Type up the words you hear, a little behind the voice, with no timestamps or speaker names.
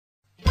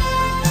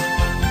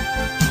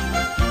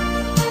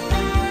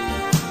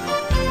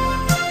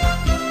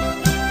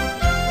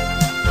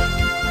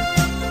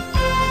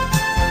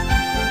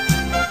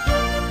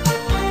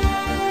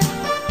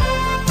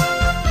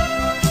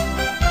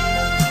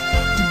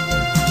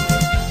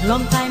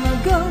Long time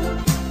ago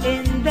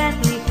in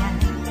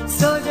Bethlehem,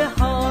 so the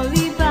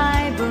Holy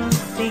Bible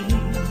says,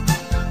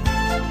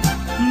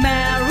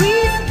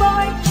 Mary's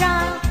boy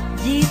child,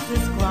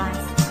 Jesus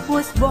Christ,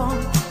 was born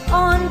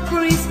on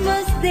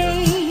Christmas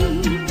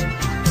Day.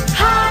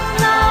 Hark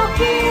now,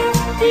 hear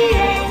the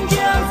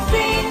angels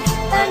sing,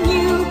 a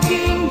new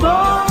King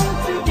born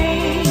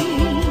today.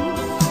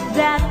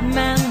 That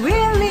man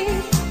will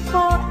live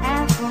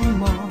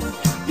forevermore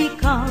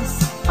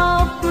because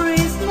of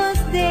Christmas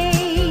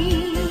Day.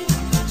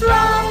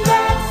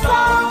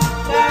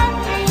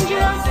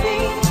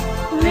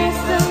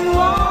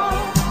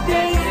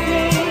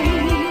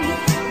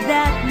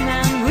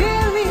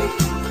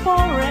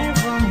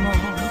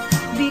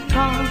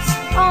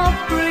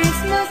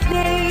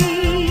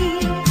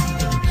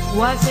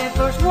 While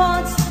shepherds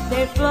watch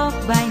their flock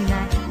by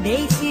night,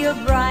 they see a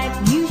bright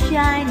new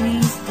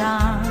shining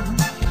star.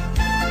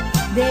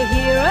 They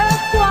hear a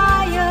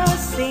choir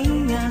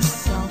sing a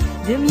song,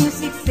 the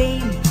music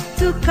seems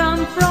to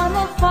come from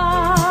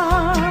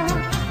afar.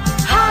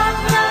 Hark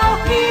now,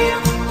 hear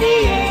the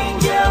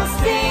angels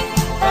sing,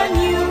 a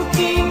new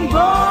King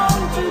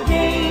born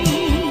today.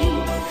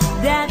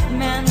 That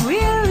man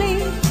will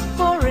live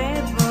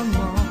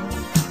forevermore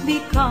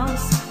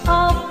because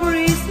of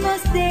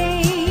Christmas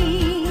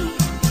Day.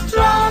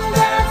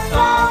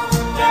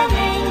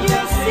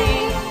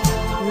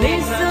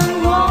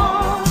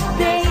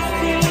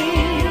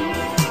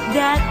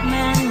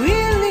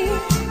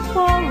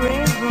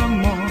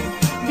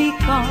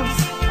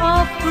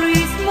 Of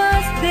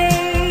Christmas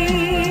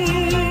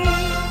Day.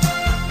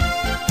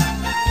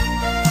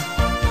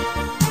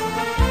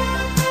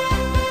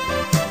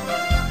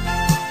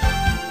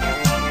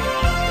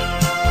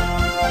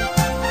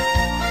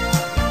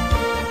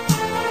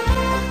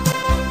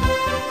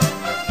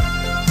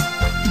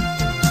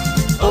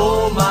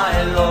 Oh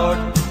my Lord,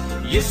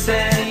 you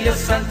sent your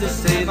Son to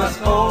save us.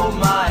 Oh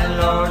my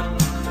Lord,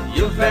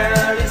 you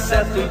verily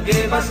said to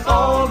give us.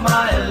 Oh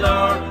my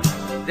Lord,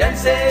 then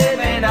save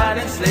and not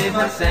enslave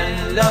us,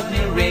 and love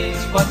me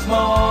reigns once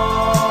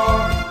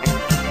more.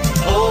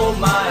 Oh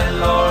my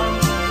Lord,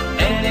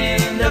 and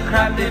in the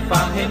crowd they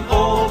found him.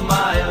 Oh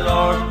my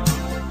Lord,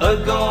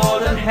 a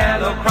golden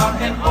halo crowned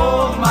him.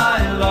 Oh my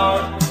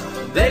Lord,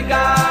 they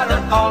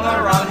gathered all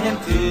around him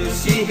to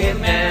see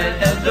him and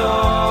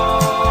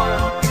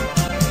adore.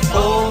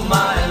 Oh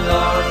my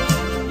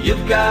Lord,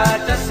 you've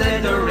got just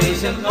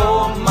adoration.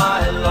 Oh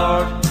my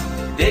Lord,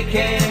 they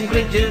came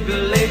great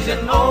jubilation.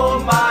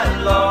 Oh my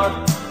Lord,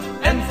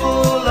 and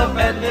full of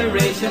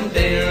admiration,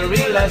 they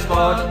realized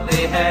what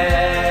they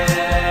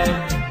had.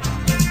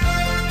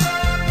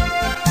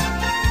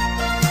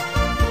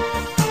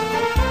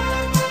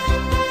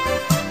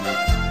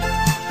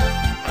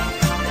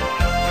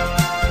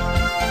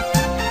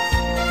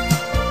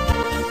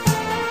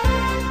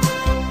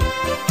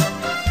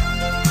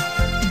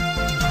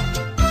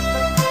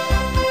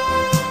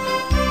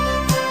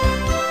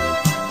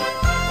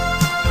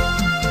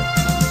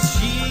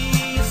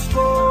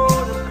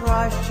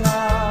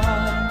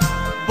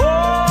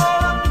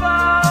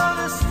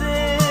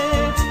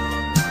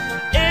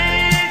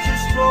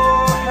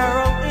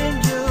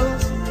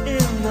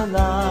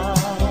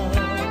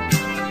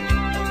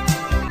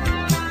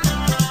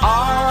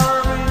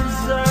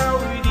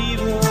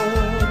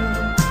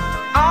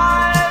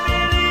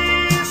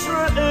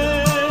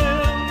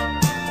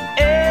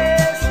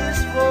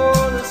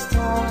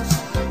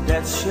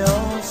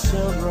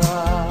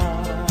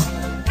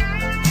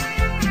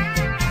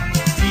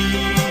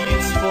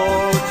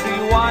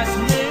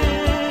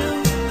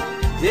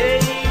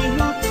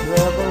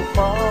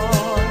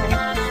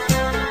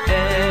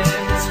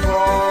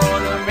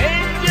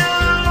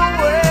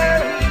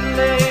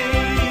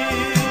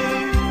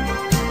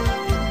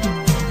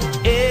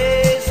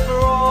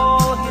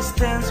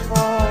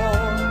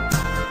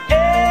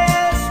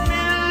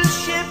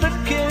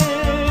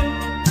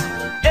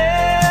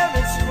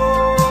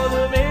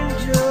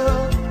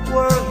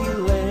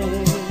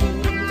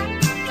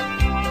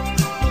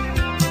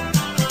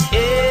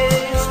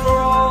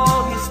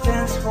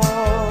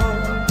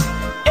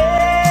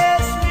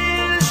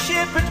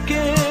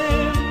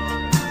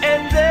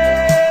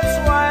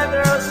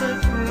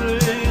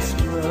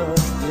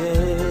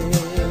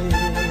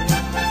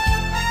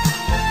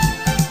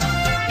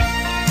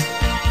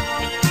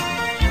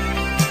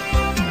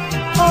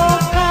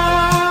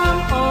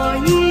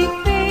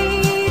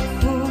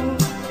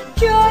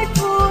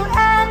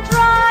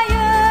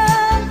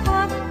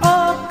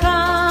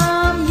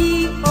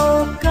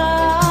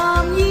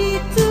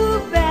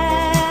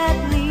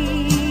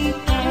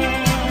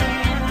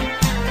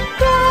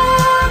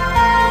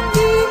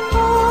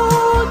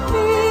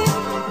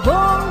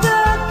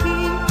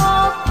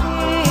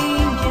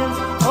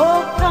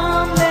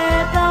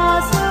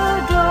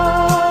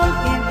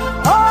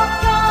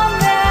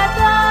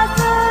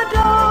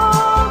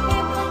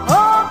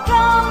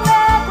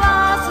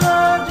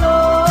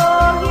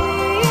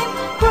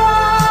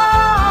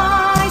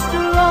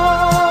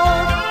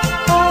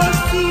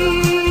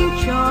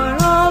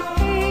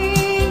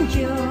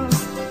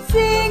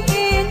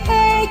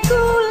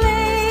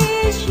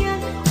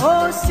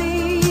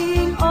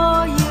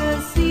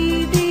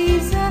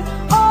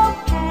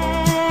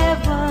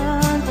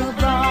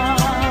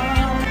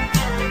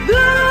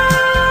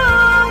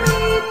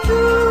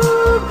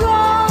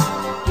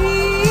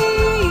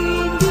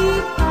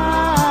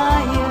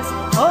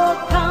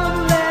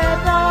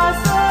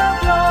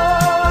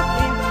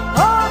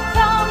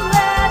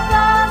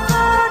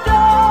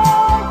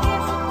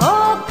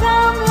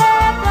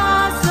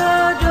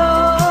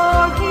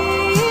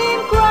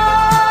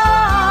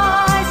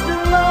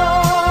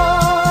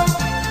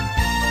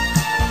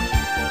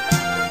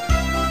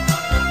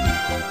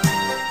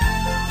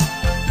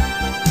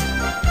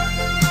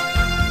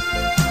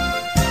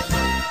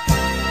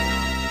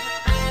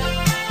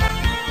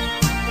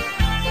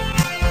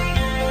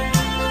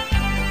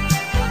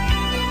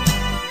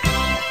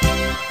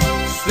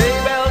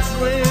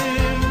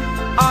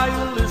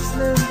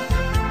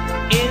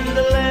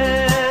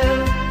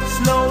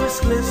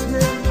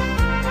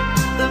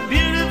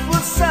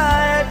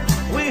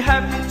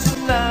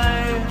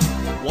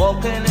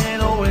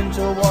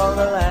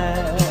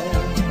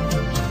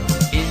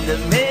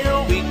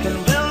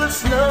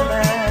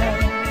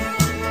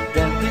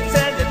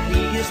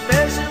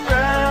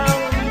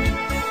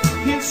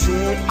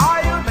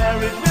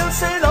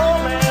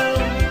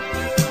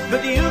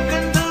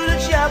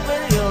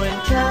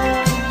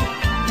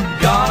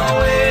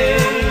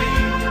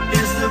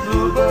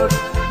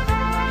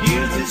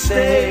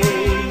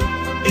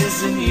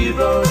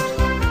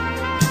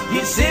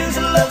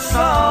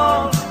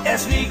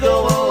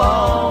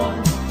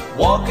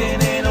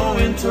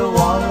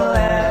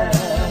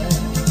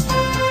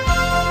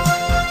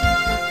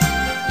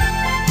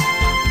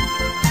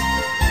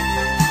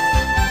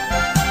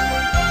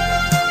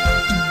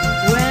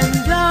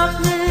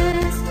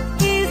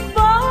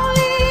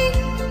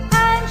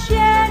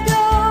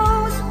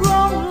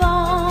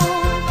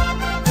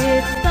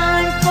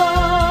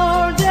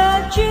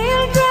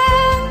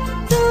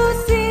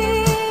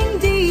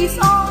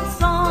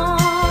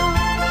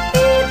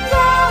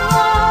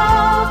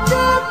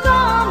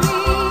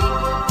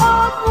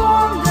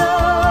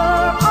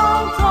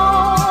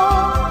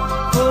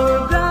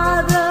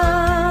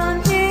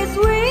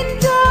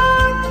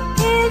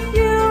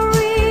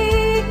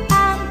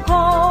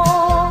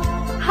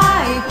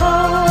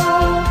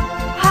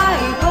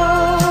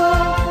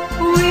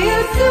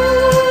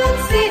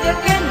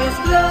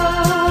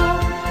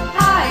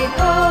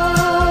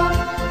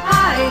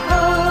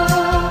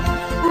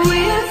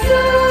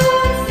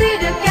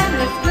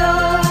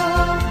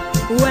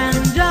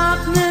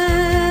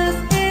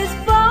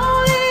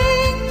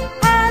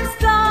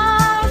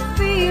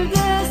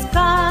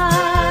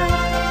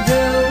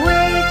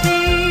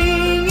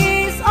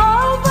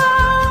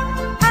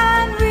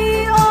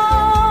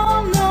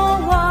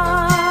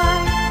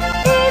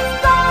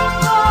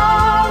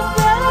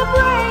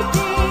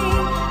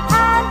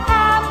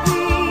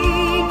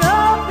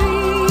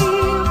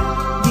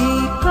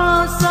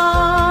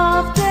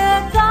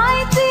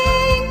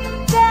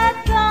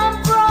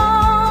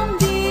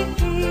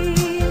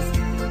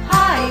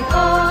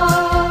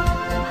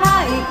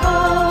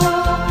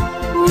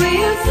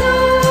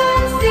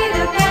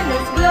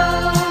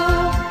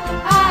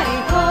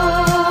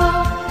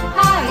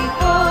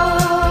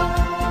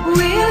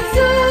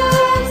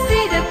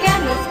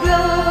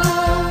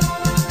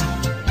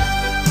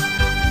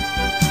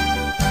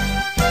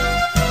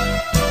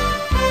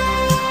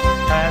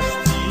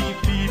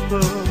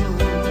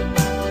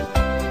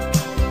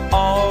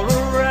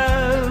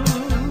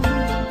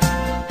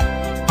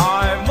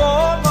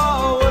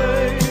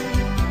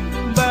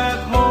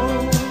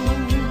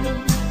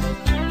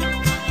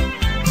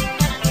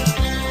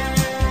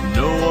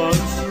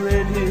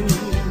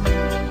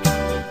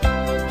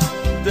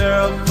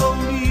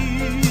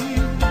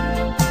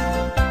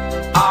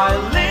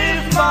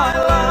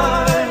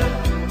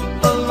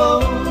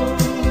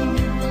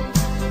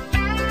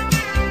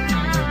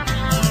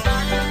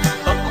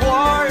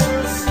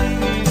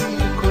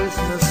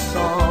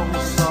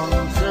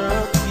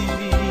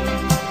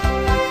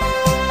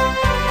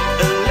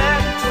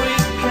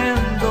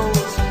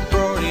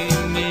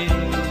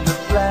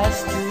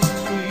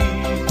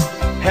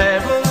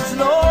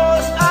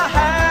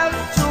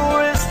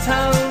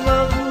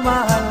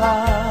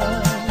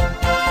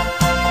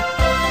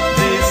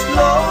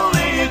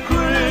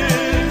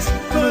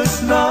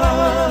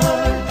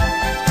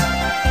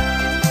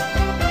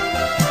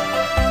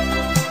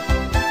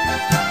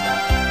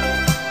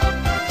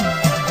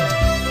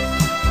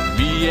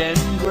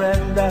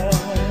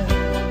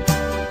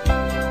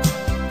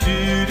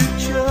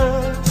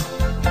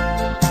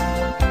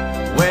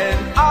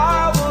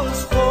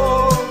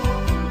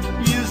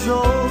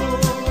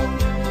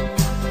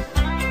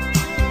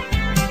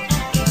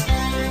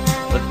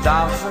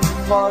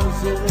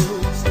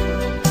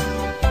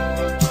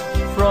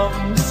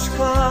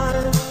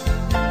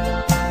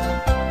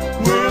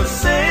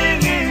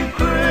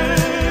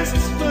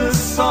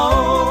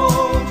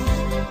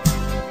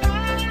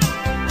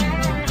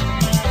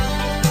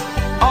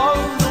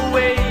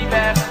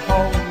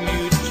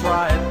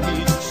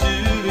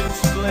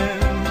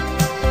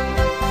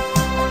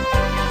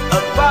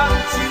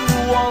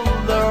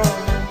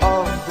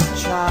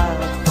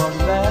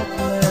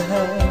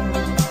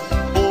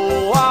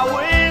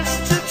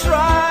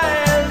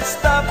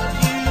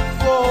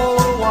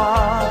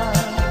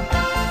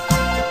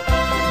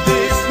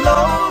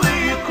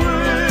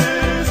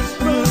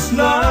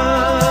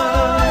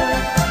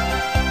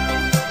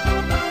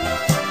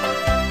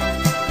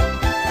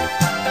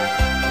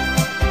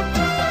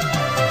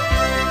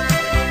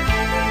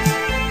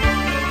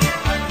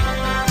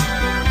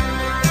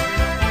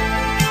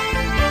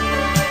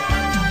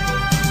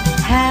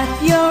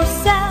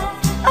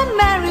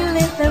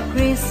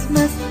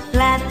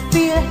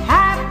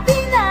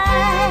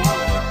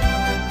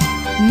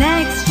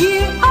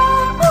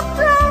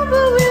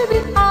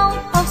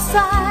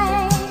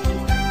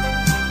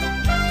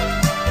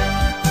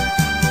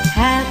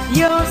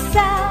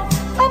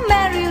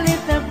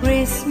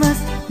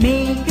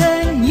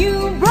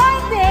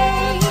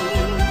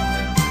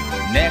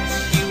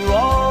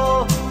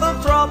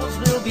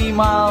 many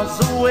miles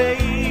away.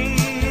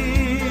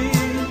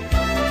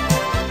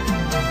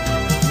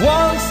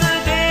 Once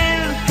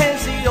again,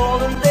 as the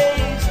olden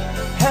days,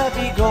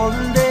 happy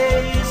golden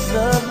days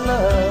of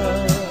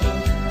love.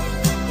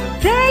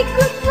 Take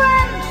good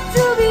friends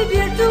to be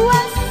dear to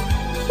us,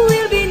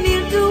 will be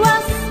near to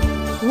us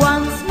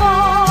once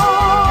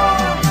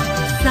more.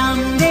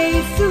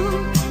 Someday soon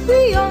we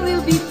all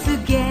will be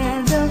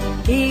together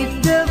if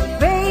the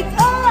fate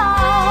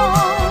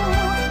allows.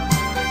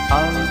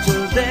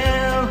 Until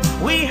then,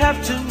 we have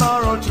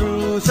tomorrow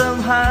through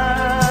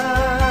somehow.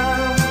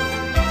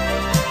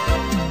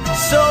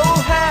 So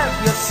have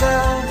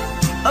yourself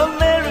a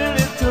merry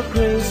little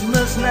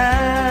Christmas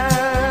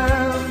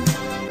now.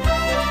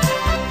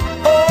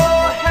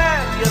 Oh,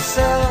 have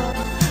yourself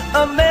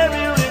a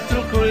merry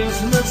little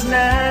Christmas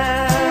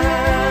now.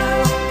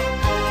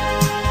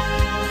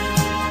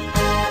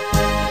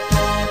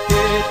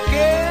 It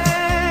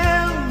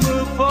can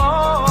move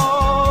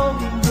on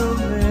the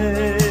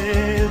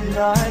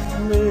midnight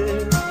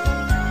clear,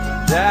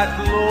 that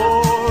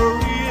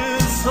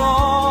glorious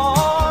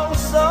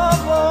songs of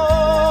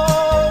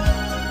old,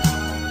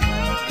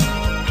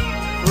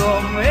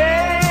 from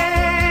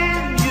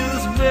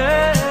angels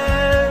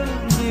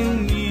bending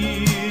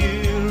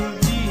near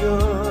the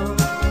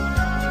earth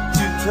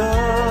to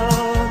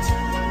touch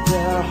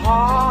their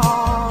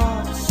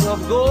hearts of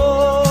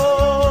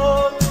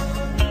gold.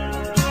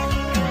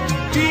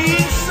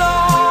 Peace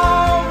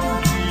on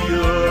the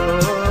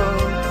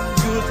earth,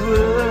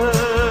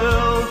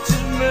 goodwill to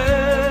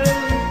men,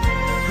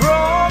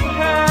 from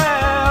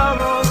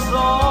heaven's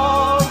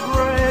all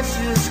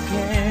gracious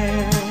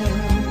king.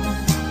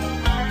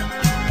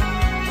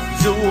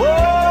 The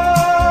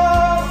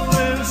world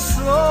will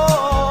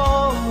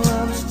slow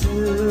and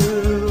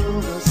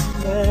still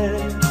display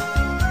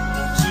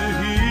to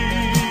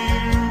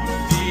hear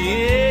the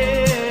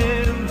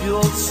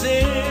angels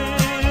sing.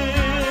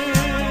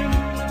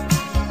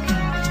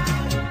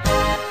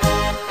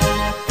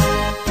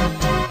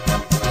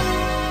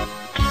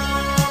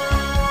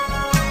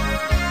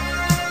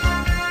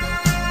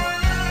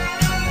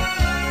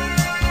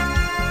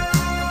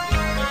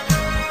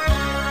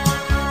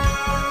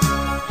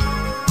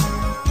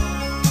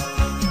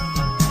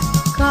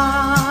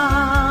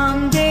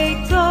 Come, they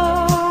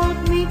told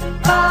me,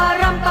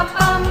 ram pam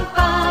pam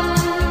pam,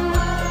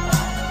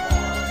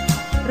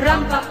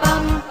 ram pam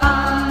pam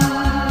pam.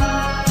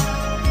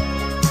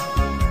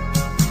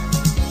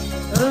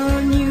 A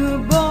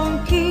newborn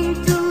king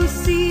to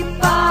see,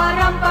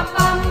 ram pam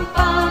pam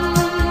pam,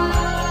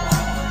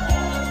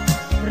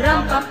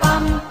 ram pam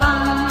pam pam.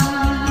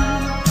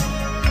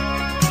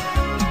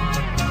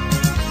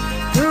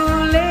 Who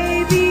lay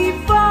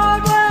before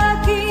the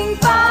king,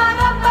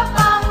 ram pam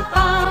pam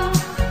pam,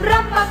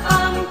 ram pam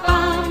pam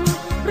pam,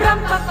 ram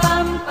pam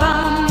pam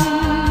pam.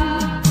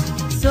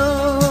 So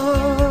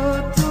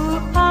to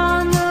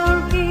honor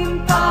him,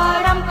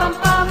 ram pam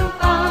pam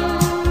pam,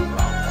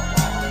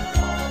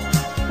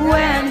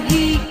 when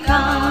he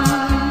comes.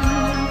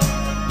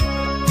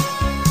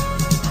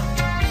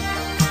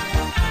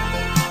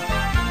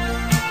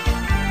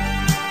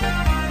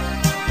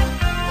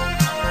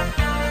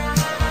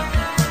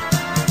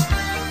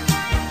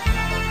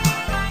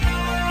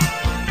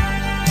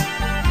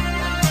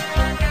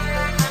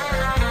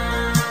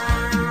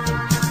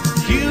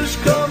 Here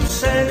comes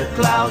Santa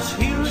Claus,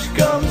 here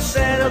comes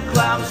Santa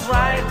Claus,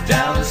 right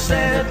down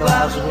Santa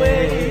Claus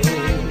way.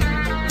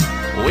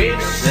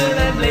 Vixen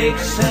and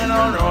Blitzen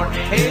on North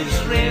Hills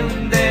Rim,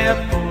 they're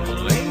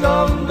pulling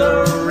on the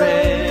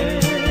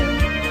rain.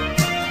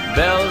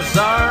 Bells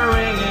are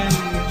ringing,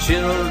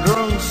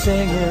 children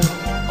singing,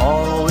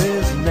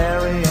 always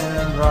merry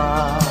and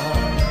bright.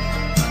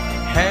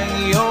 Hang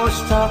your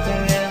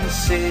stocking and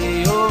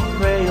say your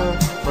prayer,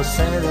 for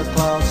Santa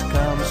Claus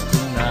comes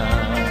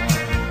tonight.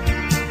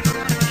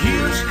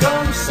 Here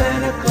comes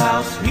Santa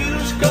Claus,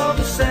 here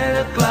comes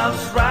Santa Claus,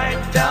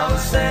 right down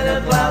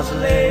Santa Claus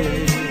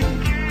Lane.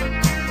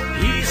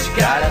 He's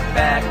got a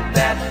bag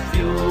that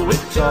filled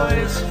with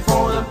toys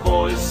for the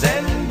boys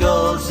and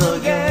girls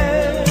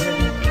again.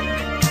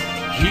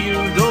 Hear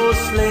those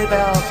sleigh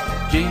bells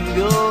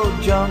jingle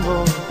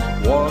jungle,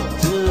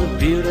 what a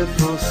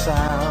beautiful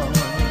sound.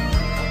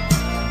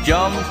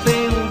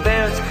 Jumping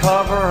bears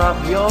cover up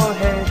your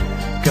head,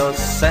 'cause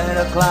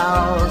Santa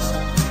Claus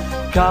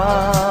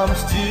comes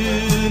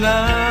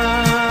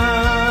tonight.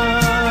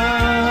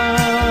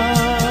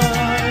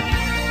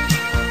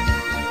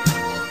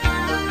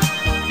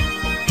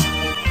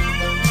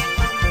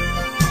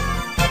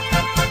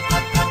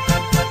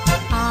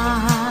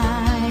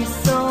 I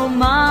saw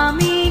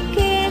Mommy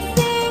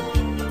kissing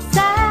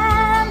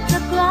Santa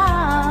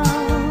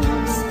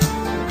Claus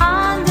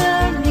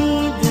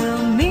underneath the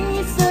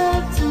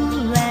mistletoe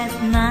last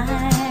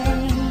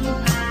night.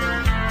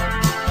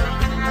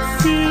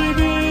 She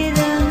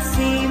didn't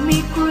see me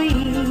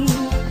creep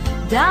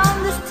down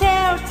the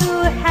stair to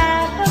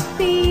have a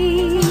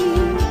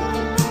peek.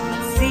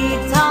 She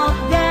thought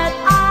that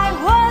I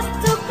was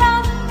to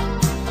come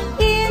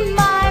in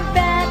my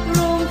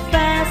bedroom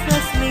fast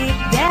asleep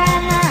that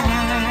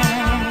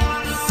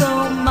night. So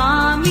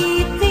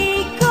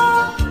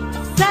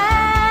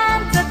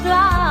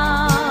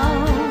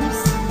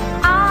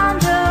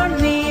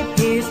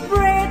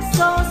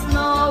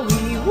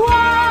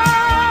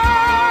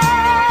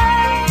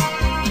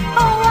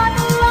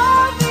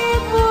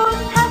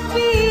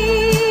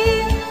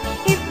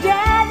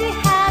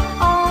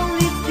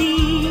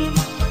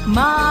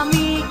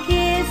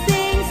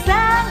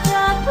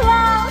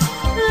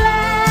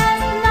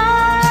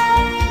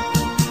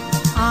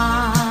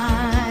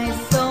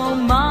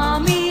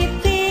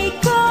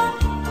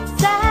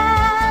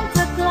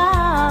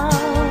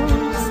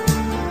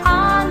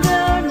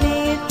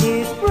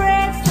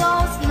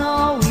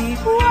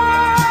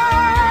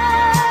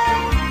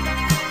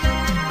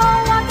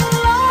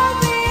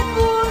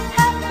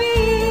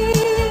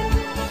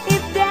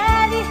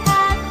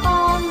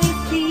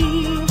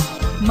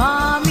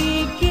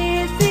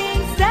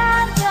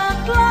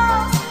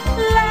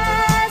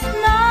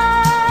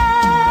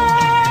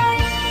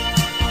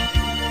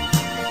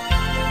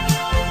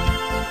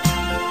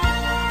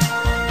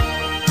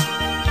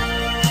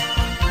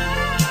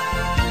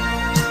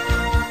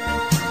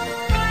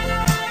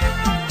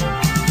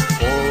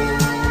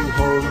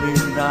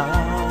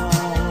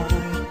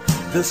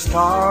The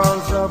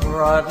stars are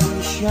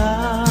brightly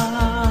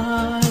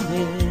shining.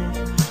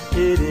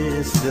 It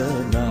is the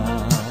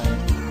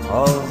night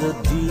of the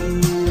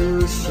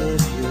dear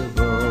Savior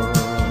born.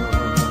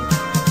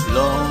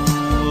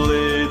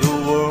 Lonely the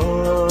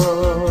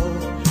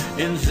world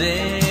in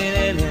sin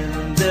and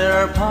in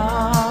their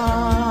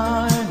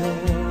pining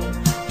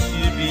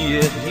to be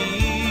at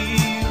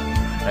Him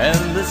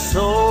and the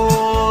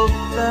soul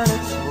that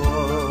it's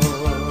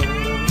worth.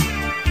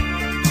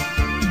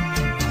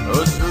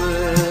 A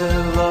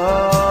thrill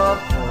of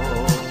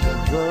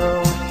hope,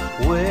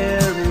 the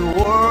weary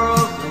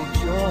world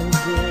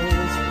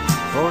rejoices,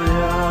 for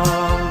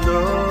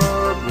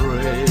yonder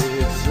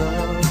breaks a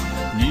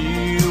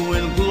new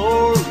and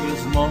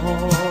glorious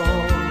morn.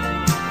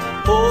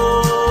 Oh,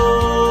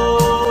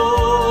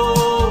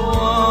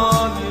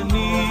 on your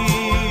knees,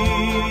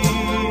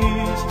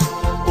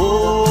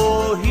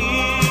 oh, hear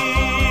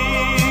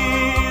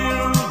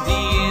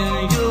the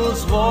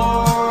angels' voices.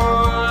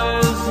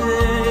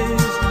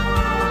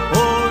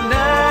 Oh,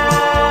 night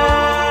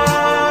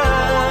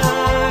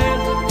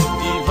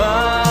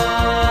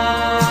divine,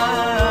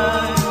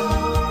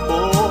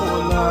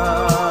 oh,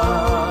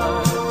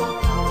 night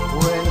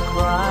when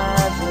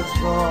Christ is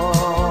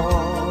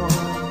born.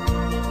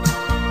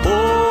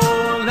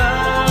 Oh,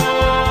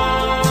 night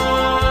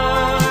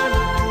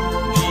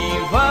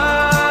divine,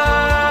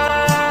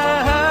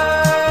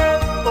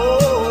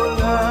 oh,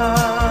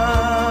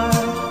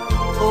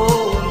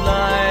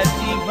 night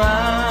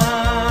divine.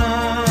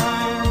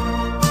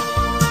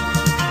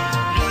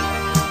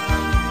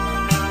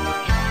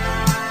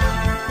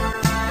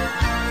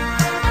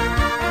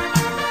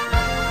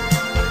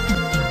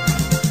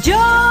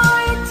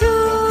 Joy to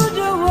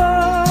the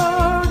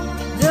world,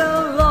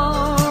 the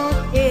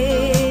Lord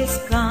is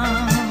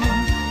come.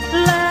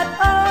 Let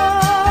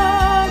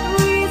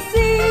earth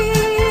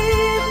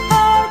receive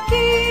her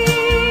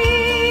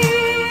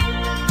King.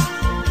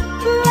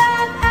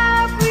 Let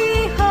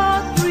every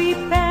heart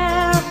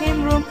prepare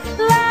Him room.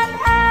 Let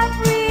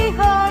every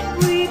heart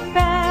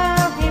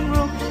prepare Him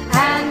room.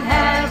 And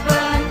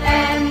heaven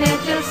and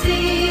nature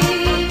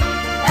see.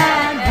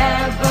 And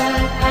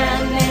heaven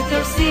and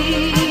nature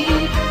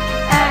see.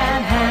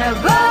 And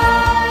heaven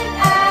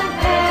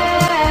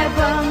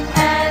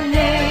and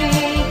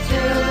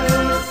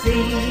nature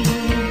see.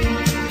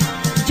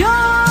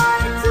 Joy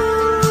to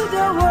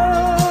the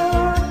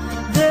world,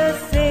 the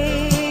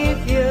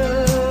Savior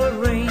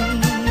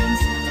reigns.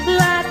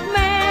 Let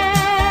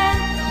men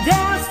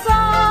their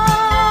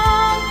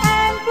song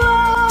employ.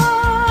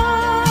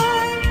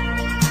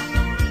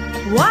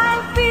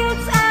 Wide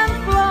fields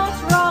and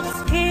floods,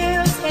 rocks,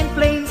 hills and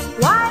plains.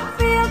 Wide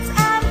fields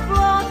and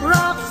floods,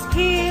 rocks,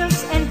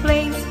 hills and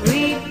plains.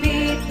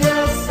 Repeat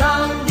the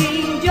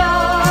sounding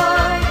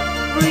joy.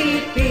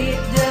 Repeat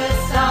the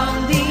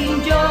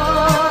sounding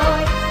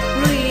joy.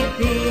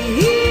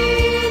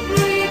 Repeat,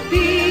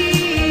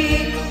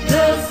 repeat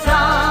the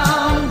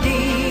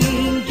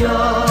sounding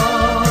joy.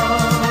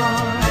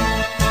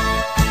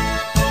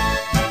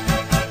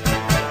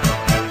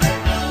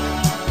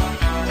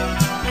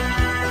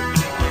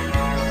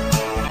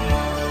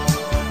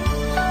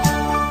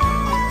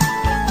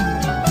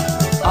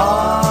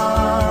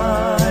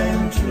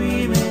 I'm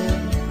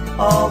dreaming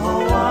of a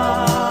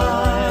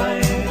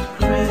white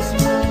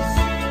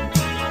Christmas,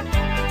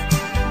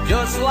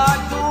 just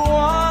like the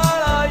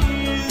one I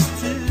used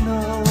to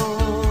know,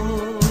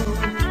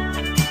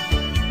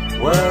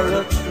 where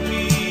the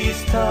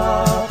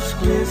treetops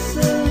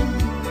glisten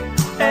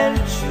and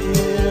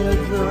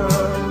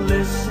children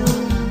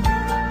listen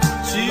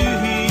to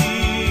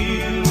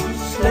hear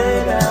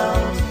sleigh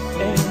bells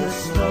in the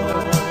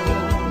snow.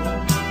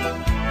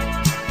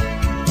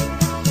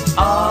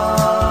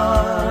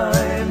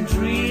 I'm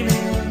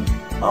dreaming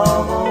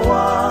of a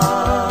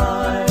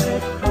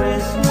white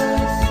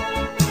Christmas,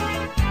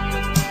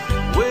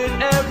 with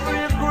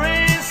every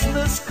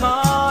Christmas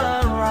card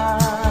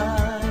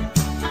I write.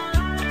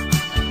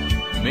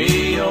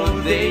 May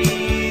your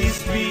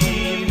days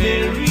be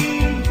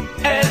merry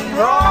and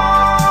bright,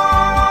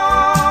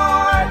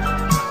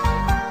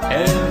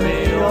 and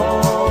may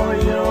all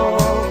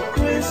your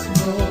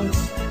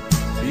Christmas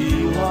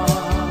be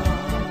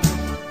white.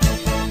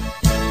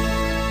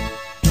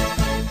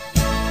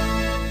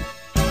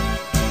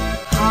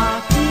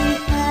 Happy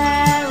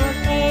carol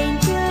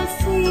angels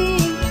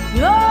sing,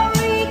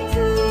 glory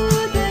to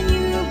the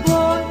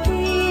newborn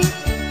King.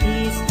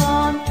 Peace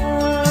on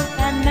earth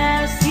and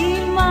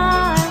mercy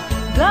mild,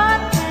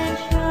 God and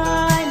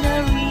shine a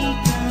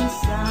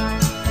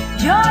reconcile.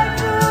 Joy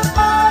to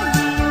all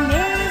ye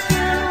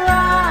nations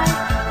rise,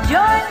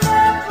 join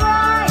the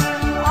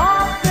triumph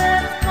of the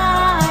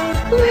skies.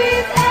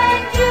 With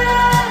angels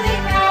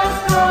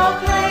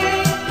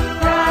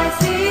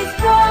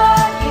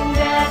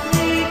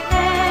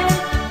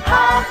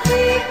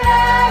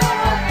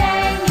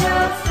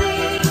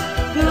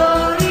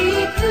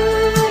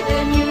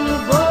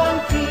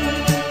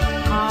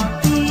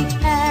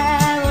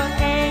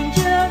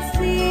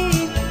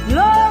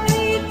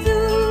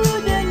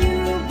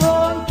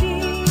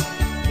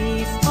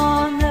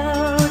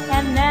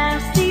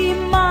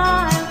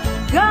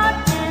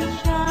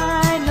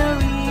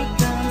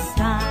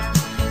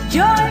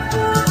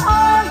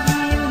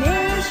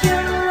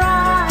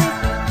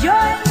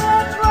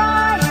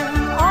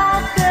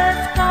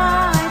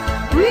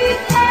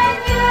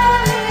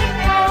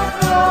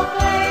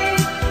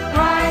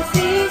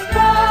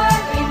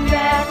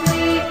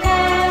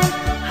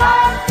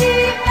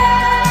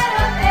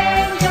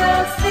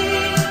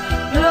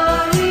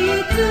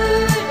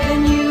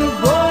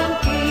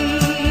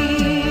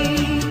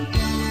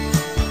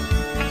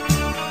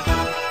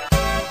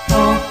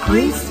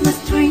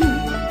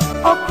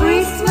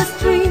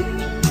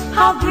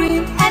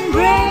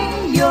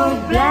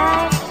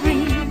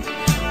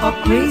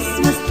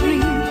Christmas tree,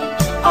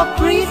 oh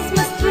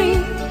Christmas tree,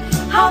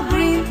 how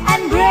green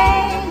and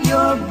gray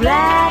your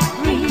black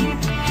tree.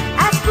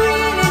 As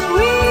green in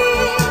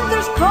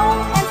winter's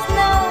cold and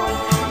snow,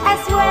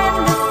 as when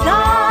the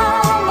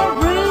summer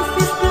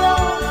breezes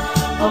blow.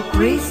 Oh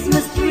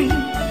Christmas tree,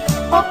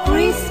 oh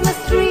Christmas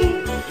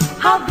tree,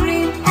 how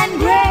green and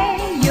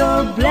gray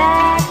your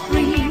black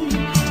tree.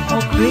 Oh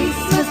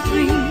Christmas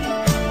tree,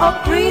 oh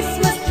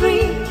Christmas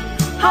tree,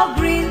 how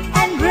green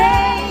and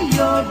gray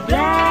your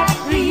black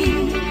tree.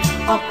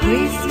 Oh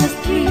Christmas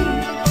tree,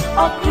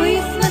 oh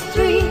Christmas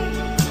tree,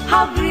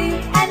 how green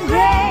and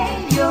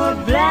gray your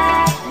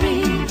black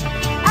tree.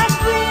 As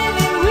green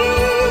in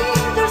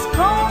winter's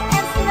cold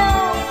and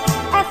snow,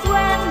 as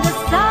when the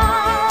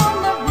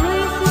summer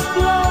breezes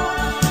blow.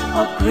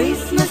 Oh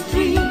Christmas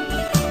tree,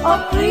 oh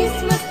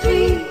Christmas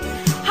tree,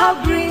 how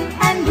green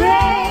and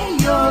gray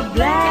your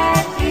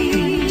black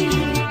tree.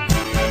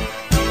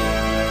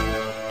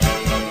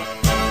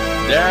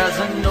 There's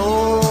an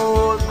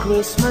old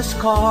Christmas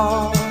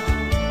card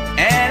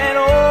and an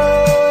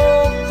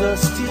old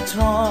dusty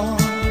trunk,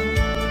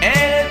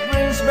 and it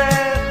brings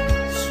back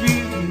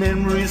sweet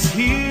memories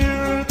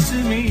here to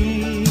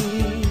me.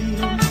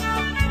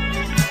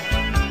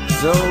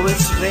 Though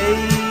it's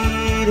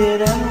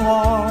faded and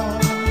worn,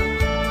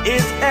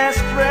 it's as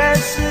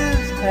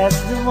precious as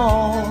them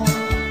all.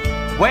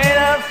 When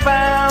I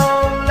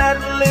found that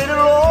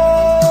little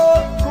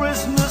old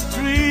Christmas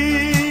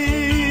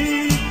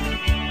tree,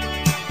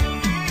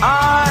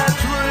 I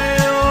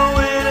thrill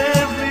with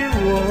every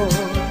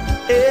word,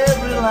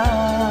 every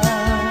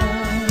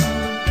line.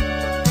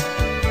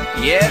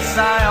 Yes, I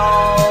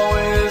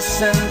always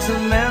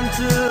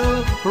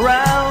sentimental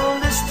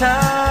round this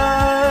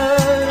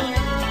time.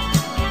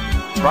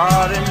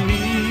 Pardon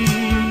me,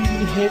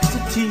 hate to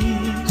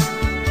tease,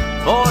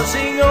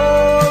 forcing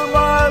all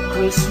my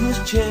Christmas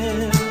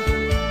cheer.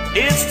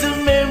 It's the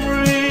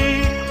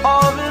memory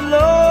of an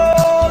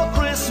old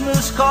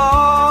Christmas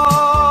card.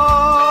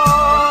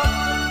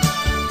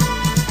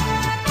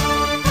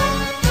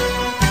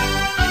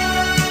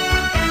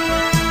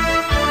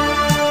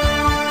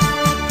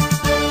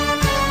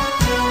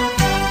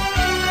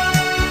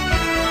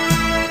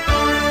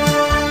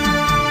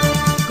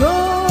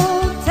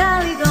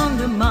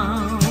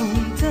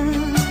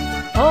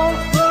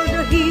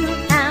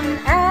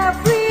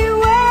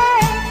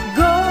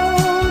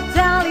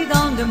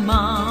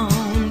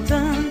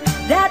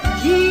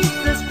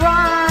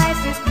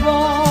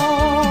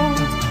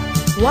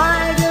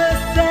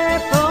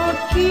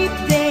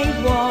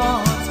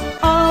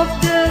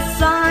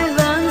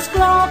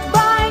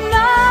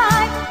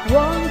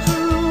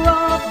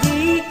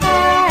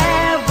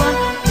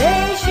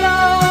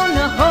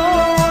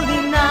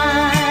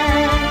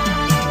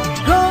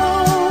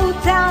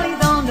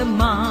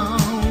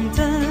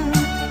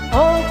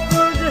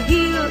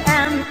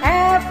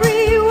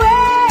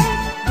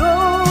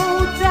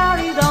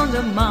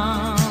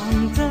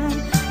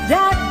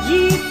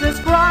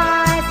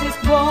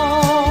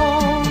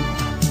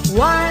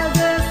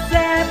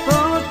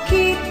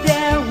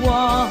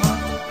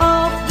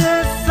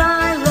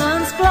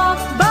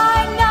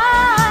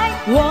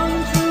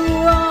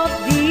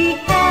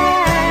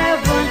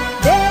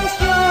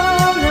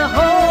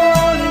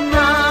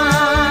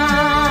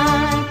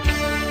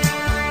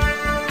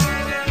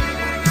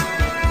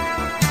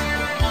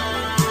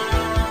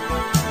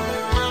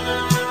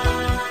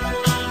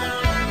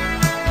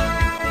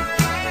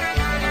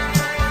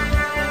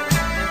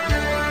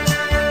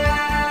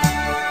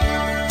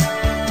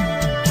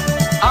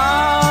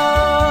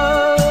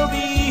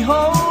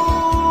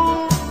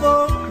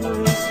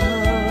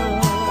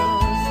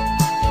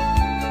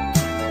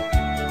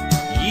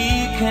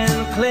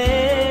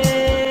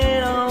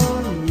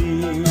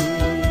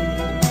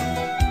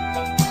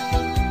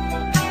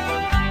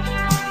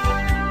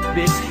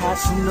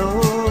 Snow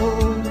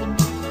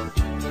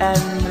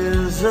and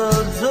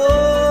mistletoe,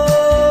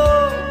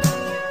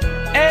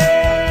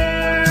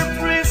 air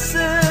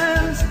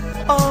presents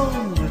on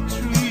the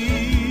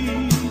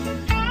tree.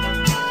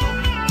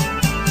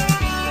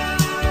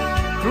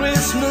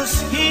 Christmas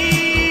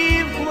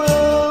Eve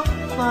will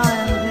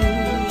find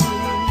thee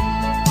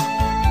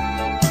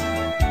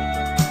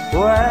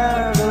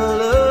where the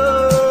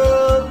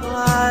love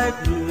like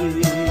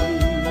thee.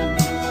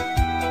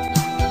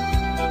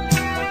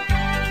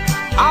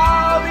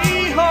 I'll be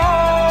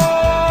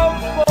home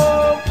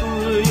for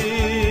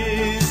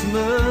Christmas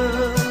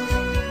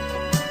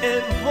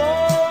if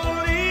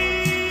only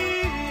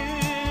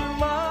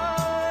my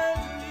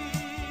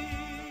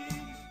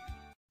dreams.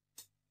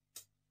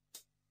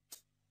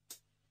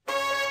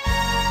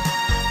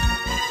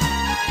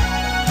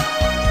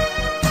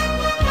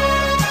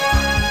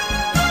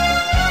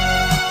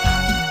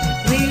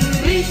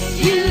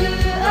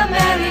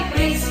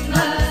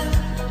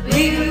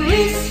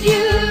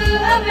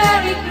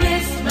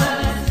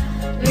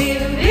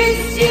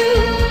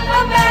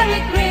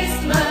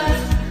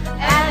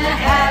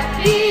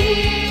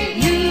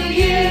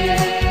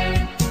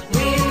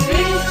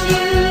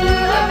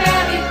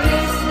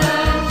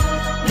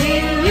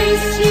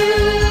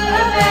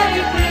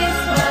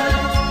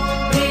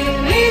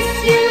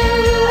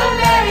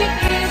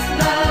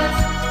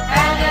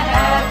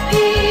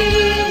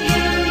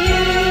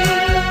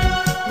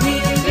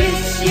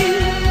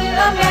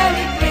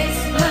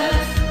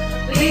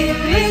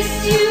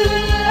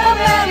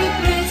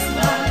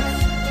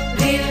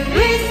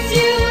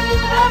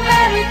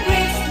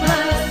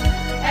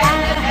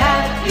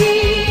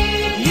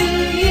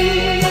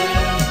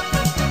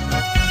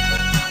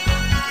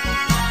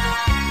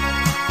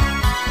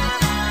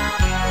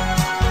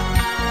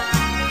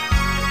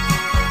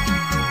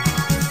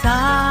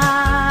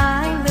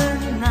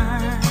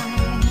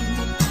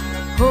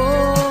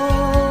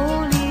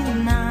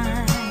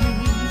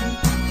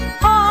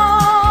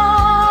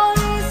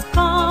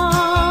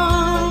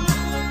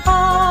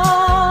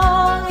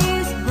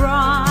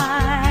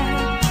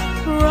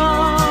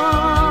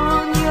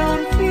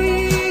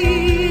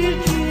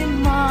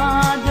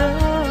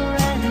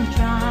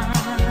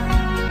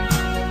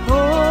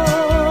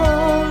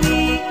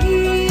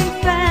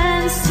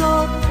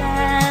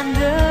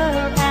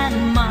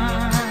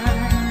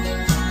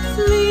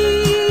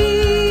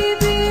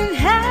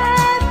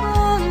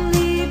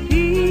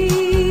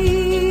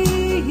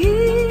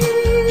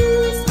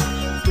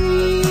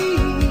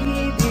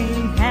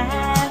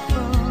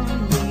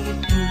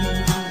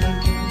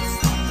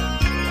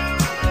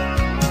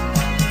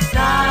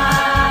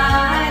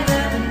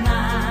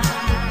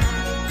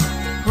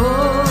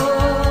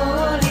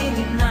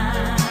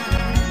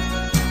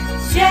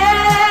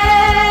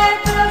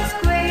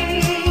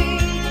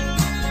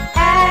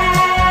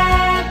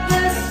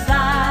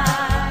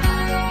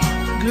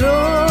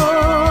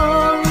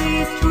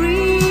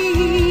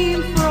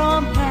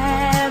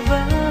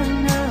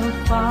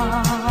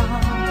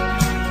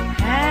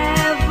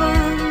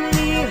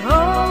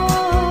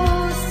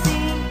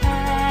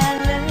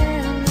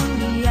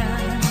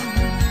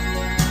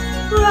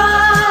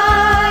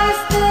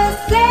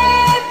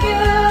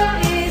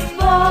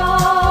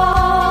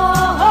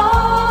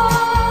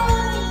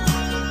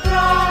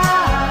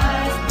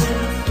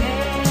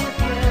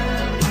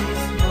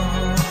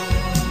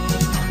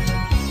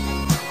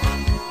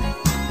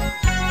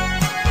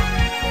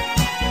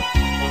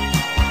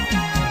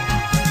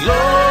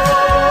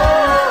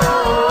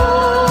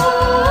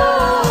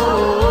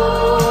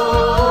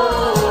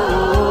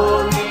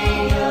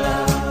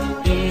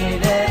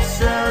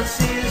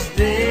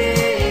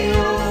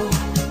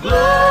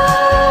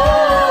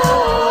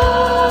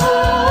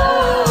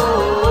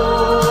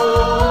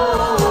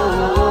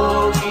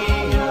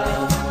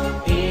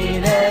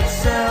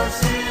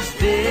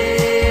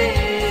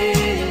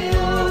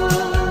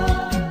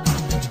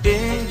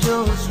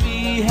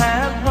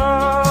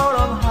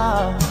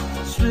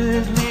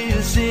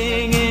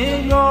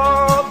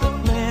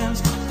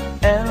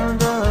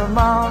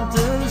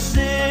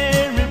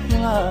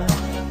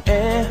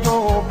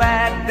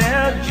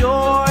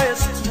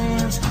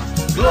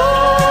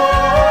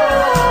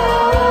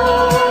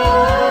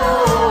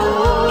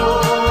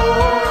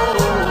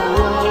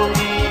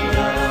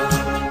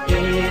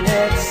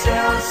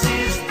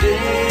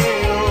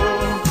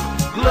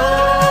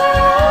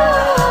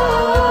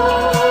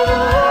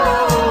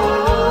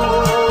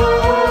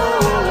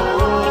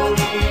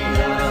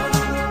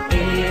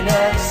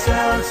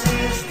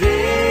 excelsis Deo.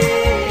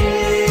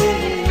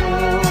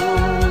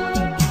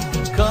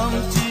 Come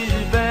to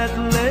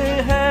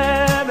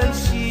Bethlehem and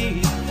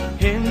see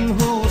him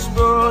whose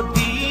birth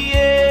the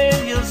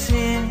angels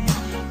sing.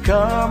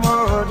 Come,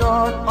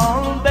 adore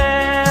on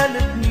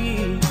bended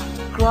knee,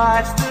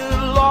 Christ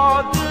the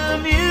Lord, the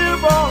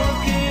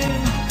newborn King.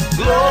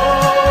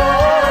 Gloria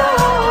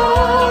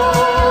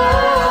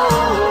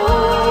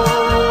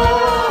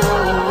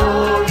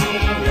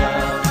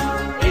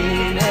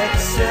in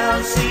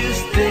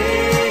excelsis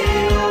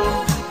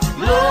Deo.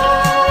 Gloria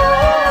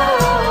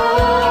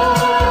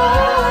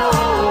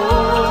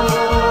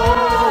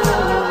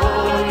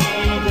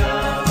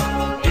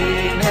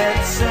in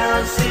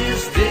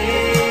excelsis Deo.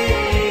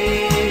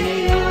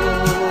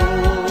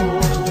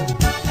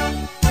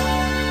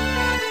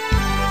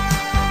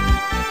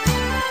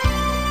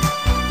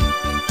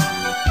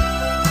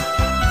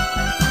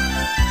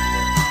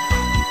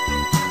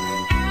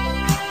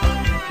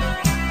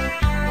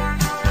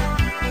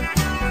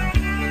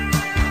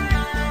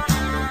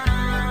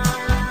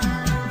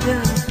 The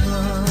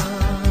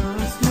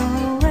first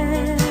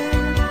Noel,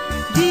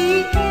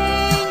 the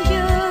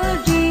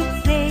angel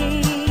did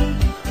say,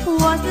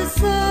 was the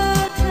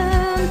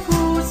certain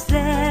poor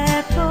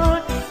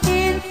shepherd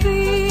in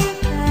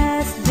field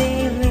as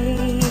they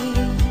lay.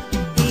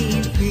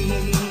 In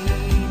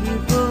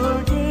field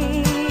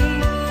they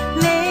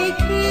lay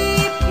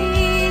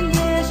keeping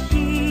their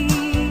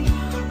sheep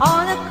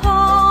on a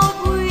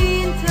cold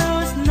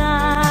winter's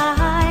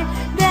night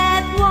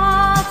that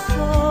was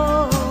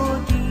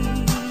so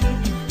deep.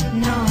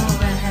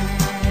 Noel,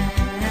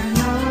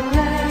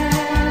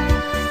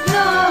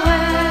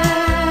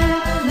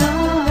 Noel,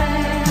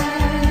 Noel,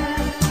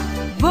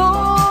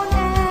 born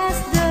as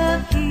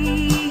the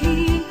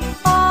King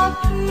of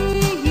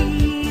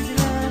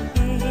Israel.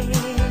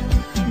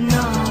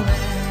 Noel,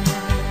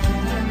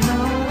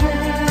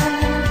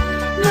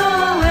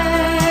 Noel,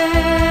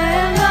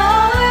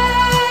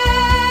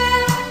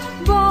 Noel,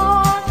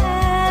 born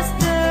as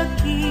the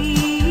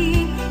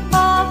King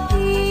of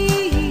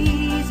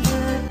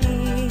Israel.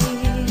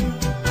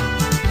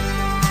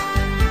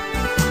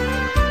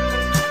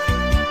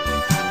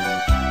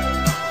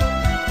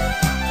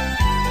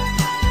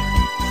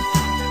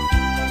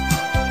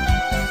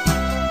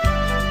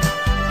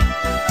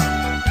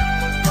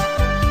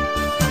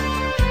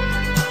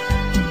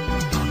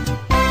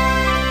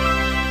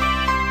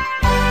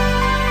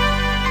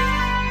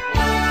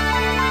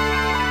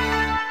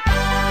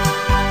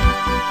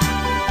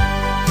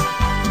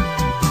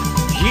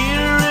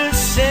 Here is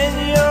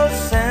Senior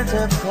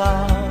Santa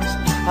Claus.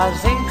 I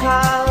think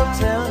I'll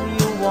tell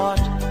you what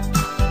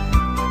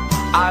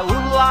I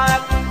would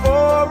like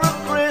for a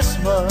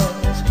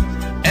Christmas,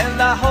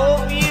 and I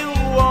hope you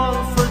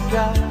won't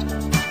forget.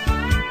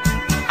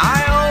 I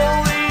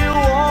only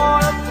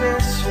want a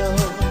picture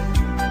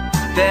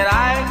that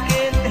I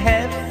can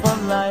have for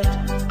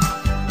night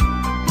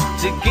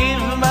to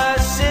give my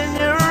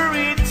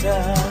senorita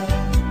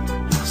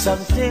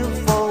something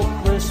for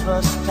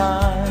Christmas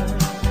time.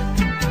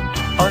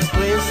 On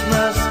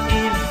Christmas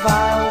Eve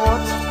I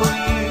watch for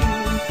you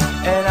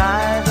and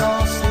I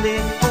don't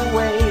slip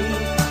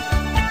away.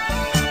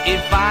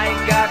 If I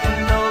got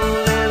no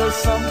little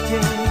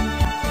something,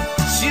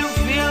 she'll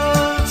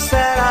feel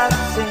sad, I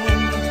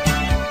think.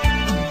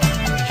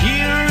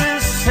 Here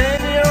is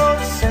Senior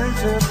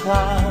Santa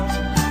Claus.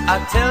 I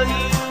tell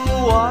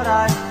you what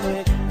I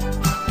think.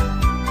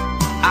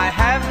 I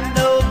have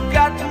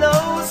got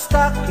no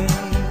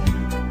stocking.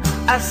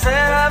 I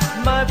set up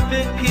my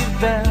big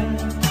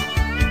event.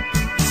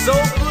 So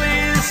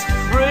please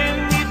bring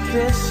me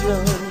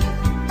picture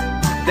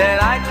that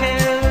I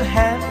can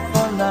have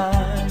for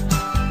night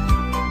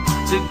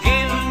to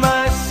give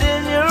my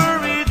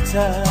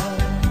senorita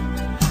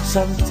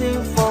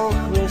something for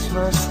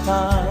Christmas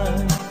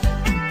time.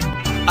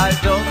 I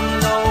don't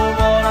know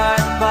what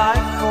I'd buy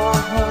for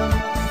her.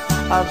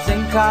 I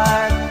think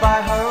I'd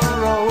buy her a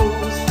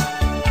rose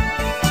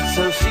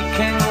so she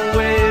can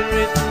wear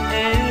it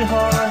in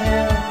her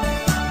hair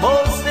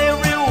most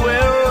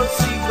everywhere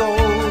she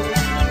goes.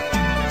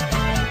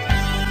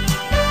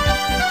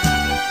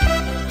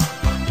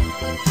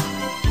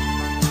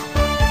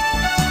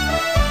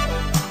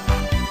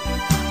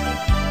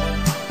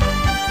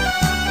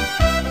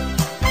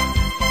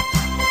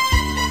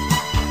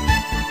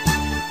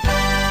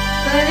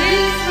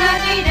 Feliz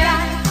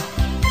Navidad,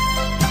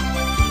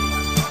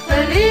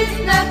 Feliz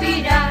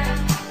Navidad,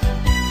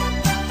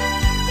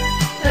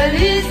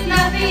 Feliz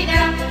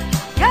Navidad,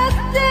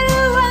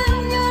 Castello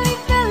año y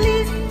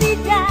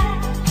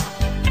felicidad.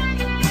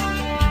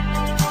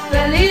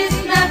 Feliz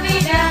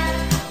Navidad,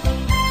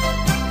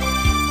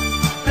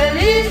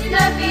 Feliz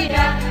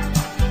Navidad,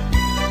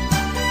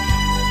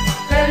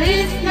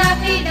 Feliz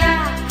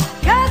Navidad,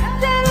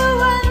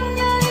 Castello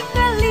año y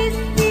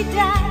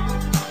felicidad.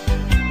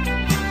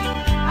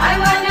 I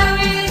wanna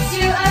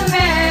wish you a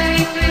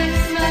Merry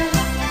Christmas.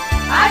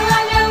 I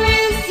wanna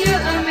wish you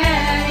a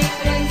Merry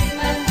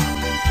Christmas.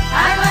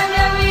 I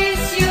wanna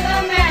wish you a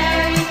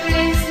Merry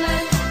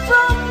Christmas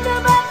from the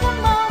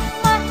bottom of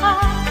my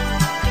heart.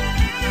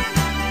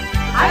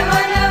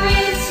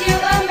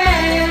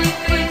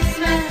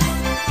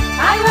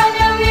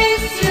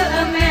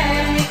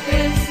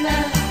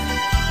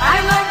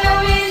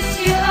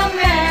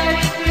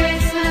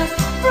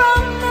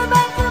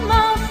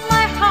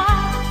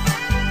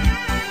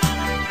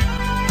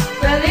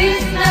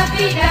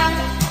 Navidad,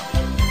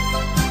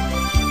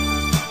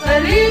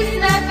 Feliz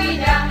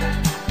Navidad,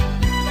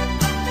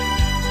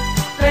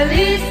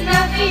 Feliz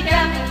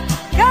Navidad,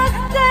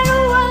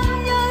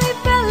 casteruanyo y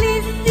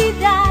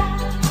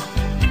felicidad.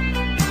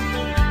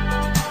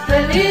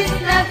 Feliz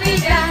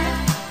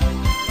Navidad,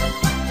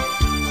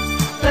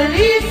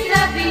 Feliz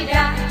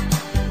Navidad,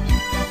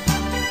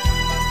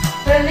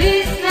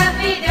 Feliz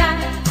Navidad,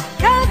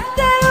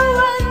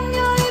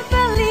 casteruanyo y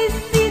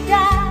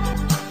felicidad.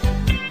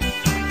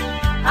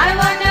 I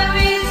wanna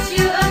wish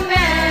you a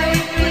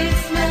Merry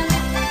Christmas.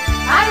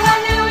 I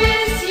wanna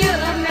wish you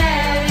a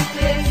Merry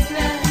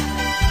Christmas.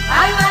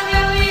 I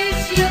wanna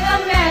wish you a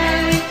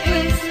Merry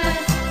Christmas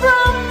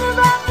from the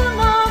bottom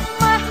of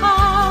my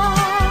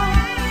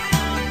heart.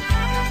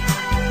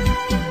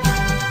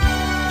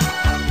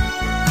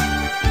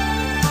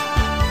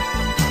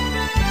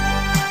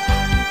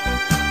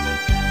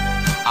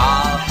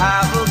 I'll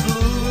have a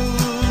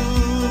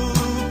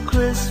blue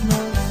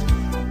Christmas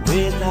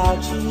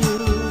without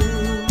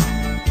you.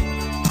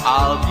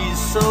 I'll be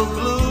so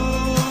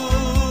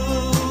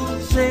blue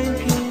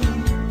thinking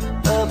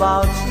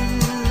about you.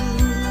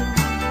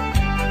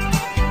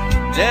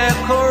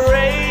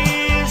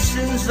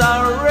 Decorations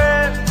are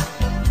red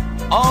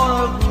on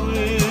a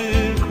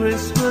green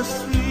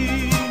Christmas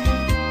tree.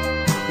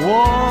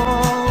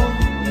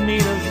 Won't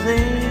mean a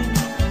thing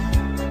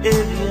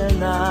if you're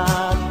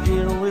not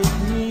here with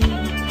me.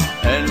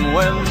 And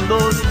when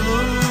those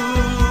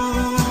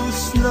blue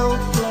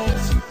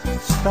snowflakes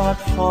start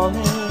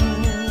falling,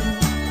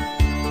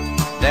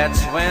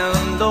 that's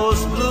when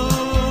those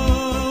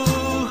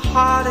blue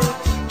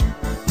heartaches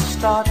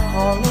start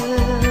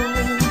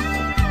calling.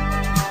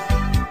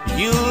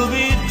 You'll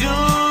be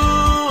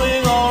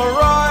doing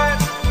alright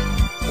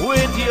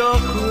with your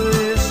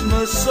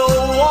Christmas so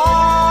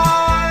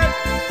white,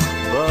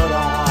 but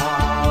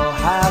I'll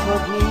have a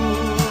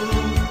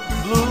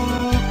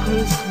blue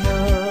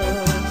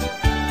Christmas.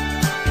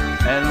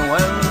 And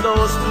when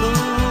those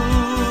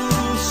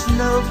blue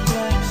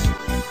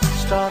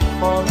snowflakes start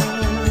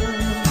falling,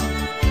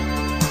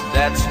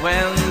 that's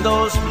when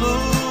those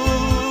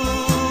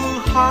blue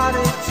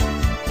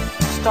heartaches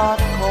start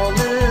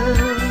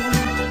calling.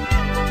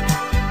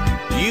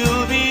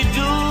 You'll be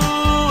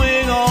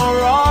doing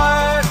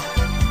alright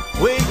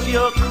with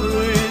your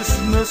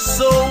Christmas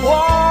so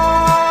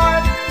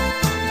white,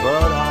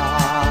 but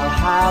I'll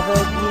have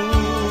a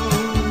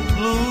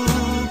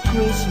blue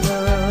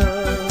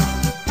Christmas.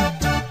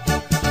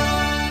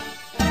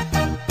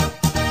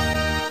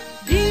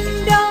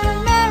 Ding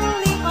dong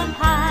merrily on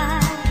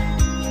high,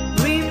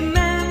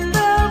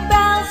 remember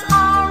bells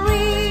are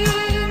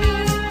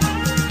ringing.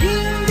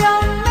 Ding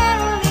dong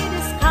merrily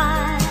the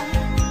sky,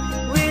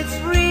 which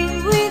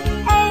ring with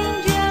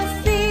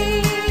angels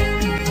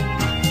sing.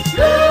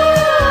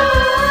 Gloria,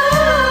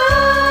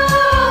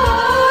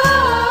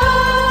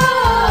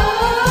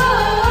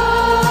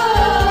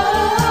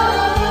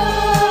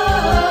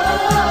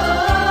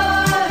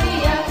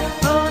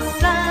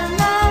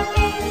 Hosanna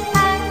in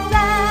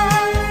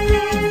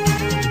excelsis.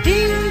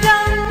 Ding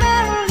dong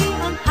merrily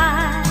on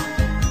high,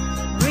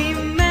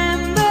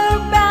 remember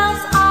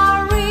bells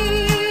are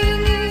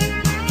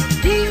ringing.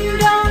 Ding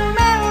dong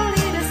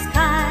merrily the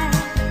sky,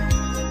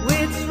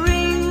 which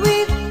ring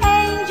with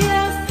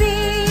angels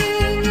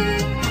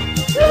singing.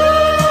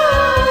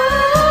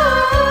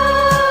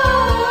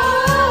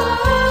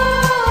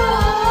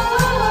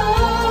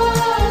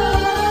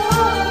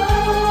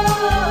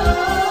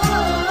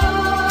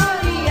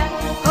 Gloria,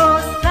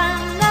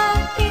 Hosanna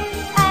in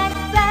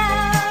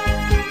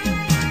excelsis.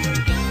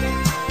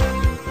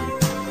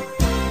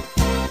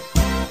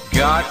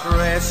 God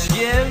rest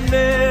ye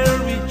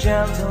merry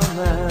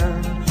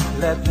gentlemen,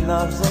 let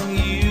nothing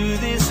you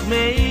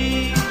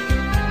dismay.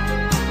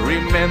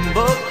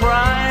 Remember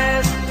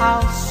Christ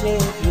our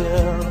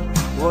Savior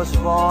was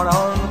born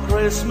on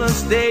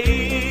Christmas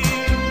Day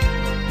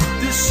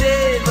to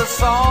save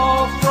us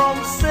all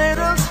from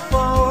Satan's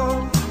fall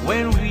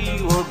when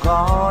we were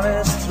gone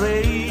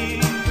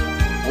astray.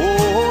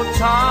 Oh,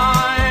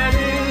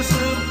 tidings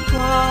of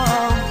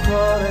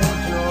comfort and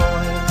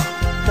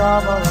joy,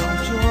 comfort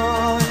and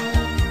joy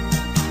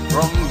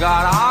from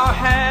God our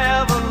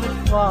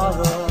Heavenly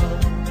Father.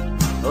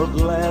 A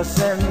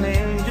glass and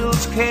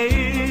angels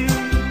came,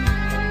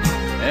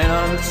 and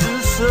unto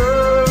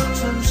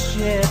certain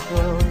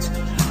shepherds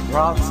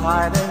brought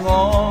tidings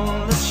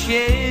on the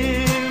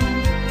shame,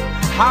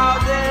 how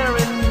there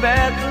in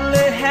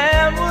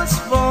Bethlehem was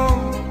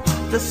born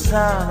the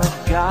Son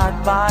of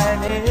God by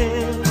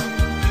name.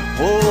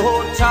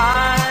 Oh,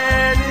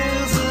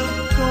 tidings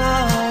of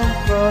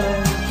comfort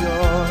and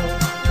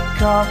joy,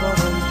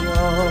 comfort and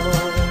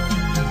joy.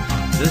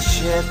 The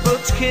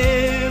shepherds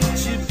came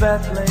to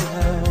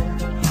Bethlehem,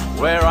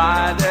 where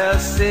I their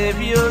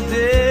Savior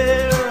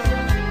dear.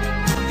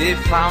 They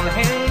found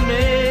him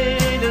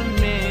made a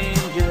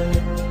manger,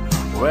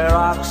 where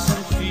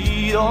oxen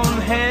feed on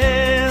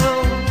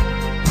hell.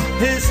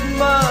 His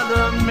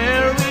mother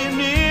Mary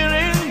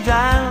kneeling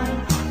down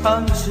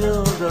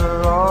until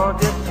the Lord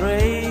did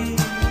pray.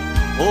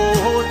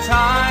 Oh,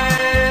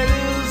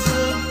 tidings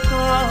of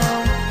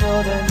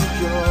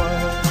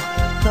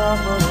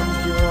trouble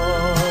and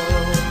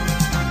joy.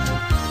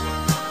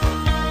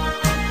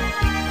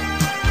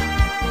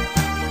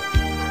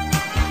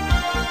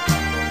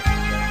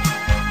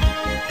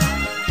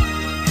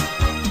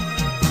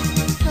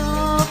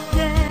 Soft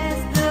as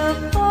the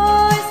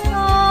voice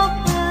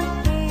of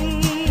an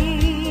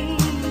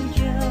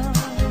angel,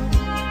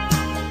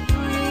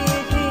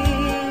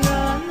 breathing a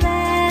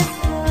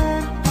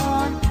lesson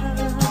on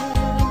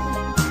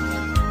earth.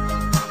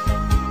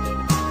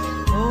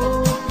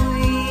 Hope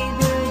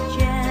with a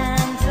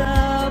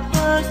gentle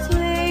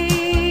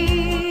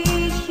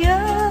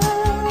persuasion,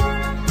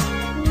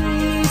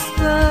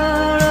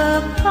 whisper a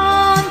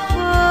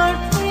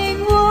comforting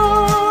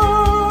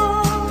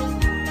word.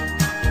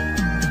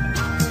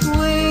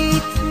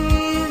 Wait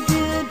till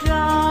the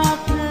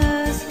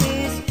darkness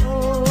is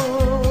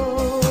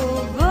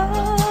over.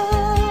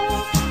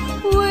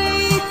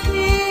 Wait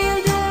till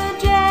the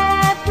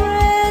death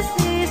rest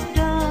is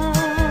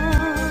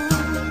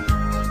done.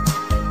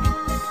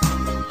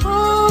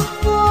 Hope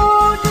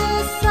for the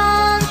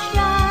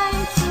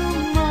sunshine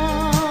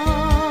tomorrow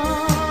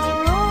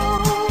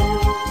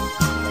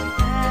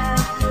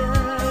after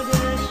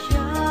the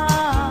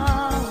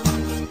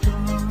shower's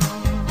gone.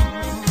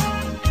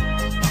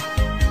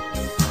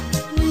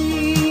 Whispering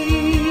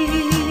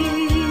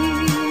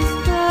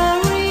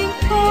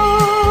far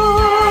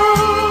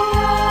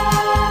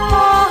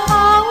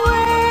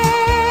away,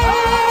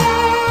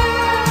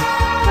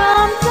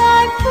 come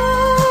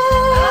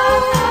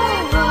typhoon,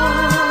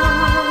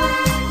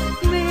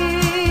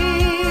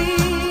 making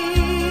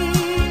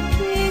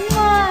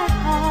my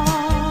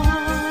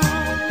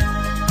heart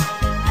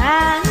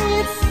and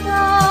its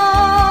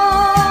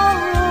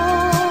sorrow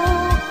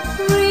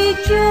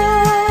rejoice.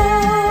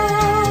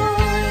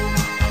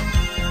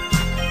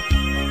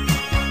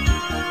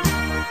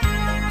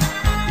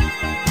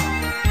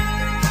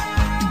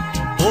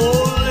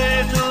 Oh,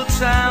 little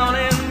town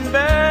in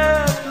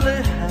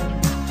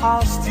Bethlehem,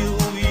 how still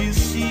we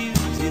see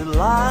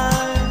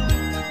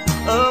delight.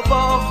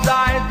 Above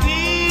thy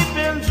deep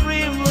and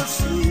dreamless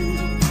sleep,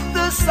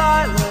 the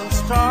silent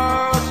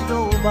stars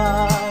go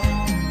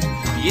by.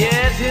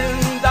 Yet in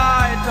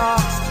thy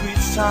dark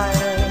street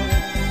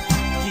shine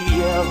the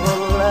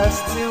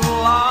everlasting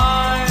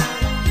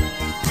light.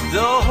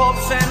 The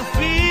hopes and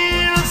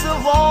fears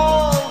of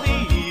all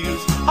the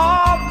years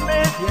are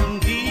made in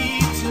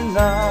thee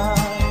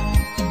tonight.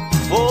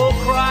 For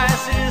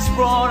Christ is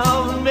born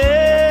of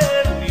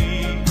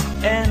Mary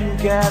and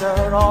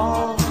gathered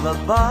all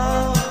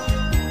above.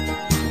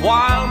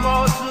 While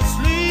mortal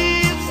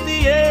sleeps,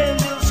 the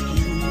angels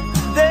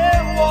keep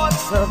their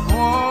watch of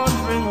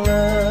wandering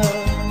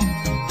love.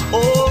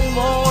 All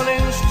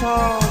morning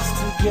stars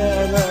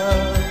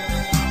together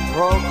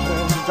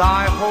proclaim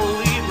thy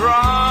holy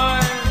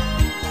bride,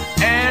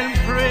 and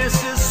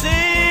praises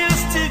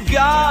sings to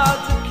God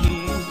the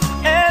King,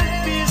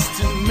 and peace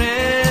to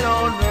men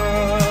on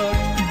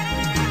earth.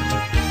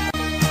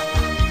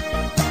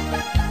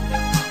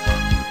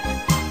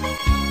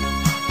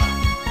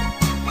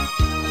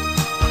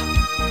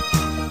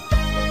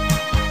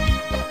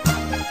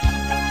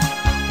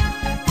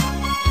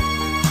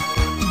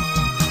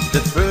 The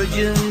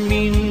virgin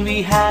mean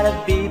we had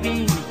a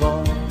baby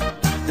boy.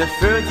 The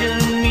virgin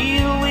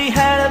mean we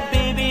had a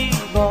baby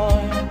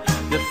boy.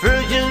 The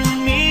virgin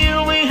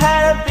mean we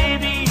had a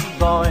baby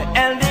boy,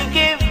 and they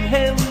gave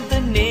him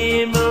the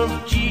name of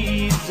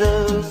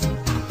Jesus.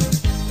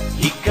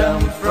 He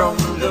come from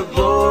the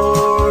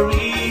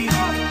glory.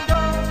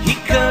 He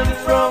come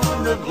from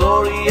the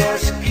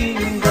glorious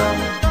kingdom.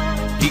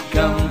 He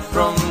come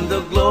from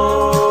the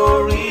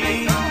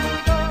glory.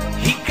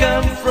 He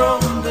come from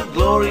the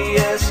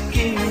glorious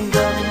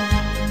kingdom.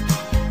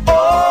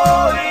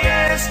 Oh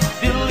yes,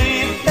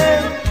 believe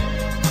him.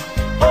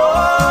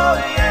 Oh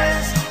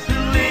yes,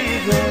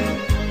 believe him.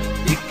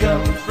 He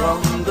come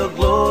from the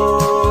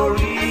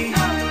glory.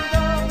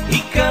 He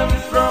come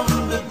from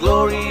the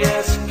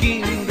glorious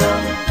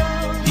kingdom.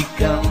 He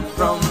come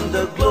from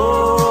the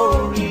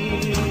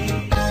glory.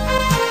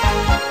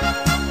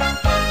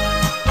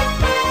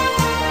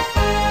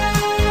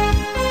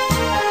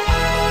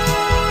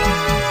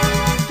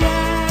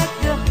 Deck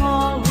the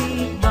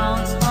holy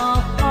bounds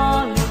of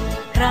olive,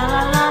 tra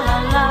la la la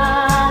la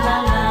la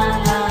la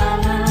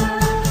la.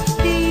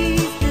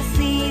 This the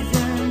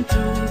season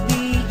to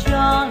be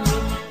jolly,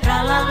 tra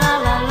la la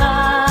la la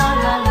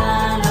la la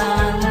la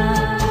la.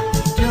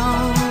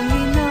 Don't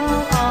we know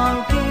all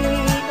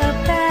gay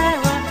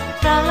apparel,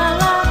 tra la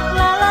la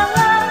la la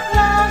la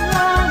la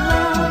la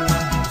la.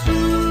 To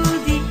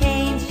the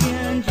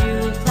ancient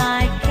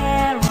Yuletide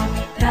carol,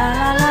 tra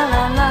la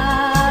la la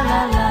la la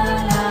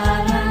la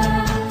la.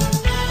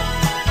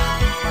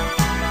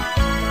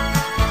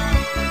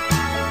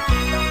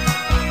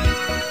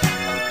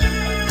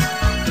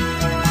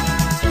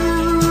 To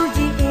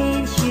the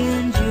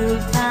ancient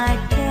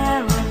Yuletide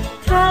carol,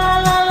 tra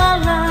la la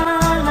la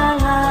la la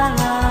la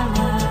la.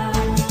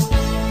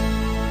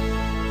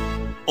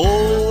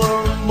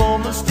 Oh, a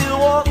moment still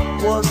what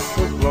was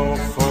so low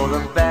for the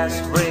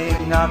best.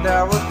 Bring out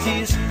our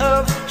tears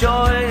of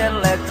joy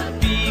and let the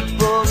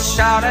people shout.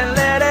 shout and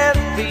let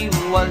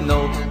everyone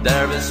know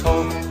there is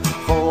hope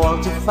for all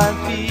to find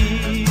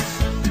peace.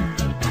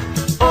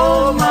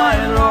 Oh my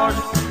Lord,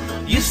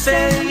 you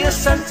sent your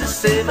Son to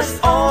save us.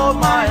 Oh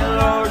my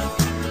Lord,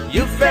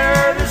 you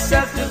fared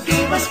yourself to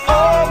give us.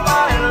 Oh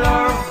my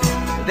Lord,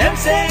 then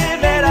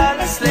save it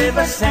and enslave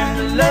us,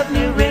 and let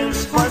me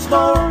reigns once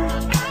more.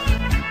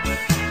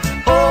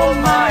 Oh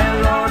my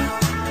Lord,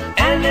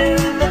 and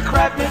in the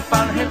crack we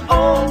found him.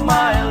 Oh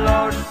my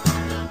Lord,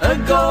 a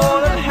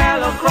golden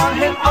halo crown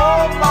him.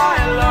 Oh my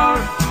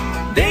Lord,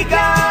 they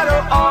gather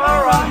all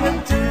around him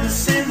to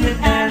sing him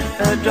and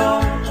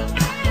adore.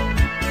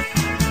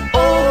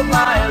 Oh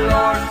my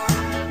Lord,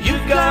 you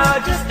got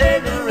just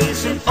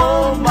adoration.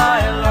 Oh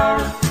my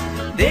Lord,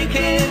 they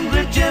came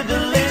with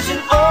jubilation.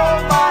 Oh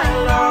my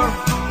Lord,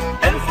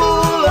 and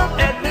full of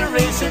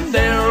admiration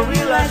they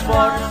realized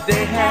what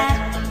they had.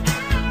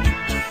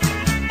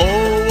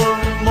 Over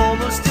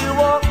moments still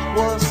what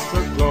was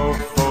the glow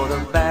for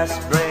the best.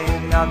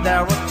 Bring out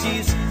their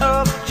tears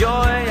of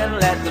joy and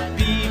let the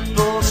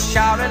people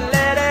shout and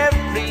let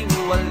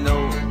everyone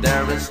know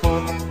there is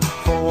hope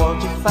for all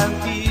to find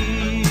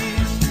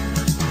peace.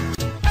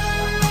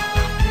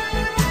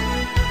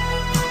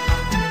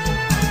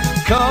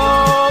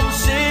 Come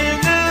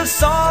sing a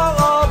song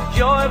of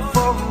joy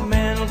for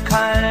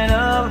mankind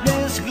of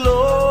his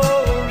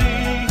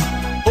glory.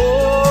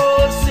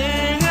 Oh,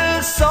 sing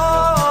a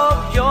song of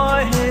joy,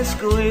 his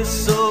grace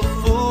so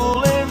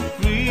full and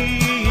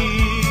free.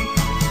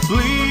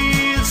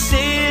 Please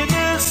sing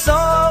a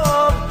song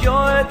of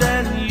joy,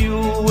 then you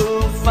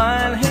will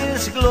find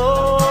his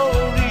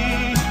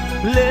glory.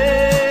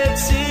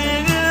 Let's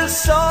sing a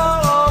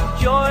song of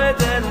joy,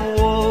 then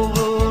all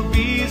will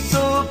be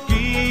so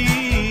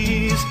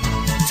peace.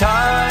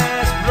 Time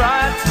is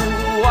bright to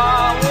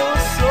our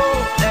soul,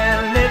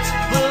 and it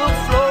will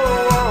flow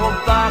all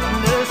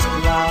darkness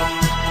cloud.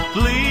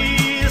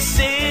 Please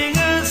sing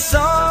a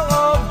song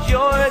of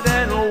joy,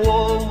 then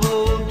all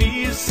will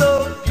be so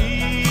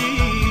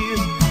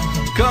peace.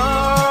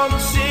 Come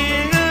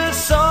sing a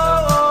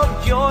song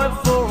of joy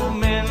for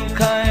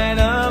mankind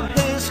of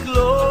his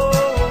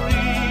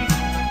glory.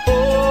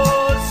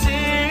 Oh,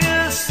 sing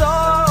a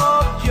song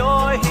of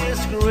joy, his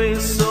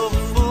grace so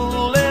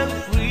full and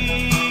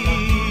free.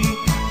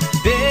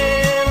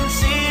 Then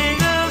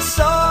sing a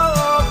song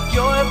of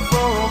joy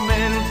for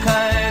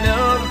mankind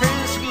of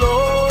his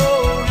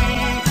glory.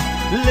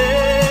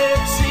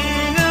 Let's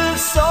sing a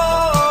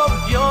song of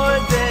joy,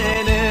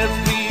 then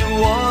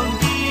everyone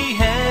be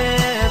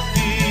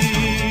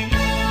happy.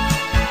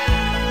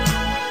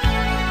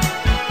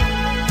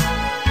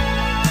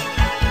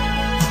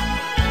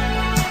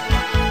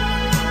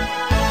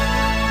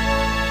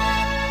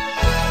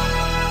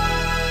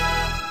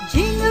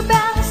 Jingle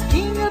bells,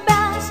 jingle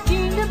bells,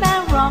 jingle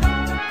bell rock.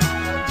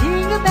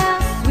 Jingle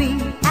bells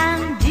swing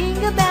and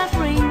jingle bells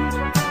ring.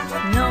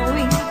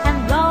 Snowing and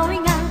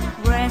blowing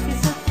up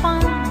races of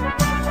fun.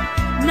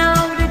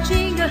 Now the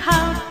jingle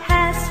hop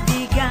has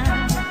begun.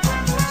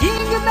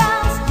 Jingle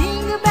bells,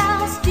 jingle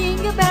bells,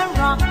 jingle bell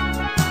rock.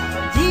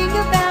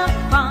 Jingle bell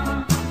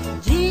fun,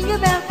 jingle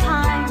bell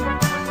time.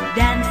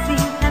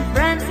 Dancing and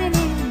prancing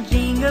in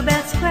Jingle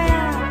Bell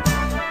Square.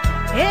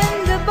 In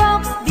the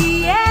box, the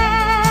air.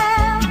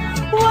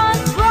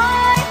 One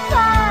bright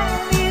time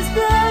is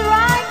the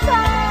right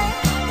time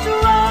to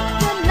rock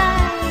the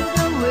night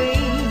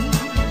away.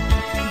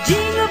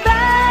 Jingle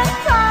bell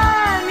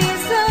time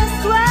is a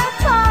swell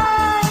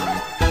time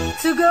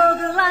to go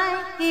the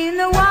line in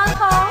a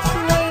one-horse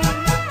race.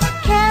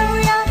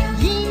 Carry on,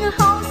 jingle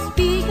horse,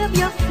 pick up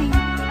your feet.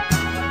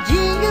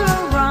 Jingle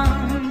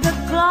around the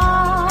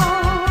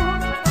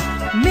clock.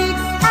 Mix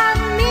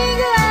and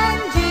mingle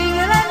and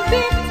jingle and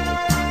beat.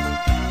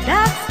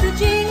 That's the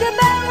jingle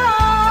bell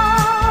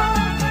rock.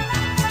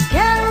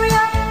 Carry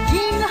on,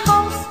 jingle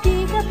horse,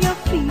 pick up your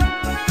feet.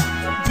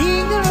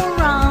 Jingle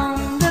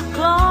around the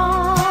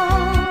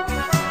clock.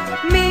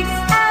 Mix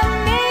and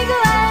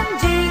mingle and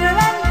jingle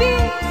and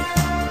beat.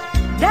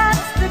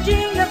 That's the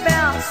jingle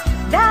bells.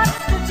 That's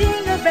the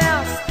jingle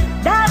bells.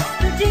 That's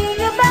the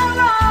jingle bell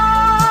rock.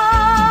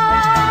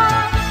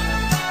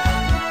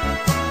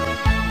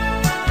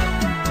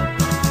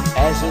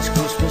 As it's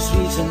Christmas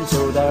season,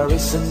 so there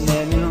isn't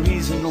any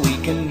reason we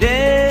can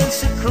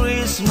dance a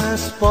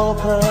Christmas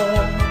polka.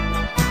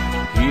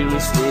 Here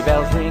is sleigh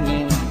bells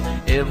ringing,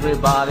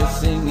 everybody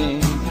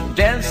singing,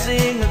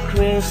 dancing a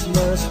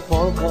Christmas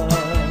polka.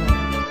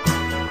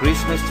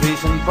 Christmas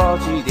trees and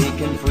party, they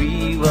can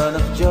free one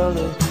of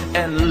jolly,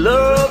 and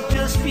love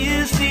just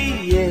fills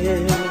the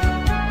air.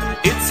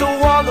 It's a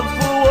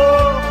wonderful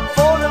world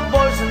for the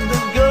boys and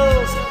the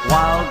girls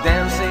while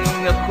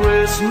dancing a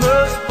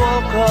Christmas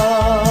polka.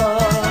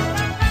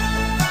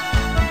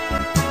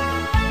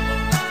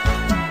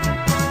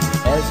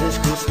 As it's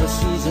Christmas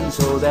season,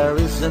 so there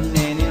isn't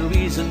any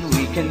reason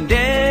we can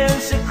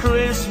dance a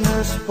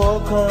Christmas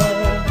polka.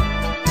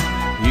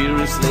 Here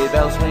is sleigh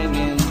bells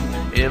ringing,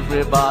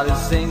 everybody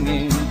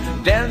singing,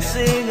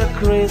 dancing a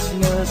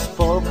Christmas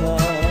polka.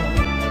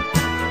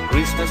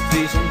 Christmas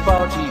trees and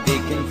party, they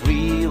can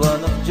free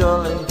one of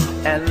jolly,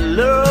 and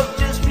love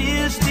just feels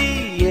fills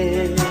the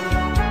air.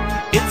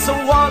 It's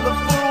a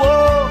wonderful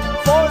world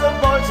for the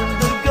boys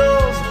and the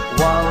girls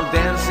while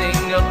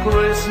dancing a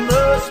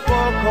Christmas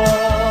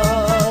polka.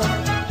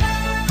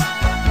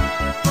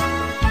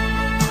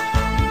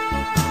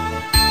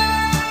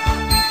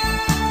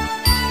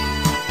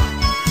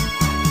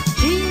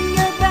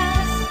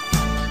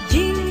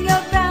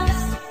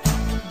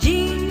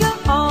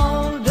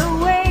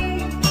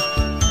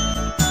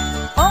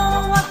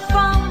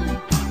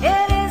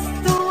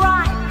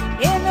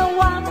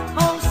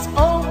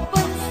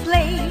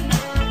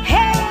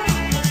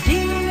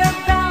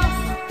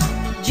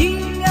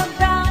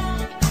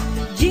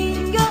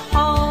 Jingle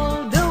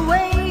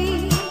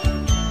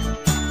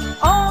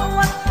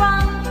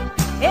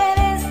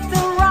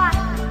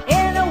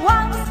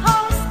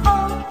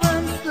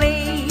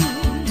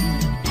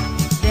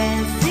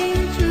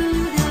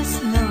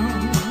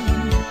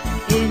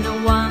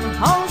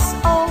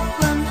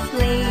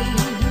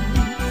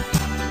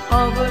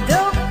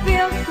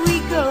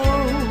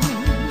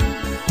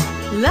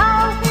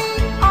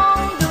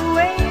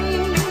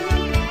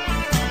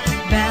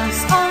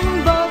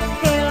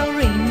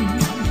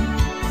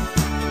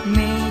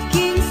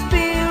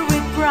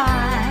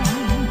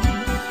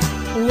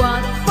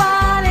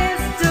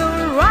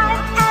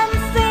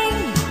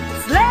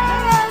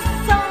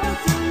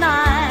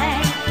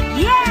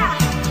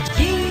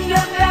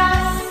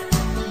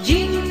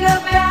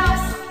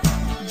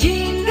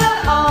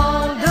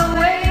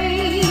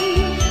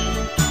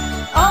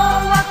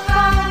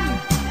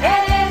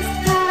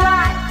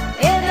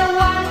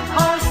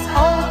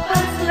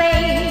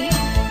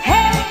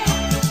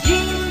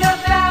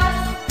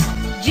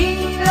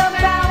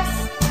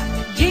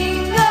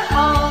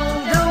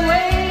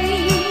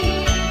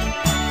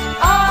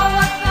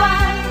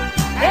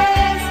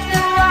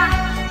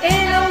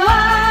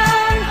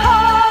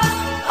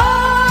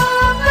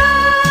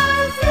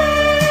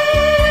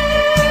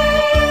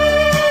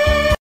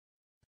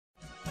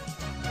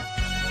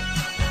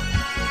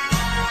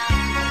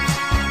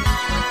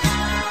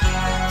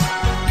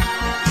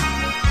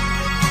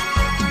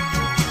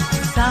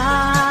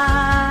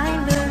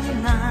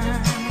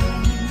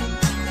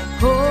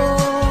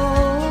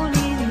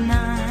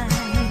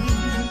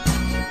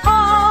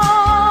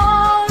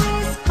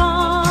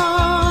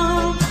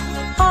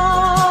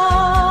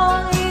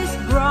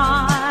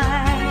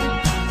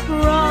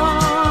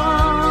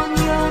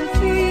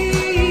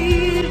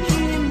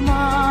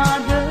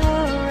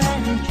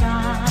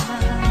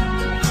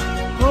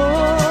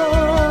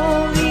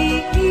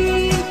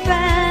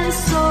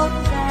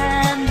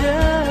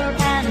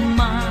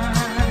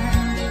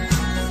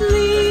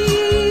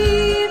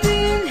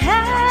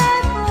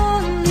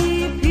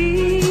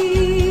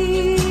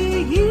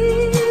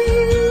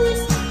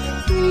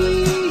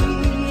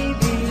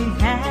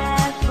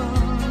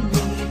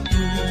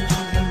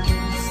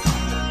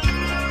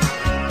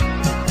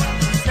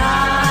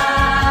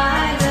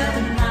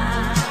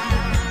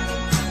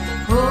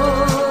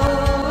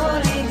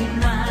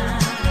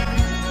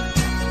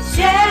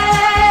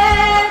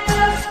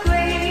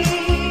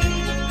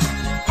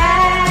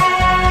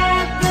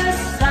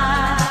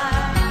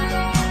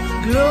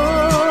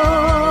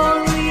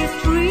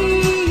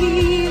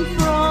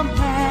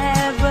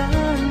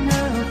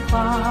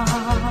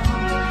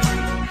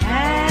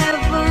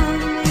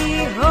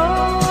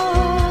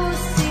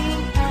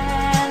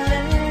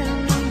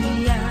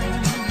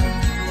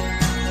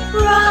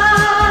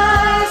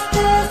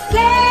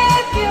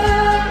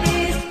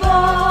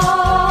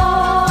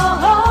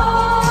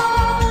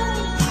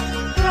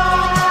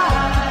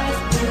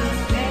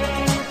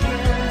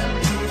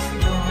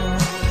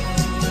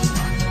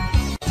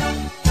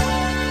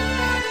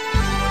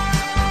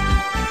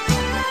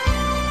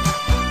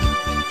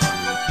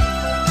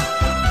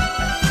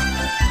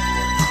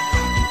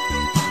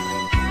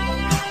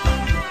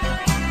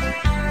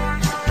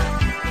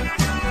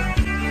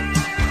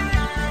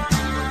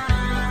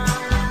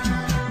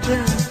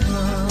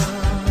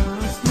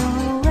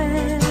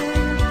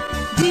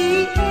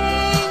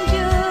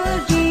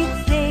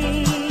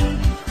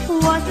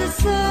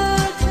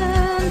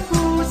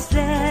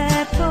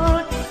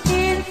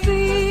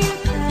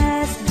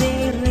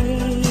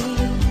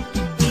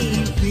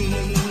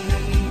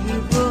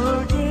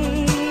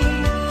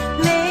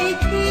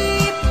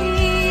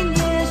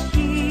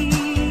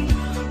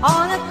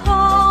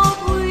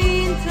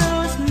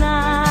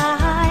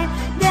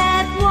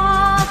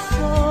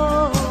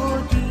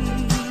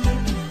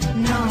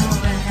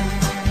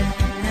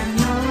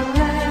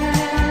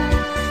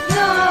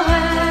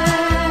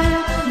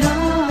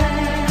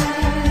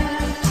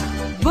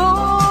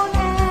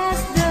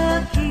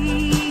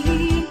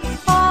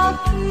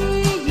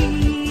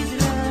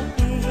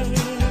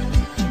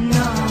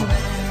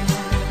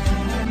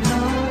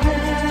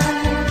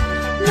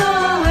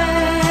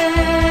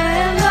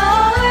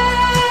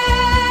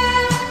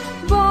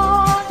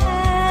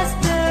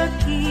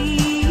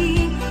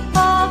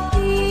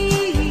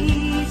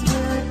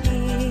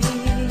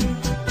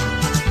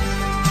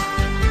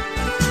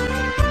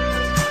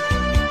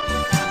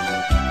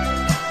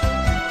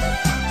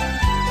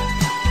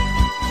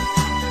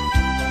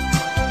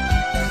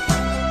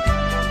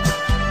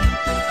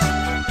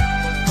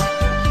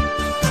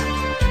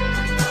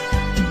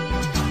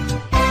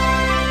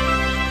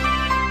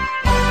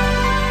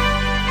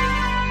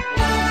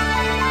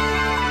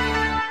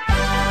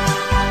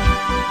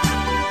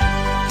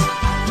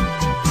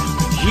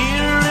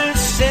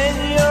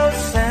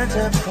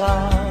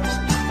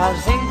I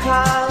think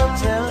I'll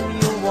tell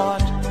you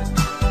what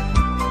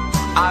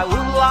I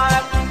would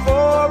like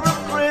for a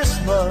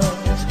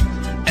Christmas,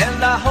 and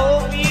I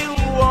hope you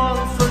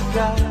won't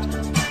forget.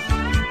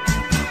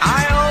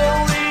 I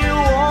only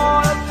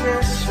want a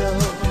picture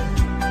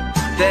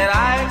that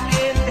I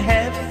can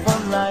have for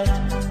night,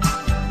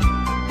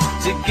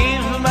 to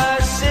give my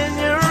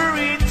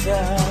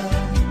señorita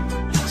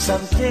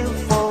something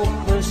for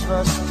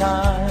Christmas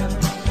time.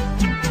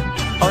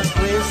 On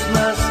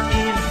Christmas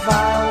Eve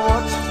I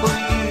watch for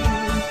you,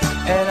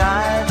 and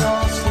I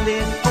don't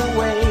slip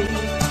away.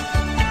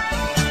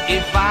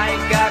 If I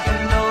got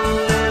no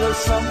little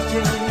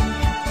something,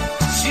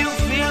 she'll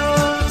feel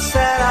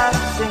sad, I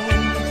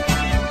think.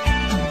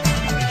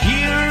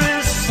 Here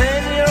is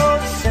Senor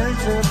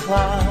Santa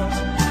Claus,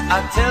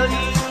 I'll tell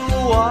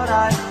you what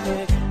I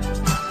pick.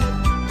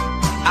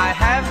 I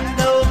have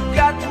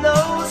got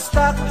no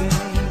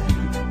stocking,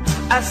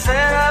 I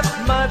set up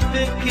my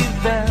big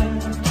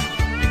event.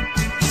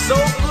 So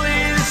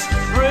please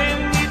bring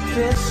me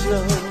peso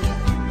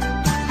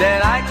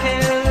that I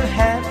can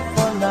have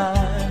for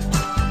night,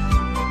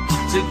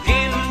 to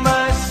give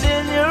my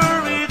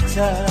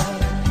señorita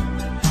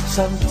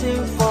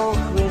something for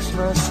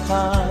Christmas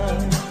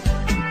time.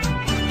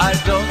 I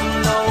don't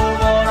know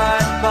what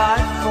I'd buy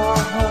for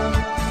her.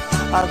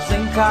 I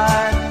think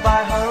I'd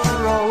buy her a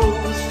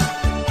rose,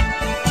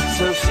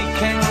 so she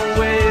can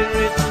wear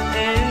it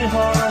in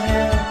her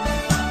hair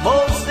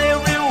most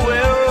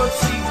everywhere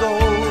she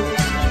goes.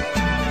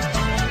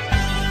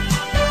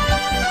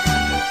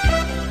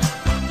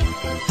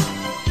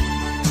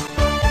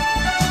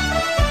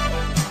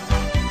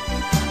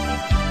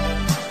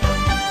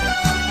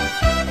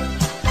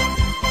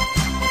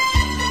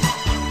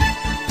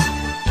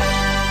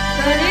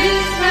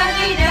 Feliz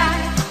Navidad,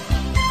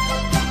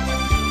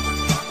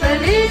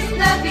 Feliz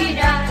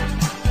Navidad,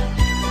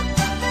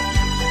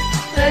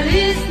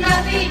 Feliz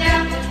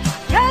Navidad,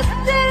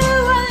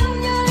 Castello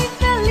año y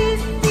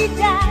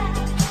felicidad.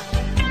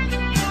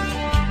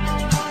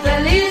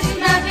 Feliz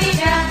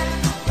Navidad,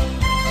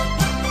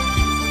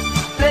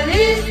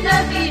 Feliz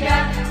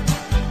Navidad,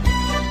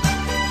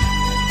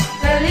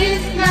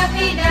 Feliz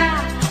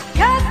Navidad,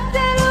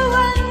 Castello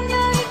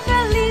año y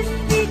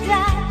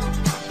felicidad.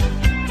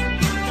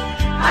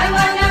 I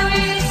wanna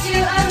wish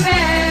you a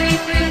Merry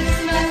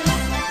Christmas.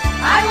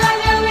 I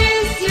wanna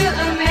wish you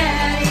a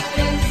Merry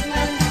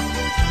Christmas.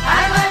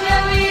 I wanna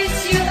wish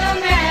you a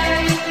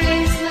Merry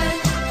Christmas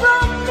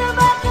from the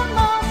bottom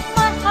of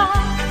my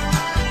heart.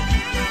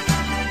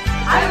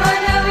 I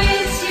wanna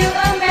wish you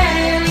a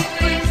Merry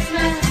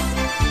Christmas.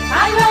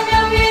 I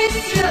wanna wish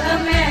you a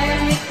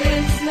Merry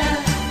Christmas.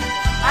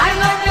 I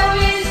wanna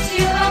wish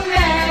you a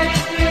Merry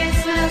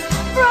Christmas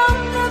from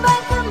the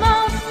bottom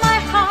of my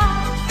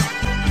heart.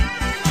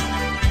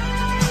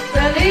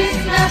 Feliz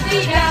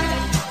Navidad,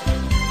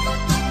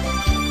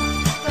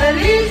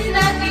 Feliz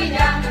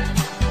Navidad,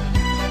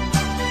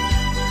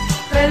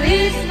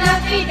 Feliz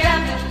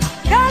Navidad,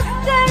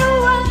 Castello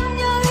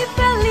año y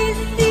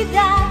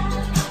felicidad.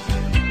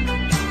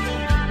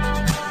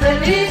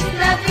 Feliz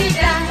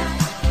Navidad,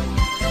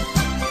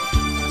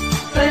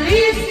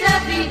 Feliz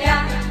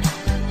Navidad,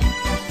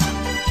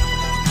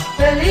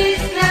 Feliz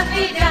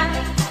Navidad,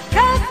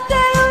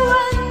 Castello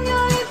año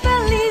y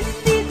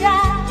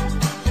felicidad.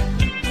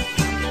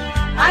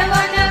 I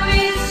wanna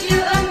wish you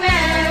a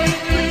Merry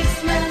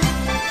Christmas.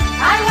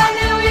 I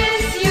wanna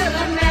wish you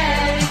a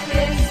Merry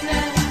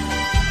Christmas.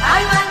 I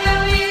wanna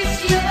wish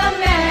you a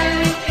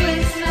Merry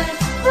Christmas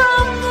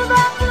from the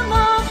bottom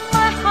of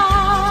my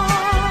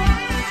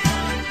heart.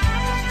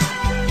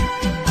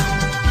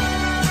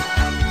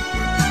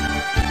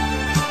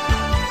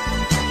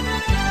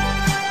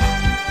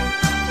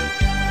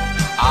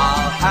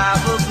 I'll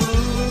have a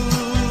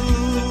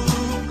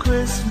blue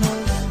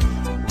Christmas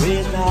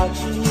without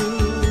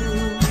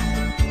you.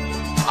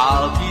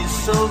 I'll be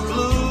so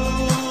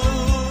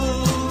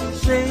blue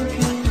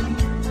thinking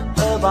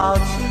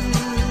about you.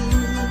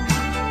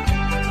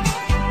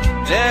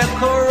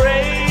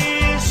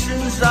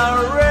 Decorations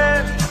are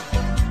red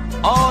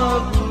on a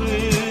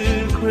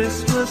blue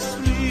Christmas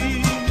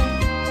tree.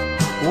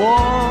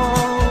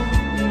 Won't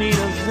need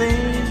a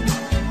thing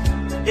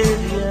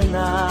if you're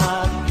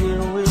not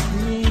here with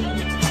me.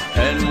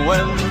 And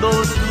when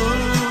those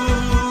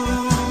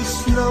blue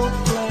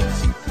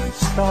snowflakes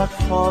start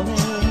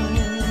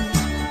falling,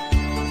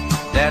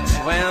 that's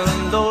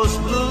when those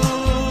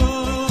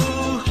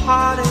blue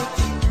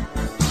heartaches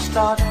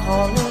start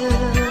calling.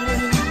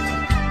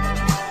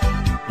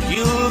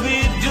 You'll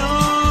be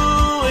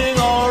doing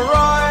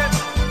alright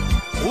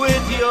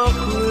with your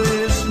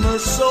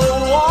Christmas so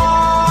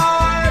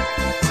white,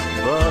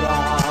 but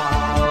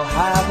I'll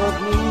have a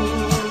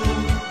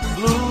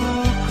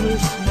blue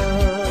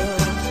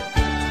Christmas.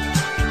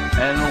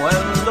 And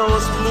when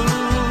those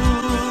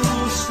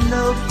blue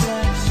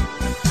snowflakes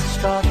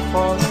start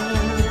falling,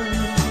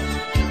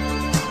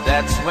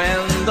 that's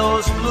when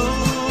those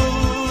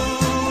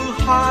blue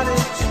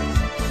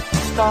heartaches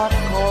start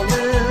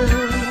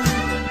calling.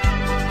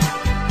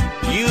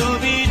 You'll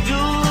be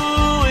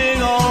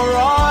doing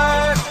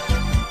alright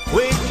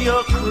with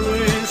your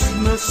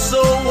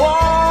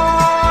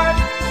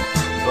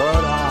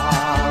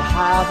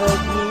have a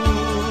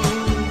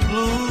blue,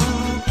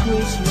 blue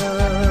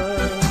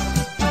Christmas.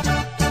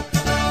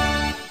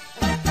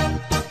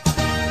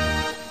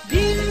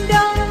 Ding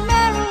dong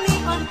merrily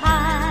on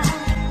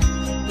high,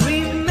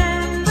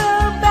 remember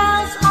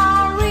bells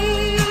are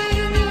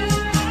ringing.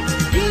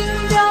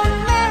 Ding dong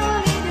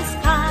merrily the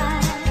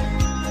sky,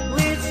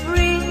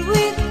 whispering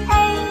with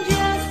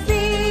angels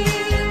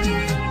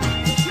singing.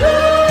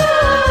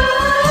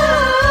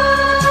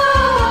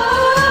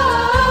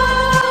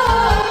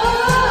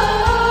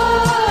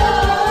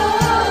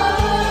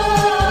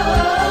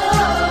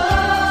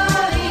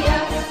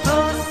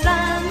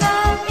 Hosanna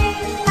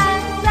in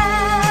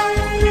accents.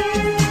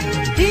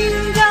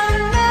 Ding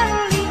dong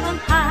merrily on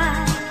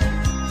high,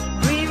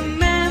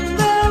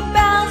 remember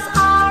bells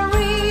are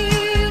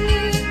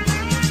ringing.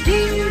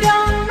 Ding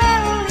dong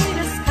merrily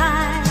the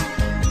sky,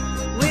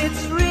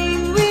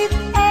 whispering with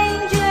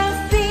angels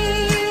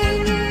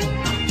singing.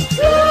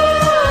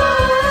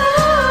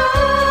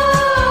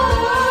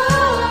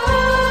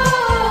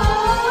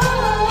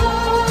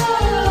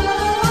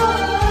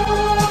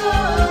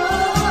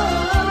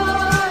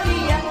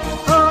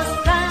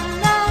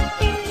 Hosanna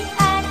in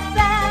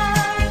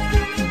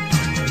accents.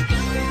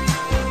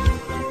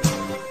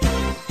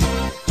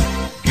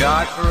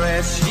 God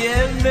rest ye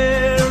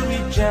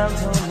merry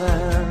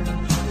gentlemen,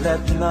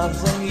 let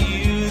nothing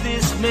you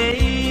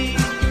dismay.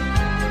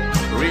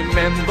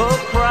 Remember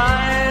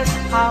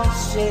Christ our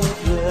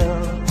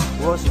Savior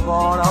was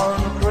born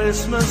on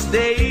Christmas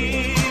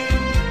Day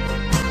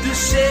to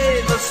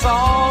save us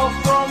all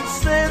from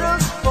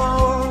Satan's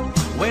fall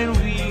when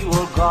we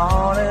were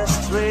gone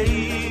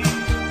astray.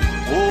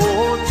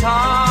 Oh,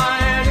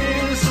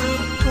 tidings of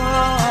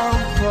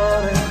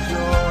comfort and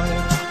joy,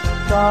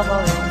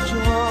 comfort and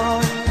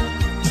joy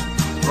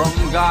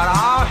from God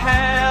our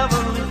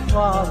Heavenly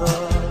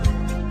Father.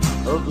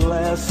 A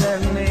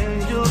blessed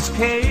angels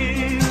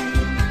came,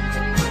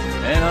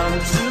 and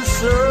unto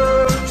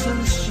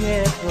certain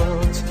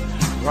shepherds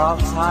brought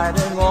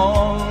tidings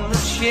on the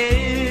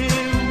shame,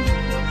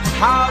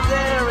 how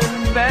there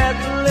in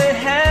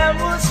Bethlehem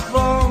was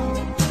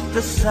born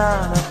the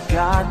Son of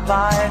God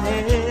by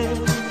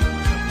name.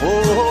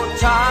 Oh,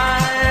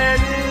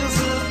 tidings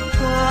of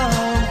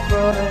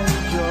comfort and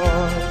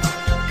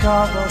joy,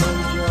 comfort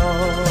and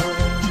joy.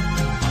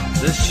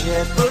 The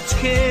shepherds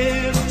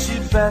came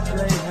to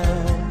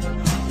Bethlehem,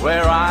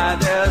 where I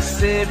their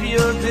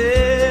Savior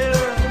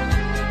there.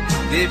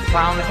 They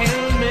found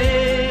him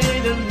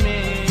made a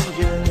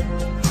manger,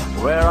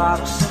 where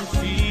oxen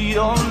feed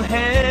on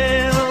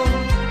him.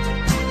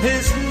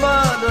 His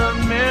mother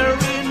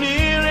Mary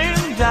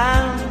kneeling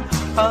down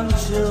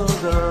until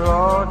the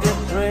Lord did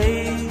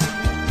pray.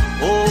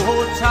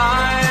 Oh,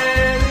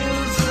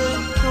 tidings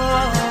of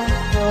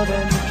comfort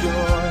and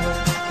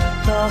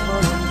joy,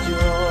 comfort and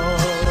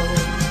joy.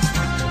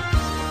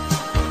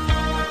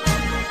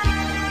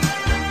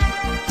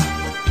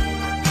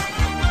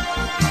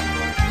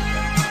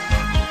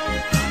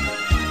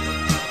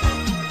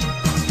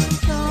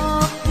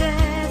 Soft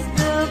as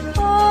the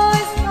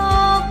voice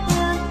of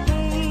an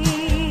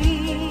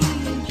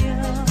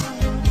angel,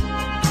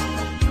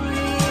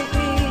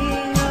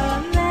 breathing a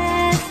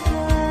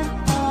lesson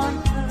on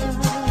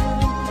earth.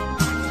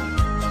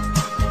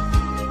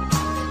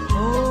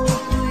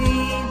 Hope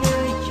with a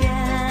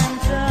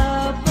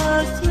gentle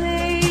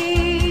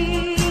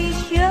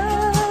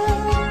persuasion,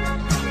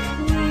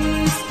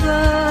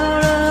 whisper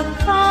a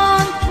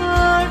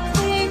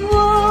comforting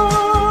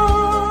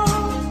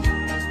word.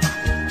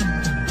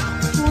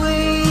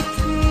 Wait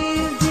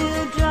till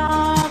the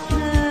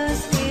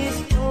darkness is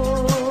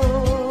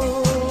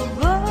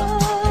over.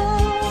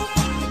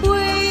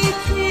 Wait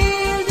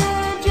till the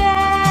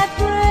death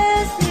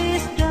rest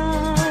is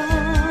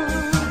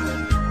done.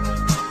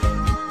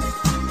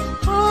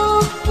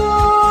 Hope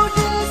for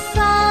the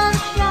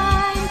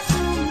sunshine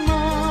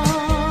tomorrow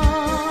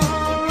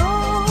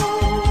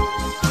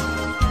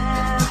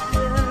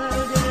after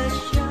the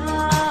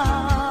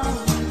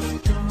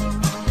shower's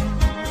gone.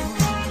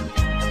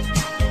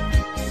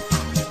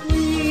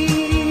 Whispering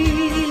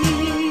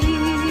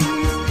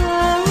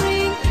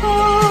far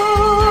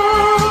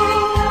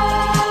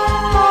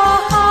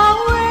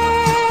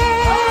away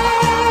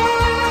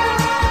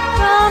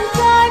from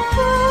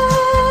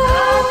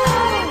typhoon,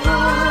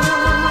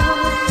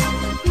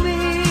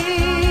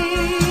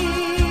 making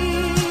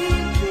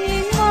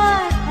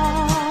my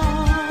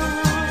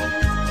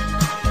heart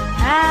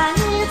and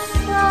its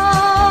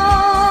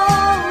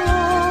sorrow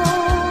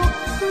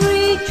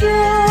rejoice.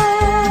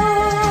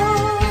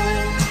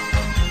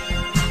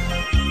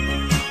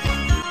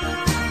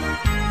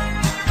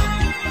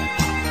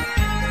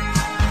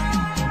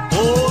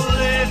 Oh,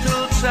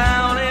 little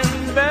town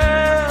in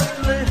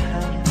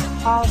Bethlehem,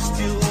 how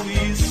still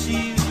we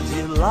see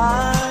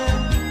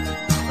delight.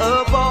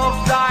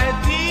 Above thy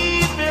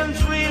deep and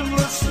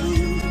dreamless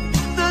sleep,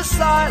 the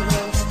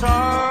silent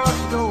stars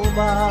go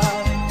by.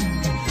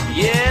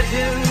 Yet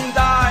in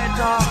thy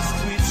dark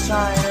street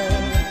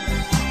silence,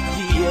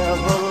 the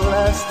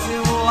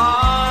everlasting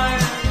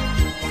light,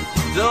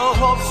 the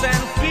hopes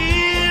and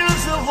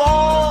fears of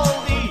all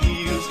the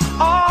years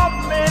are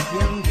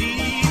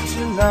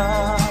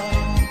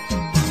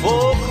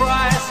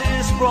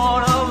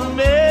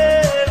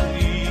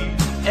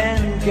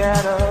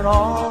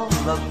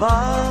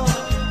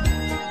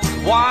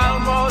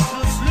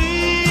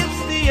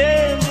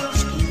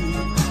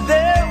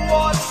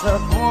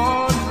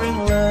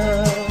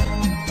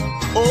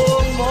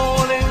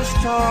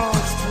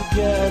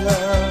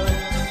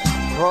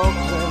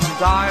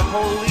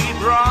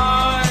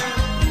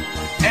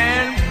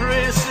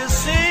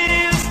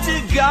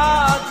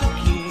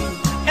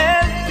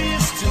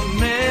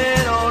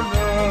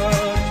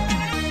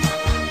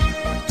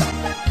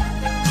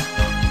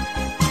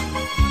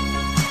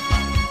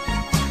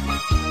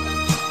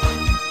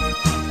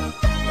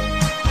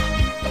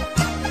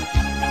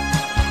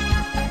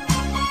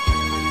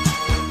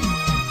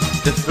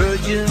The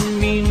virgin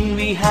mean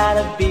we had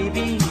a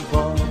baby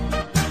boy.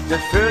 The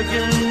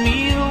virgin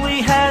mean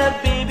we had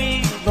a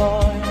baby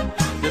boy.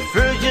 The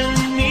virgin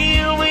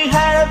mean we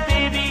had a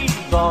baby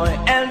boy,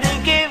 and they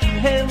gave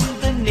him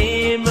the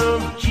name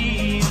of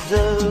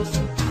Jesus.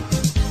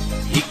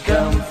 He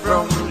come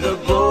from the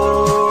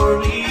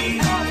glory.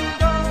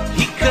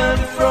 He come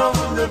from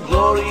the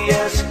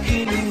glorious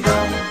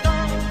kingdom.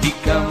 He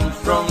come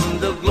from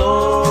the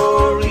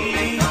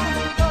glory.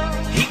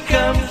 He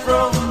come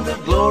from the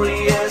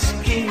glorious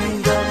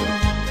kingdom.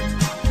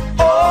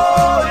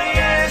 Oh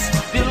yes,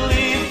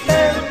 believe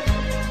him.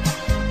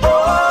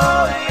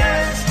 Oh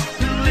yes,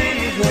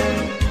 believe him.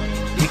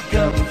 He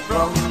come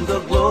from the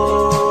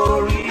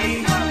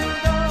glory.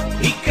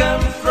 He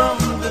come from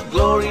the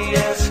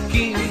glorious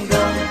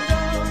kingdom.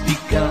 He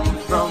come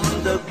from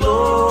the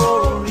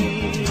glory.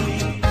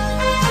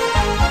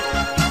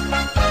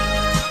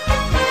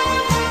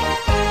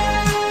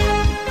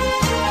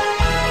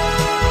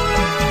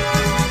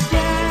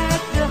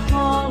 Deck the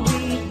hall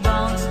with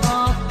boughs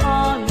of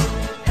olive,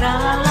 tra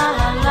la la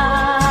la la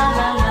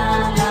la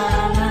la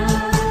la.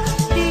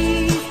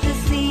 'Tis the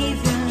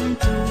season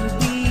to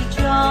be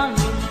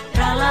jolly,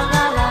 tra la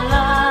la la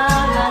la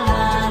la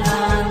la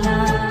la la.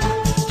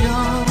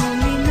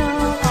 Domino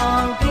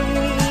all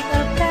gay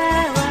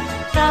apparel,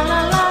 tra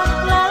la la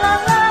la la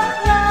la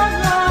la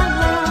la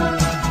la.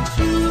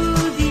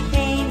 Through the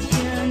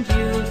ancient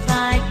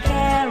Yuletide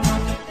carol,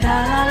 tra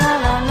la la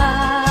la la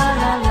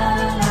la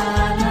la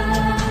la la.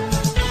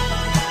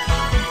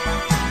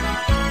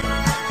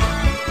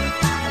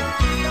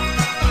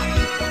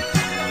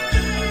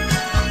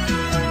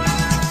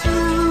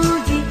 Through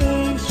the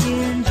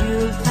ancient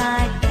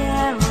Yuletide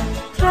carol,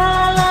 tra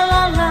la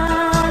la la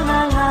la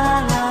la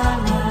la la.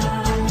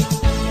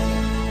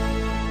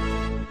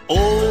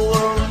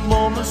 Over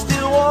moments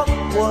still walk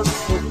was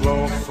so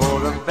low for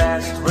the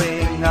best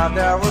ring out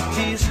there were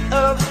tears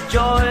of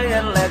joy,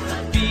 and let the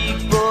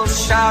people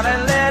shout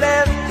and let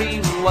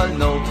everyone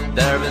know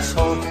there is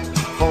hope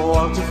for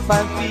all to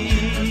find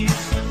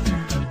peace.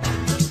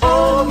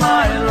 Oh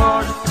my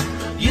Lord,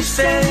 you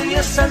sent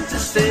your son to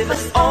save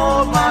us.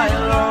 Oh my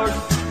Lord,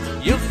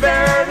 you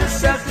fared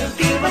yourself to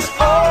give us.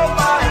 Oh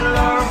my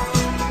Lord,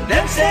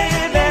 then say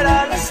that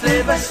I'll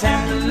slave us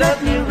and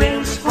let me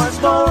reigns once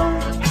more.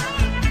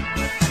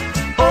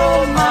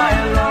 Oh my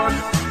Lord,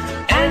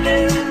 and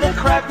in the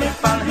crack we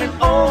found him.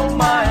 Oh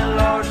my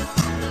Lord,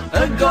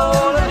 a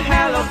golden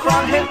halo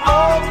crown him.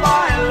 Oh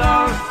my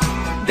Lord,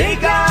 they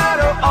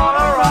gather all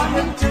around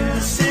him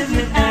to see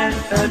him and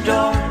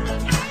adore.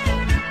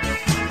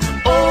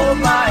 Oh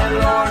my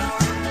Lord,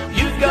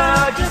 you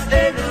got just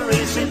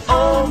adoration.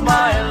 Oh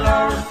my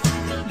Lord,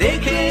 they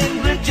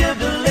came with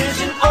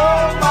jubilation.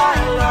 Oh my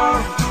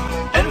Lord,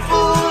 and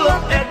full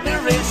of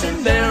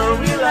admiration they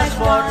realized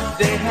what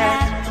they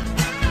had.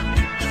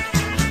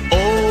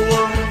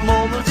 Over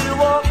moments the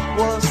walk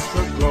was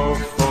so low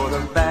for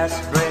the best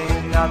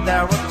bring out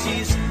there were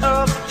tears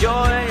of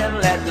joy, and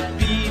let the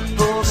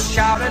people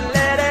shout and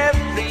let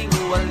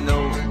everyone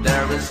know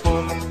there is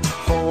hope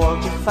for all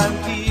to find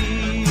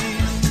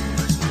peace.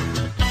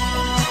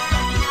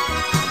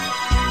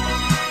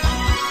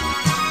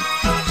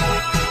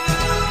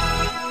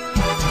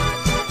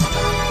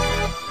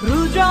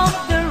 Rudolph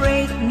the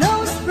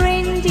red-nosed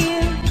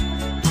reindeer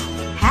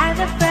had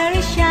a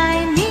very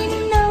shiny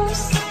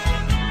nose,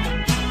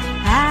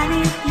 and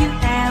if you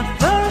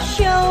ever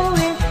show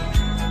it,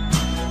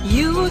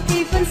 you would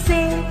even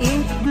say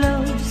it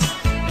glows.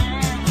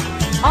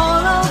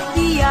 All of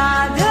the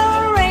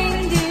other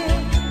reindeer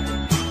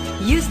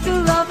used to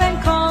love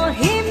and call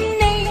him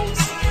names.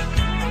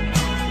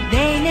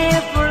 They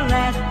never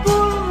let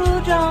poor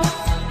Rudolph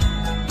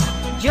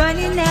join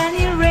in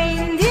any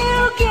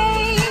reindeer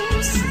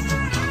games.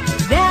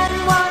 Then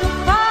one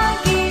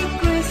foggy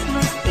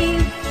Christmas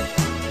Eve,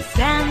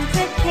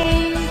 Santa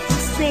came to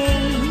say,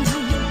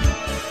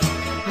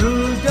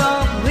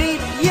 Rudolph,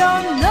 with your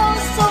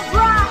nose so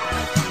bright,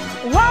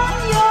 won't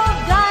you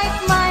guide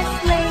my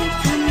sleigh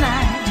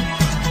tonight?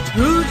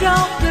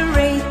 Rudolph the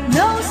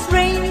red-nosed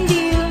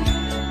reindeer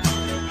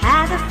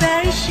had a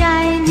very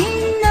shiny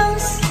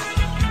nose,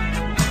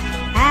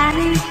 and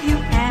if you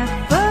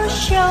ever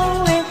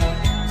show it,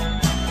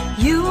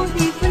 you would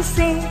even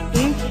say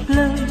it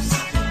glows.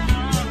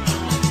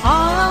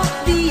 All of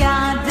the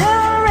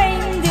other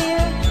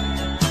reindeer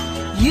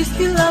used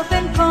to love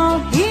and call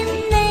him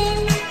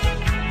names.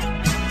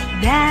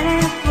 That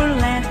never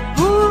let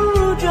poor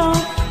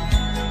Rudolph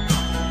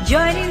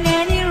join in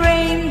any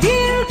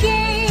reindeer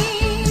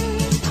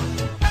game.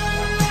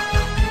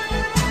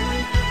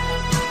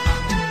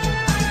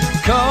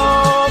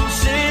 Come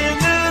sing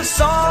a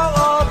song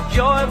of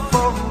joy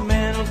for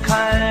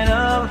mankind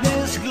of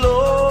his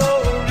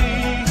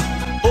glory.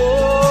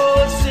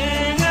 Oh,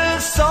 sing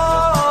a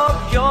song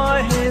of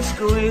joy, his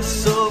grace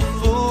so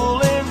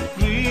full and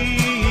free.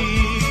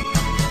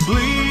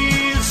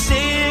 Please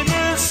sing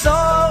a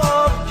song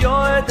of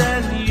joy,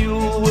 then you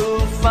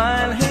will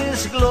find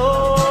his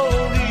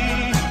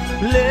glory.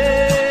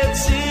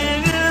 Let's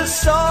sing a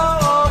song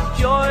of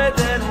joy,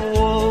 then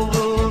all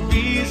will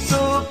be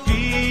so peaceful.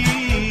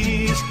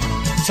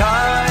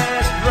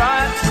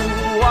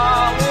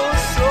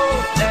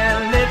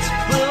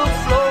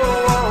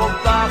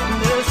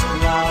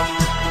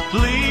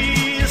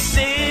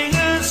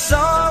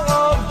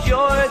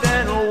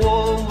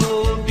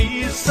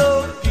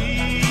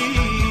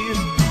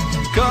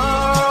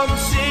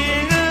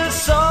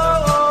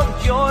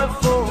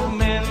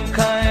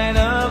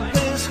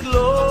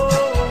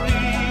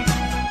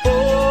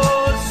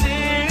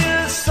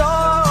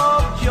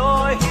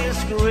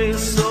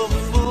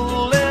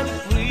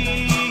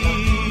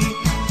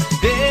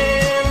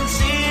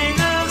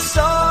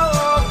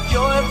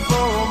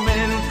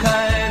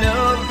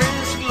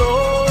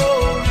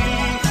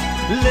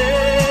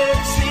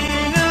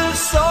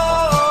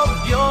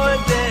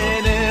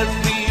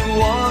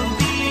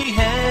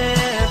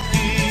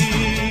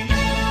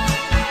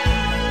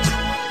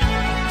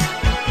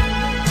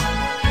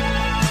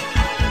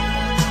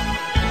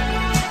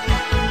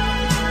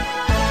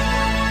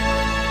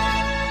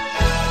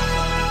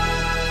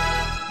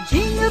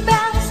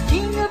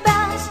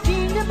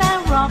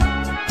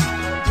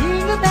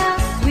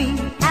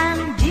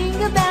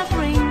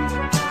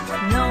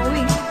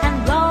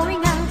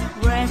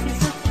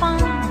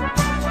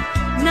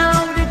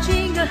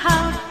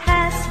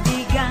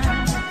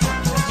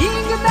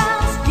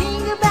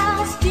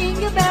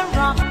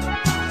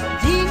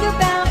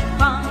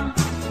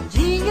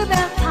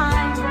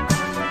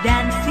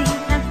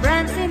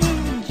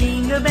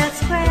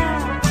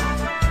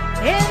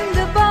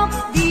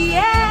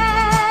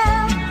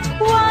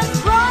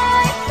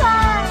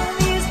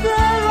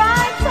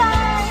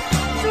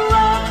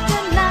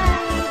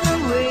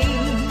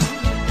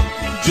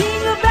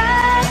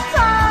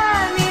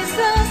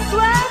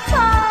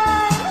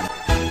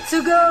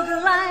 draw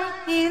the line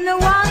in a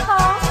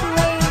one-horse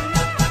race.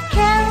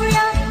 Carry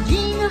on,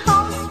 jingle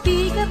home,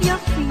 speak of your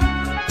feet.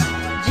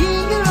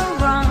 Jingle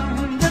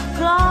around the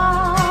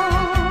clock.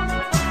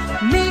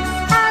 Mix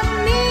and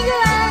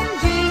mingle and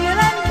jingle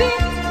and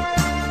beat.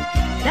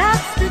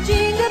 That's the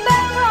jingle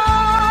bell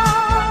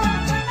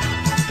rock.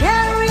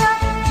 Carry on,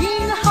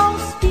 jingle home,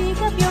 speak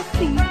of your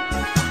feet.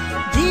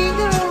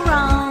 Jingle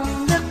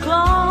around the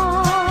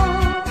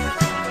clock.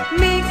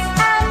 Mix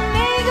and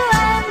mingle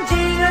and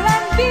jingle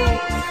and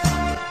beat.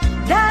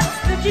 That's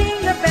the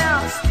jingle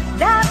bells.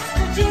 That's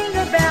the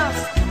jingle bells.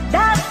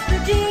 That's the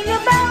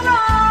jingle bell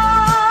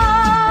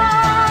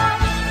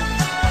rock.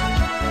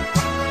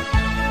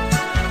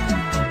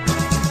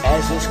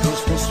 As it's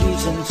Christmas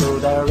season, so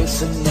there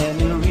isn't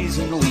any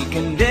reason we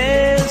can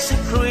dance a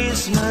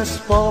Christmas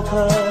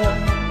polka.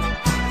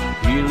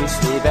 Hear a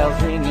sleigh bell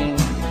ringing,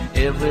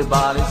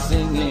 everybody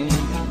singing,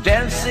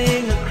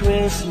 dancing a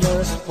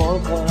Christmas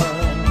polka.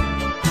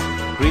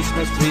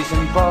 Christmas trees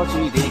and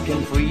party, they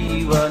can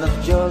free one of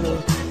joy,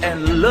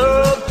 and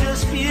love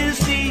just fills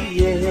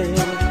the air.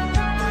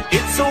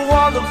 It's a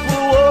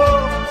wonderful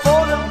world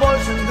for the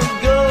boys and the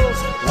girls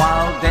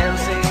while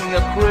dancing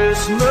a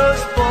Christmas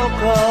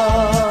polka.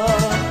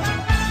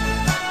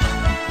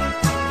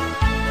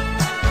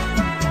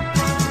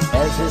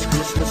 As it's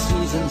Christmas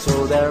season,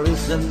 so there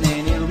isn't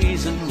any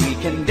reason we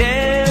can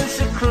dance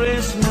a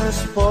Christmas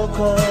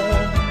polka.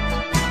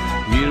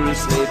 Hear a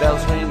sleigh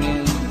bells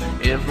ringing,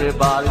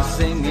 everybody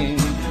singing,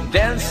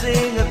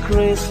 dancing a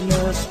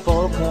Christmas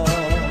polka.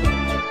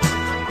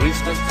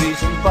 Christmas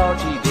trees and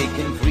party, they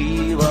can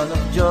free one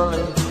of joy,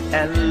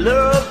 and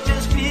love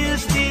just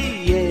fills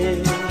the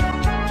air.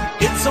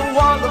 It's a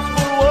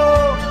wonderful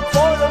world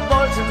for the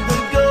boys and the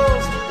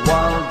girls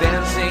while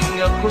dancing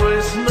a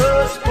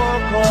Christmas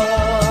polka.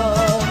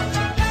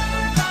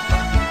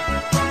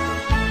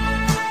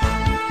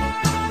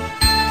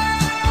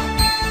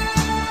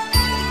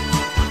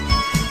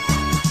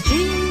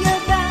 Jingle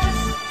bells,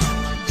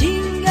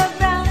 jingle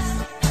bells,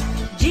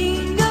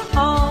 jingle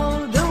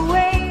all the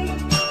way.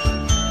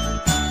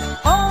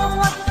 Oh,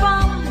 what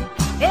fun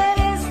it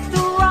is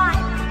to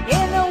ride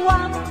in a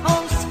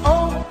one-horse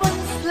open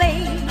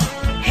sleigh.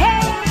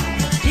 Hey,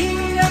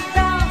 jingle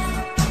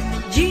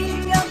bells,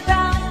 jingle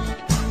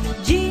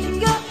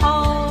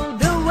all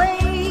the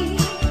way.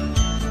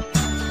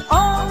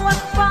 Oh,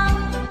 what fun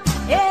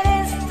it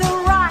is to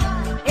ride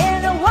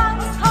in a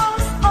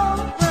one-horse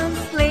open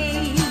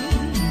sleigh.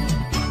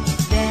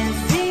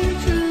 Dancing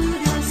through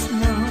the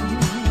snow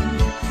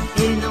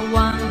in a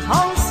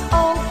one-horse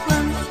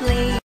open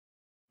sleigh.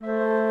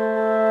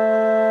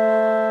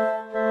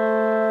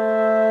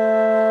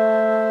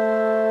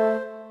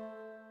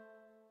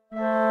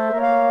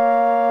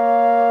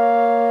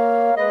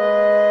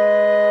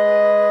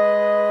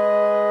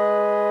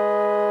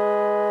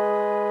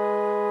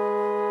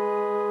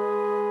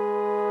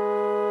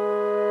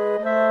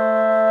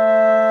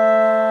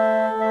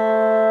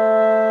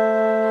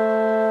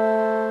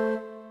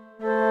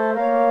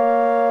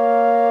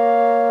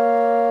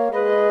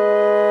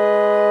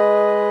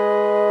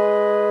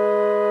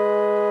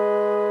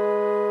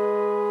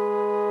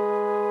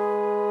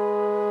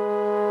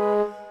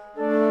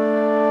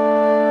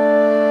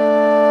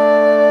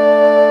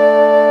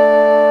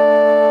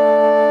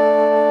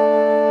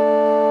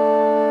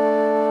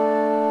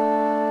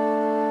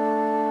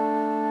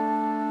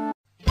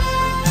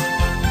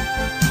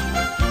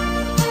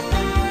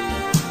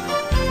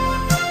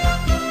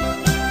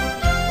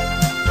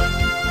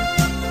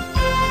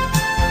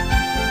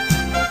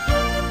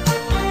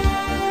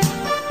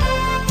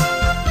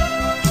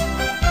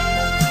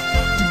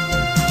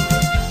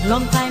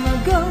 Long time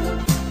ago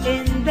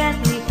in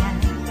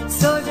Bethlehem,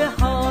 so the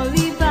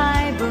Holy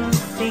Bible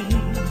says,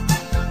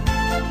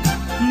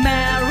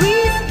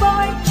 Mary's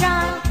boy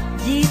child,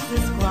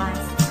 Jesus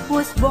Christ,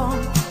 was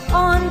born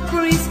on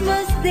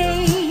Christmas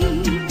Day.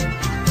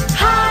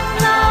 Hark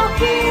now,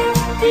 hear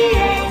the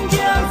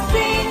angels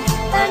sing,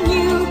 a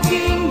new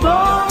King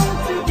born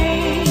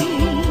today.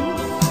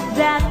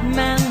 That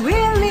man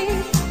will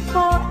live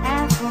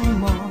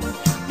forevermore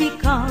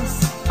because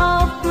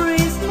of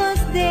Christmas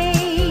Day.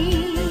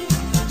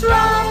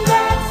 From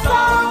that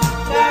song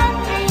that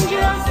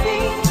angels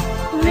sing,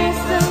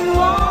 listen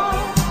what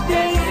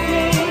they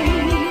say.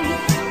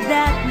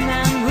 That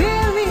man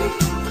will live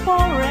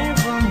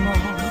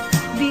forevermore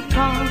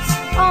because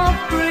of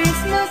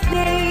Christmas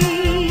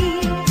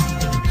Day.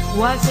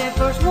 Watch their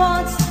first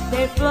words,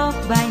 they flock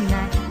by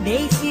night.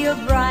 They see a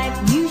bright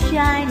new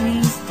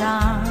shining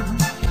star.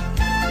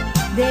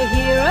 They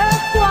hear a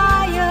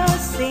choir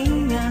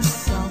sing a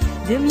song,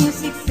 the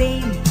music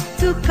seems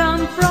to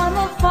come from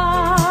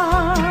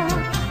afar.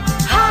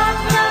 Hark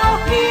now,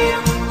 hear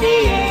the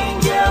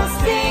angels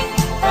sing,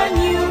 a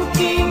new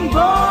King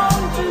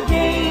born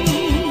today.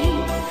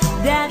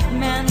 That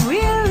man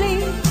will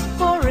live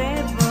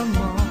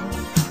forevermore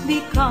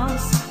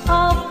because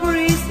of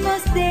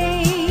Christmas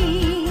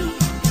Day.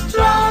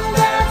 From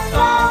that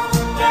song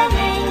that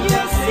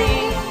angels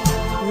sing,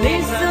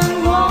 listen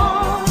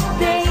what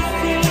they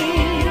say.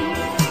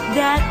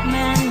 That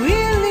man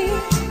will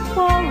live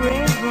forevermore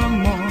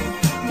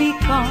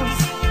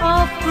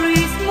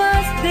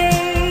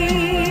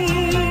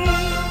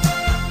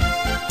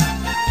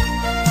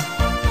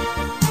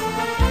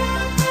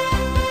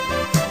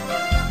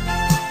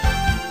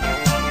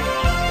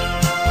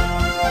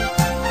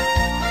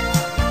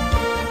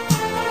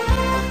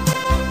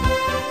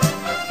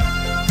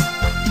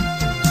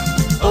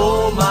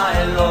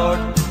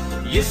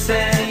You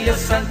sent your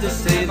Son to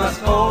save us,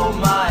 oh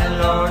my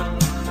Lord.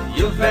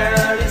 You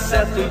verily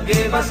said to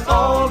give us,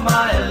 oh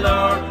my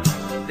Lord.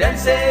 Then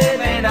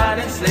save and not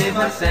enslave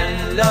us,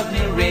 and love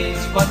me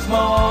reigns once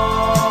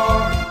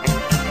more.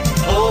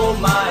 Oh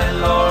my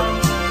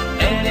Lord,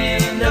 and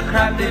in the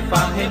crowd they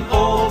found him,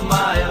 oh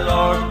my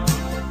Lord.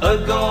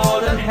 A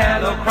golden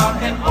halo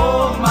crowned him,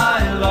 oh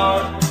my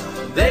Lord.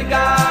 They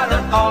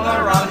gathered all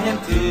around him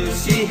to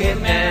see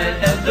him and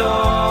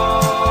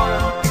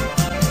adore.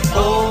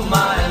 Oh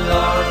my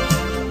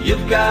Lord,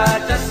 you've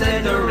got just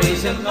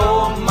adoration,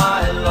 oh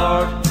my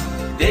Lord.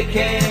 They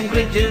came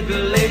great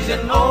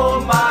jubilation,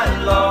 oh my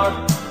Lord.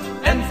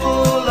 And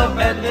full of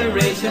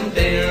admiration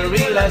they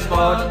realized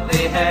what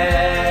they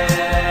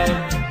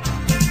had.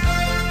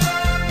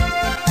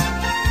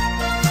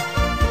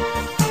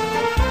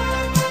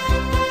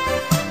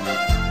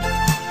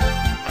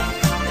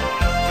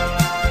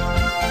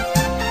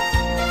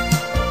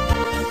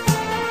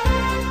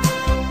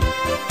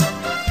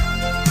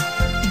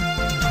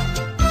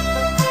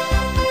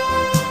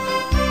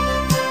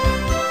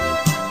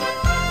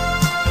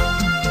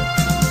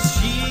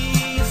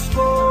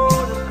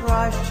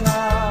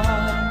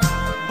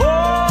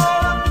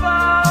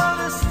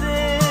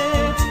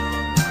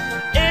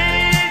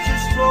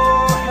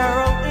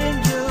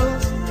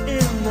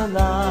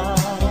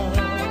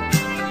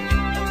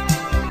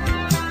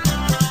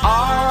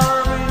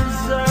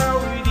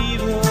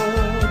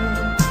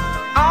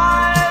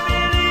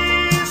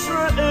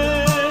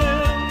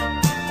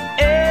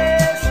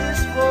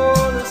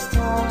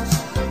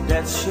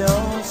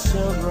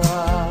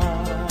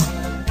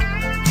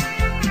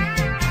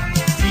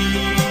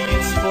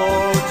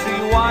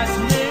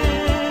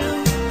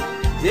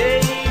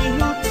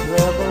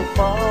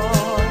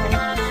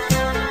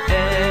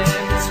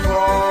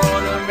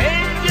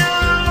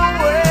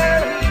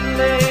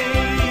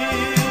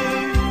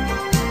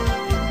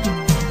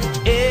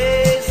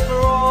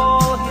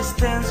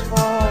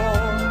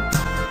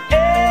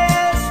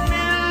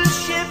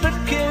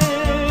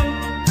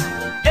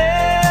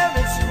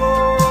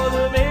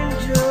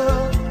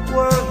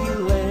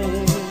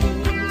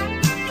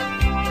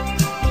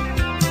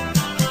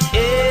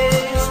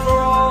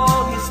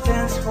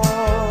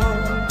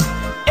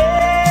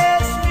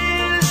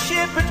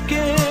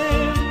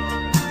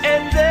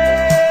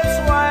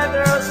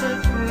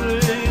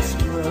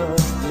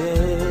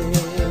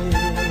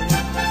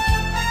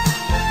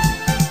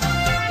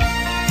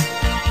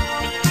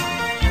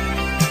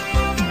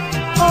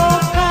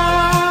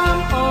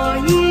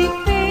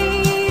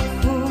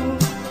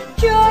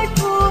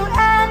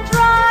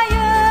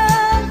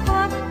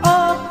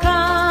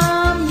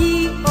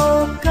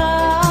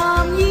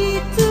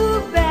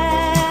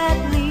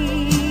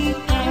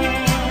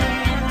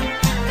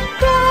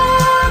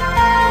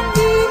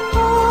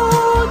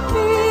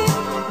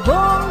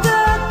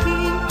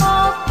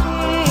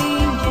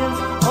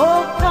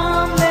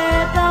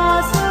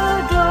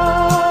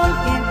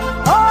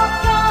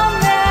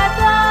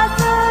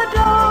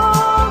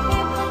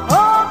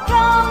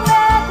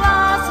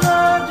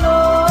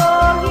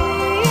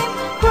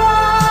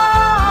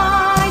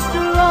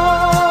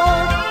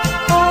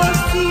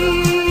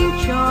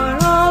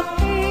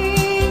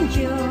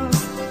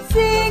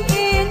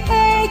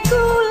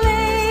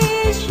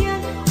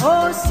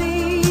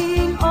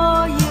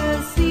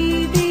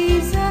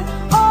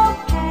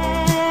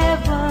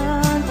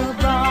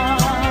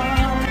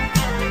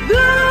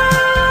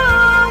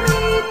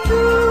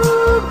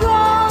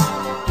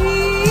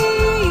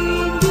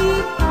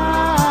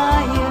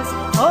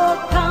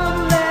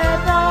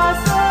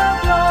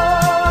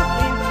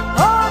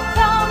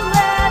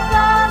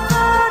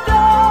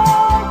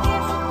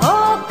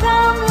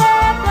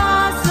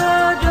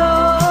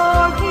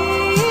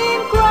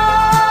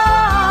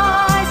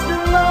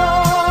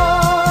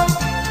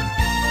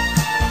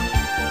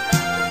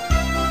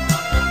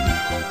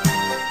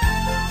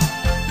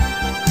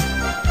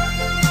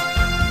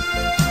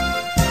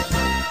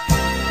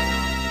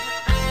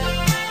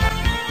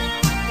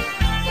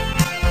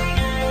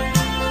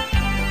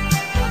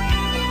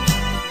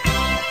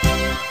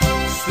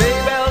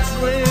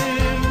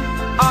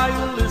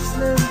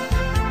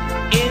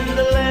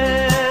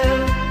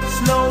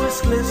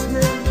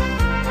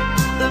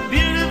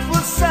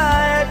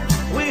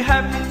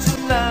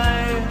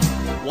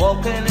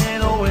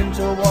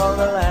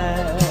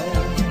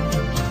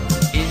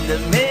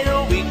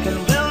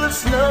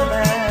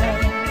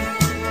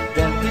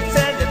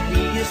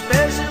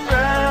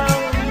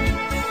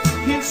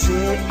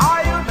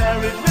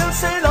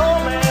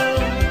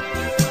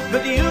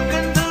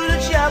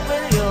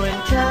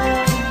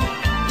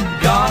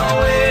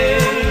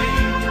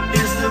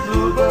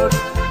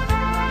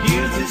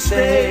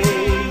 Say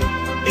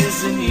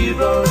is a new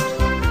boat.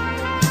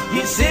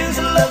 He sings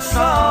a love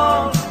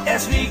song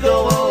as we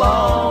go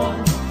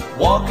along,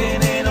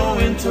 walking in a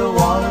winter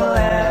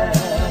wonderland.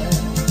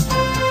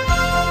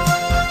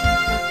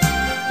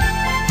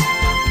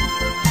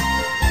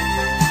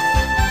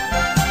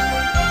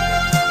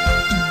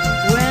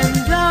 When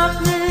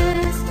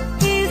darkness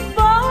is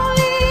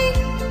falling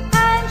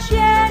and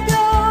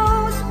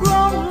shadows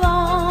grow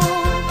long,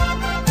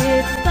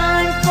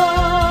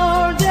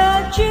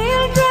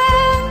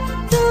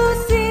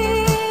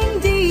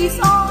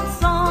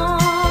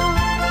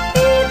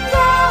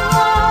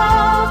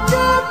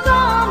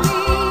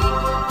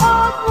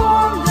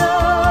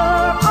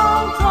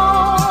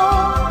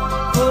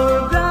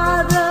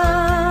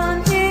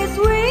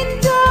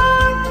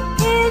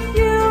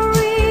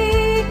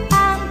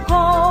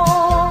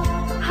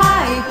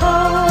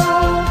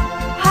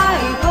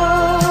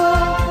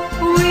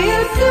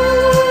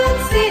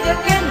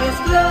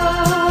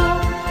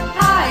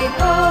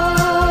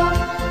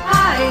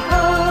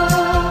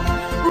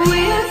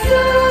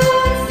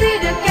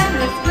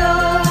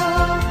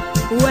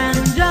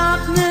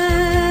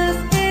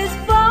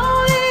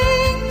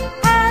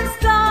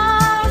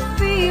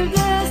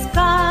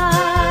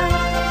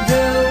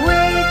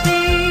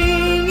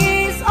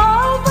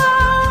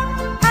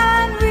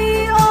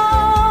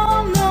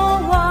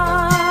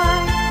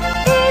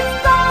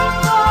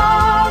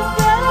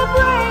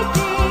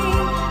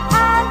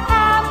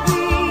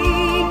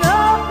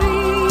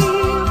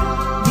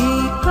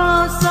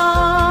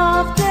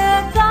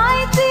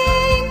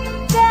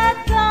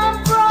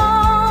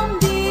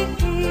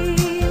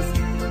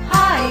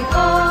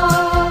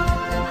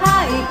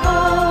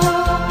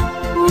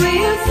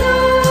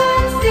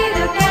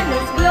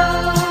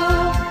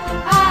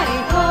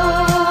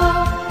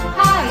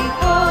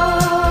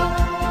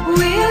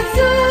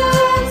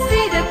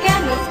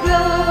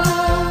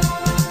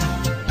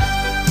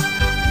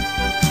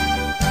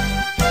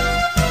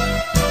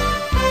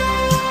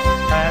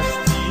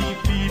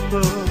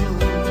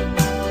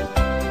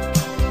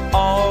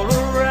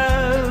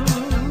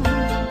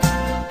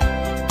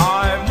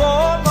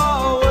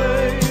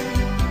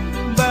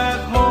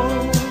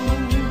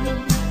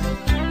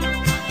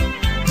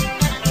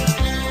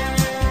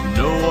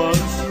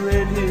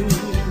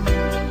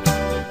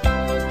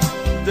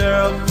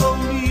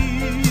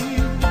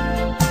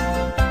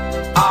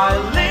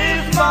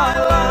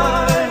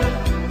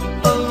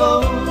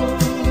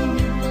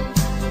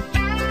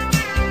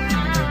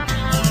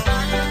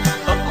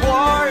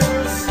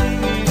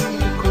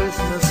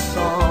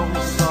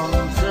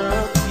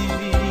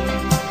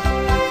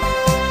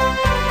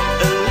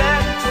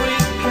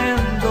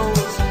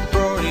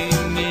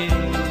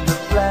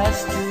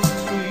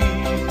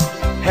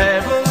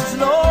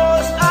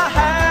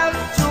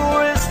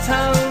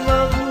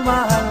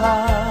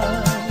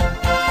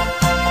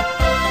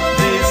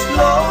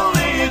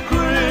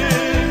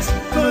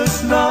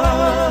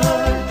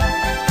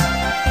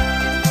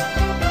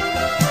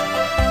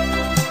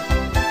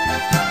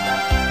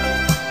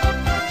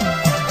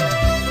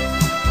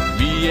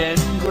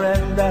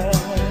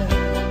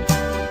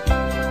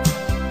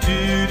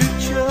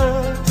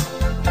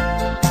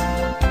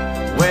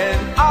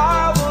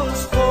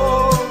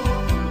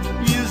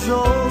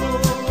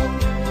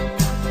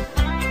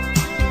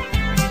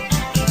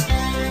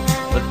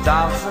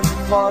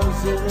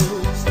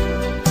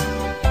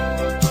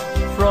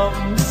 from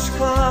the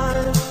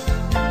skies.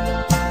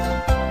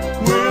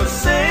 We're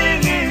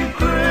singing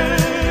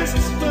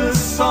Christmas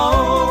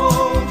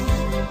songs.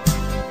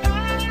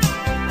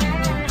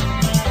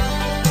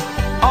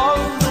 On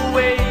the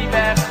way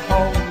back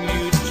home,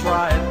 you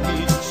tried me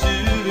to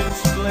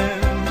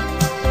explain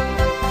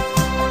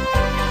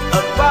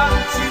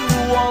about the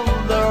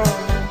wonder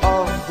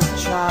of the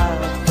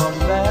child from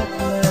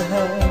Medley.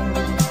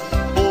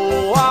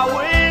 Oh, I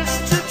wish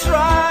to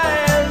try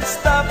and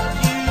stop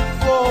you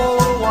for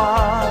a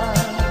while.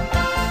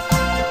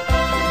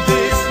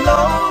 This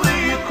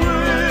lonely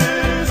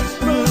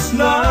Christmas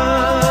night.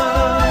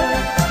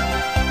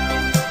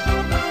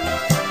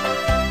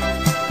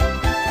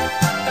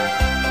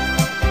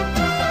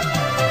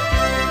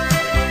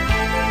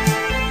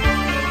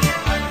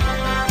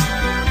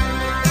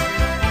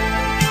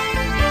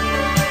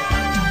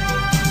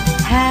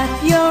 Have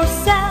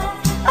yourself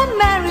a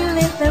merry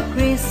little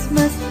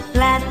Christmas,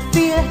 glad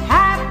feel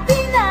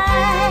happy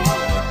night.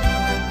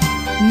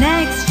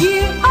 Next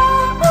year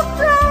all the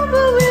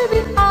trouble will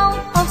be out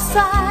of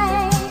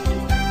sight.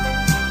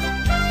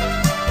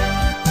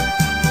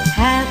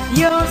 Have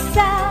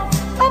yourself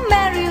a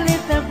merry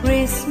little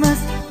Christmas,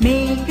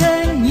 make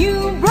a new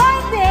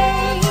bright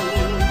day.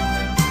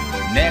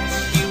 Next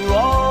year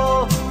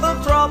all the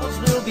troubles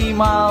will be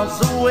miles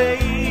away.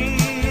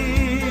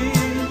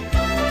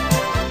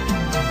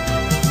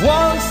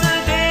 Once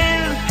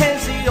again,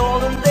 as the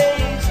olden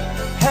days,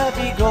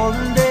 happy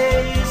golden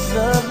days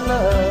of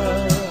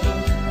love.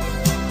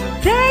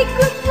 Take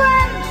good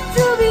friends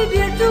to be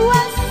dear to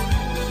us,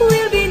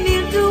 will be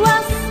near to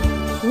us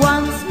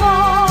once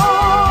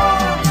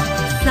more.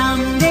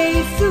 Someday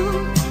soon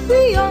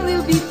we all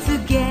will be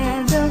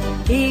together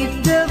if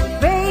the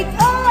fate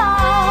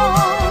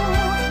allows.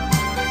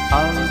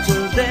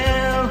 Until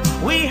then,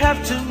 we have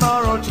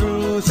tomorrow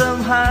through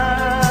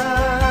somehow.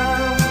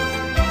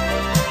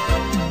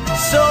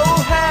 So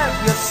have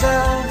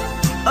yourself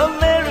a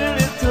merry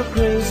little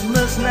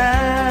Christmas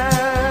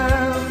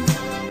now.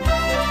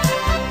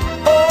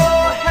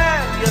 Oh,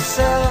 have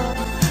yourself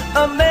a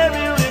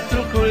merry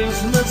little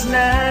Christmas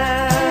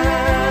now.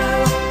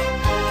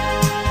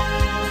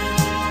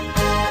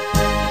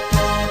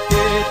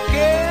 It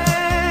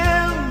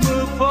came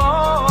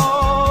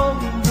upon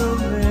the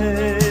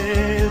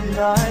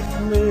midnight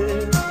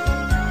clear,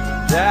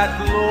 that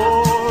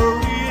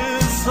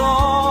glorious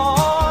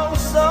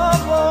songs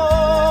of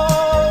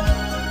old,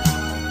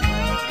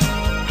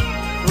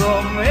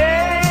 from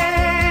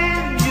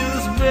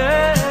angels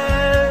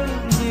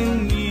bending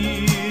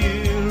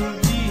near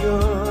the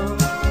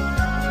earth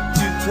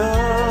to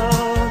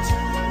touch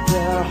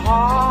their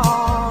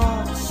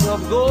hearts of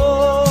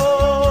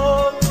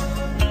gold.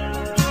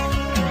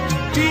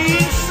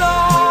 Peace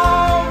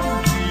on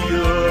the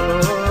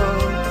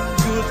earth,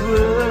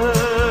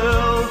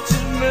 goodwill to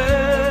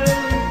men,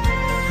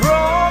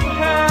 from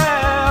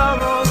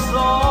heaven's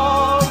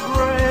all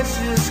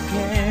gracious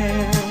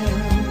king.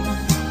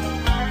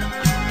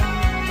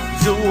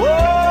 The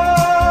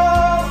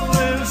world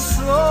is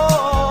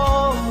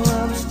song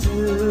and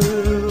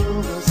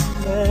stillness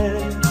play,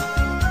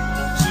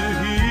 to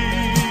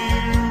hear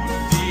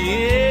the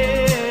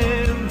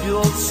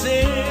angels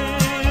sing.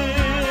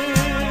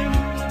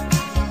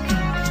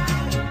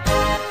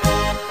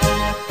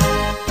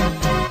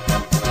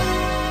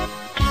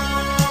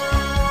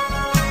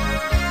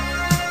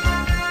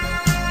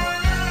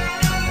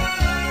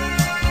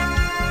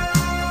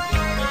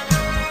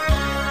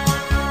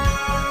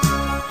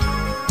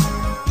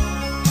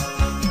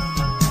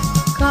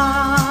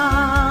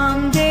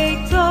 Come, they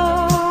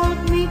told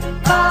me,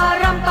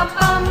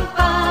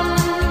 pa-ram-pa-pam-pam,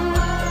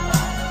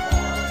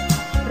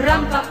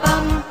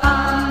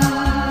 ram-pa-pam-pam.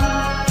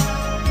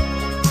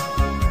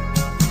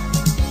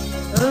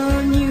 A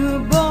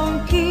newborn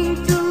king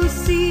to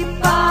see,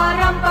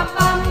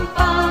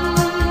 pa-ram-pa-pam-pam,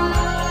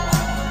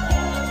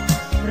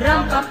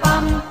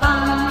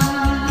 ram-pa-pam-pam.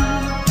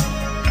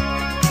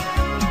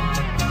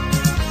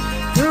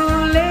 To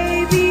lay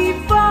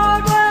before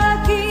the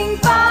king,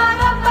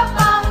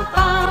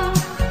 pa-ram-pa-pam-pam,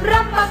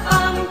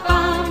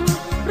 ram-pa-pam-pam,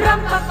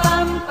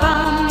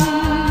 ram-pa-pam-pam.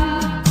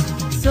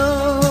 So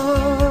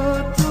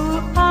to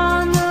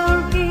honor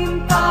him,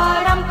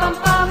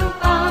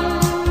 pa-ram-pam-pam-pam,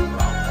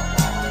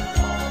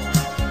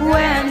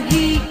 when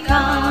he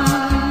comes.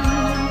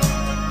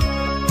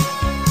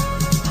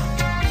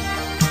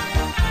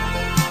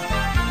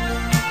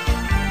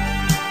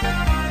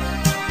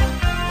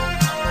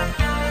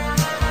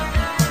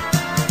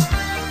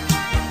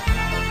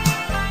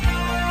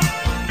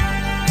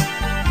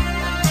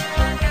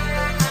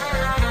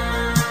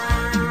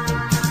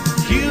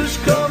 Here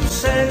comes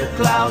Santa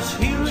Claus,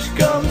 here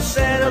comes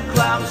Santa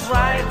Claus,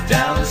 right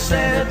down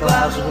Santa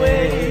Claus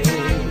way.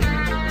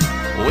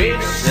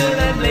 Vixen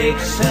and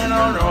Blitzen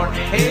on North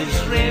Hills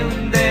Rim,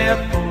 they're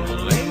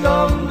pulling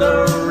on the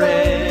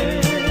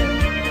rain.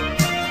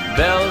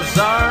 Bells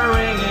are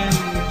ringing,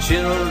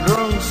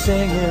 children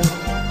singing,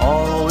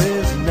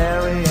 always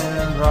merry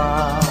and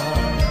bright.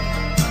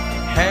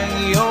 Hang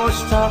your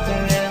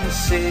stocking and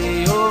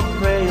say your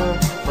prayer,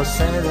 for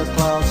Santa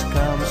Claus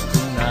comes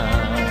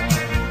tonight.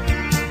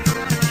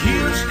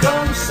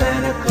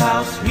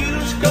 Claus,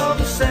 here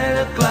comes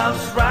Santa Claus,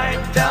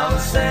 right down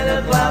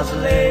Santa Claus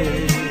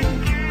Lane.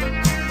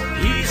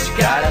 He's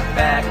got a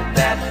bag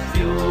that's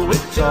filled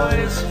with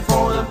toys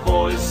for the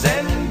boys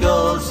and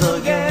girls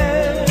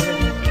again.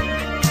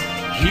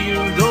 Hear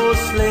those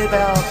sleigh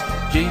bells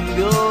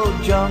jingle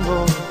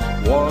jangle,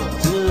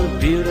 what a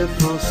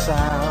beautiful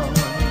sound.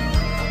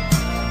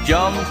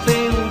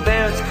 Jumping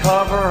bears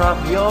cover up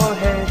your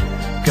head,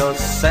 'cause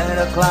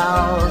Santa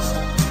Claus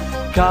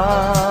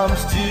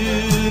comes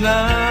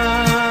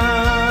tonight.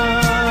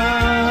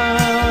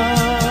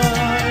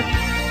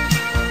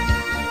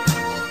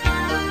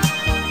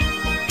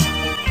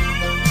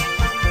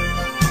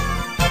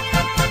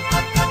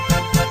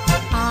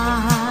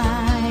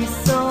 I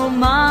saw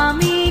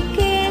Mommy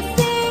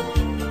kissing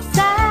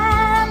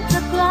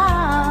Santa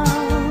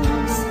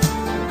Claus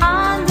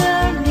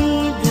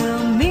underneath the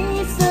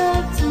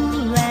mistletoe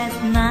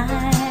last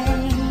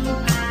night.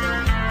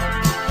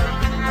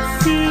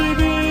 She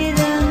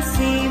didn't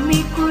see me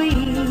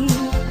creep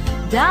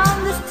down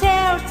the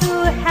stairs to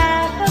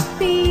have a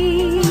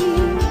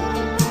peek.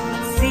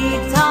 She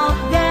thought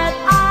that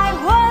I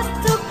was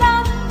to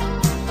come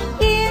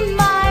in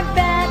my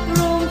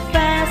bedroom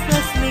fast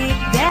asleep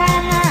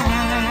that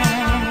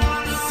night.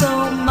 So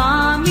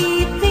Mommy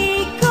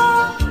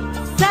tickled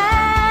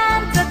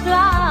Santa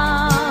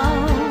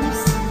Claus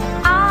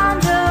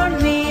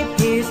underneath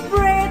his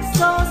bread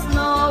so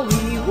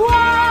snowy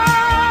white.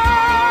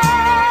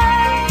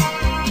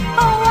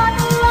 Oh, what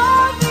a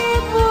love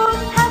it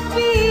would have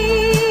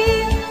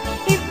been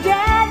if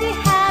Daddy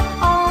had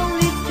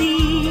only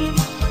seen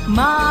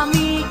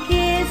Mommy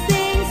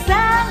kissing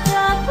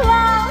Santa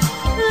Claus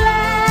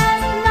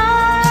last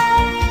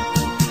night.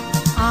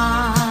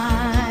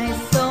 I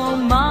saw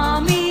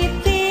Mommy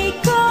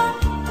tickle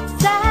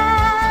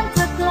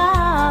Santa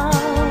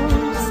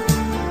Claus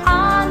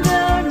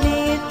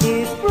underneath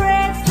his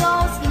bread so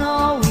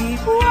snowy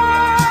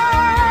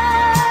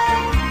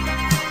white.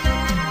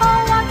 Oh,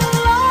 what a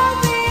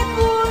love it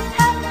would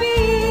have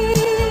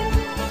been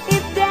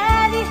if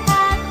Daddy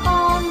had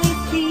only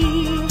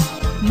seen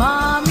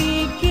Mommy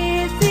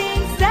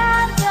kissing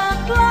Santa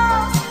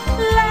Claus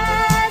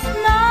last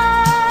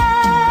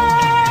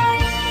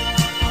night.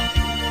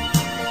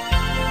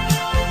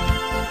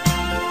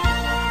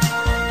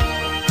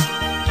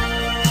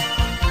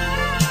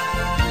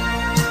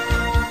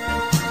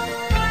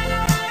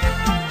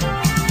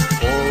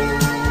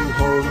 Oh,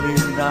 holy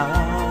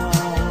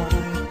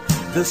night,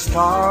 the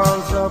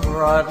stars are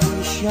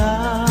brightly shining.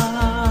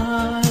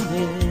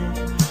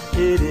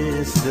 It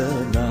is the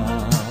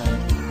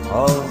night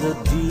of the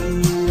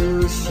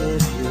dear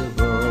Savior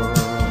born.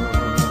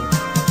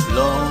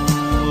 Long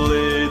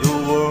lay the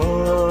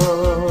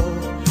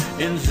world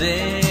in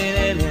sin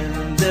and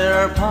in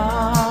their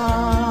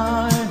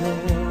pining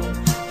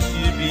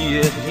to be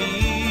at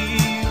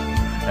Him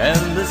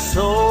and the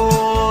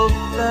soul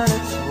that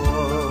it's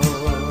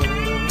worth.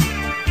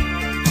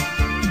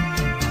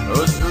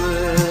 A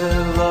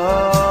thrill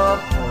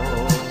of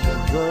hope,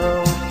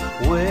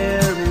 the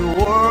weary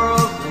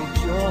world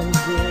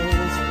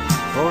rejoices,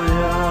 for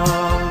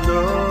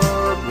yonder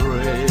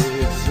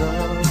breaks a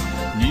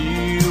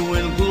new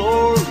and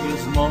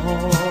glorious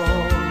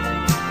morn.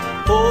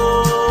 Oh,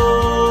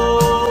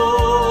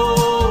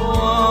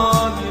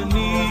 on your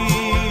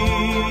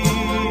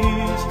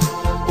knees,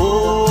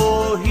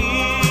 oh, hear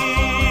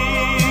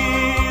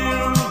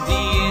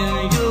the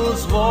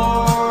angels' voices.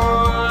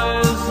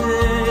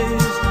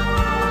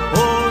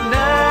 Oh,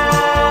 night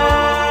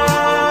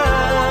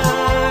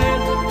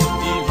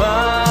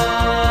divine,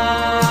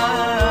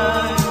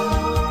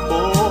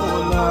 oh,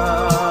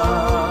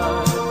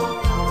 night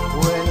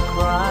when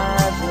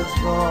Christ is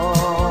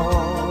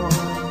born.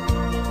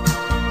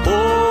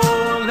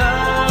 Oh,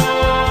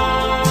 night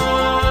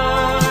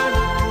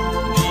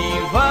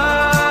divine,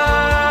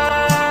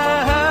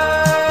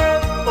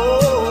 oh,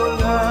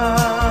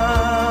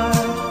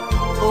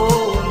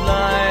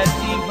 night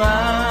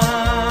divine.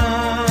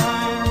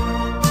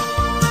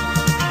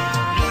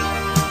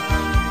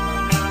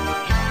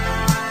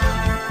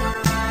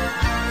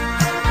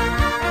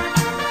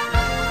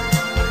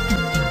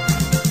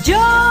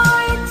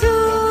 Joy to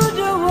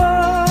the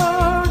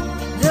world,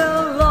 the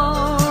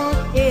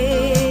Lord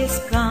is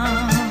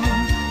come.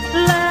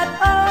 Let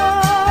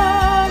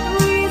earth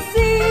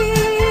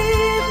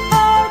receive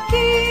her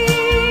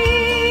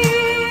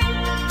King.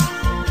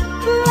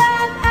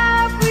 Let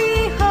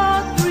every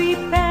heart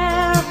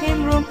prepare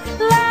Him room.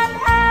 Let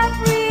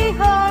every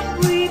heart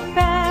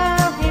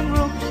prepare Him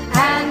room.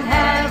 And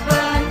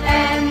heaven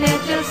and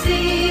nature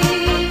see,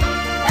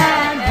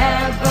 and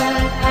heaven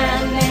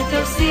and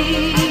nature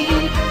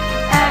see,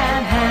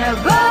 and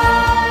heaven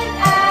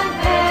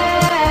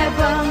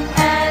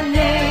and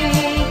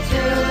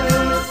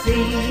nature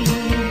see.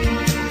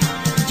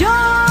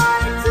 Joy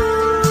to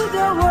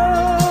the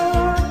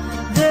world,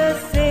 the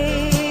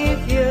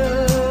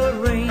Savior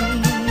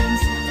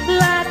reigns.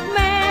 Let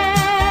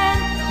men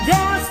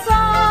their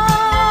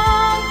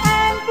song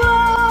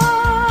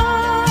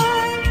employ,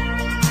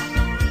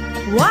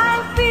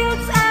 while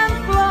fields and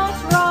floods,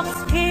 rocks,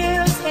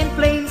 hills, and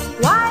plains,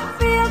 while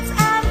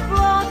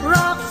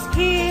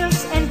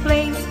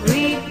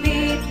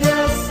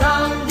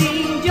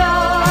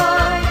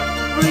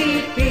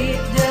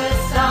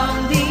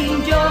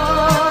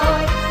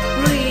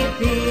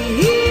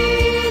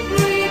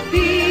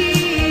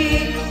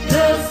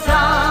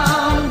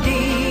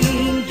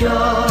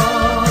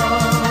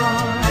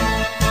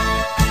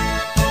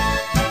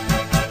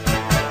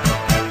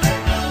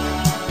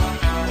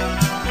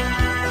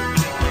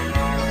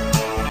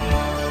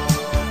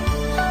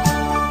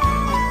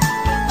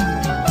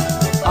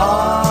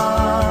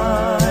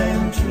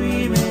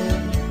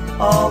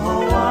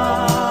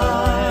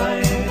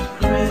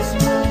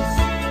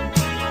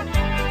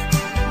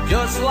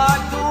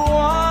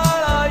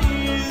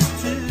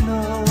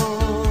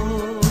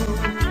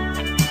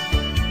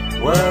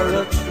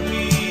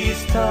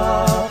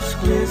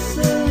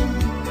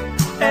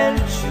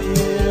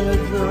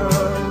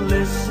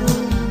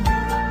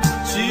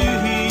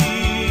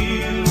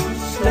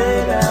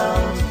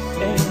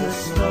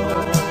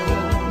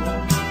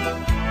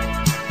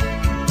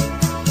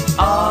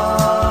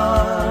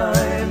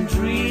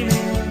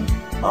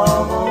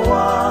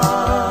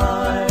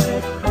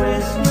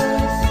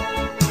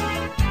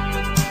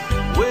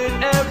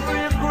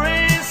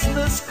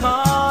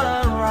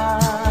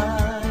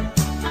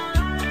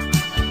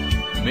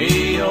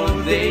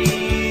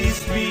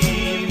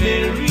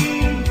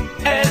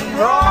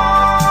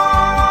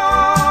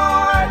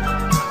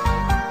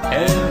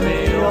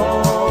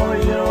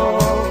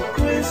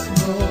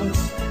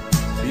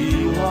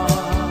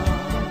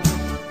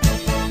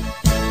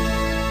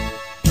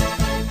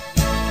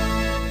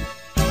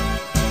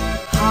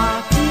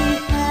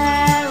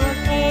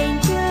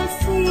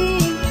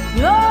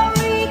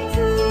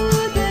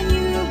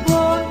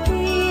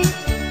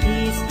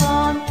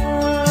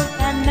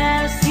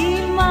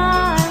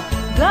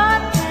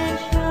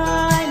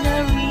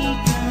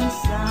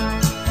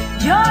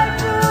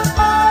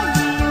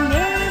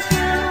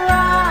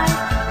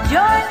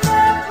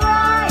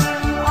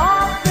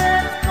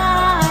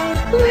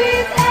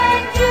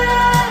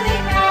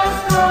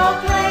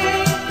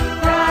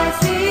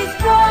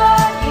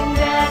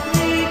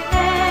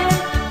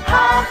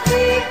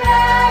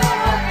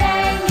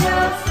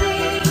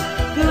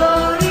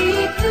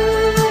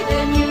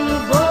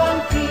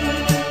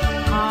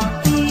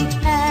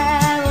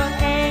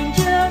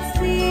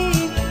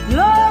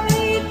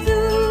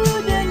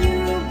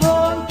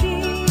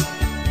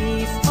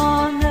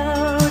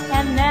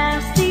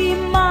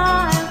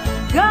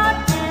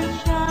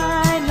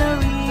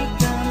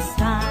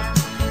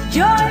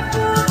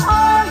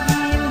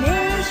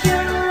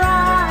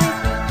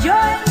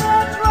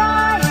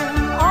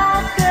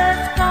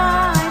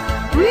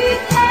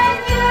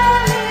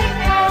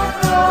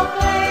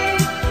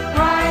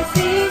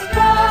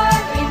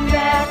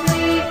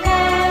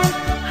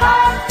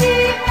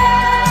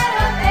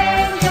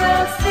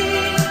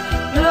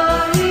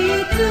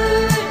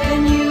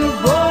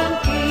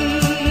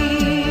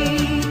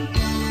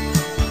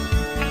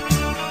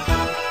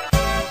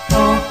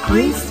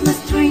Christmas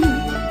tree,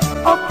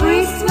 oh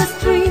Christmas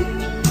tree,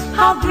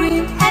 how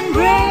green and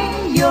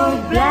gray your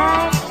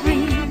black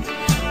tree.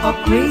 Oh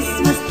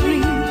Christmas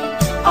tree,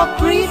 oh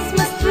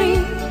Christmas tree,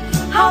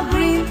 how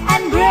green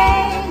and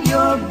gray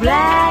your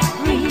black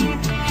tree.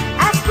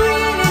 As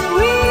green in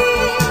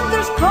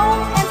winter's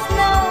cold and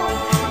snow,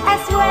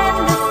 as when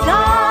the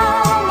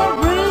summer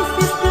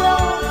breezes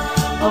blow.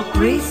 Oh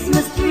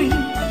Christmas tree,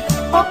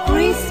 oh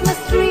Christmas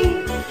tree,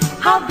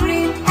 how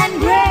green and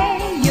gray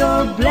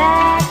your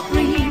black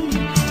tree.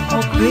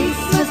 Oh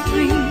Christmas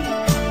tree,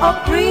 oh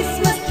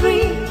Christmas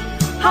tree,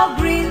 how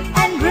green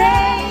and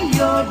gray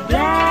your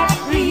black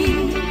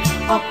tree.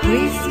 Oh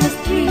Christmas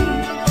tree,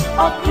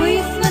 oh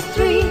Christmas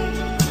tree,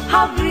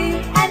 how green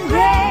and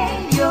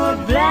gray your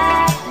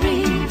black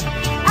tree.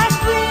 As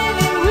green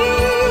in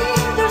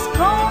winter's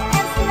cold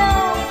and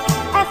snow,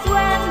 as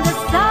when the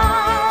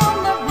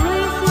summer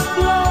breezes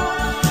blow.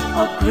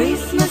 Oh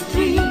Christmas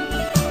tree,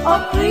 oh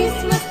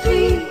Christmas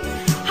tree,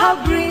 how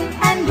green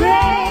and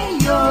gray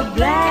your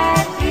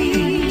black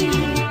tree.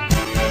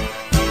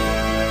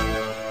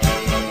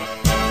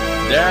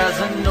 There's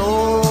an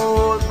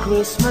old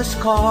Christmas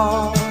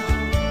card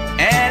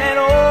and an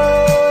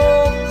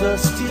old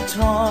dusty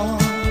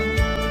trunk,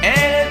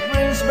 and it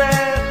brings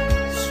back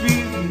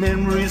sweet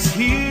memories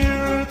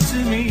here to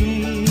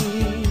me.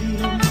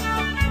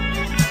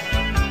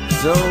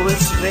 Though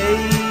it's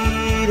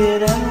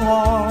faded and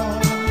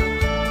worn,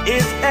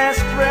 it's as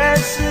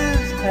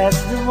precious as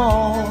the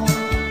morn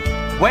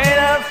when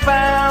I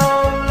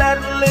found that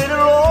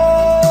little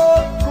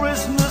old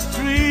Christmas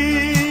tree.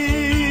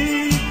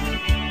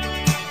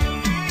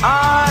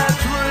 I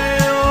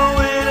thrill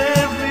with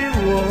every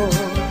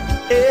word,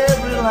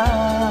 every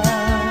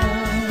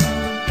line.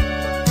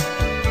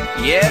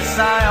 Yes,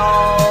 I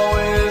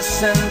always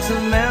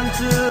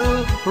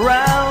sentimental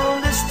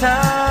round this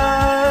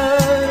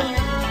time.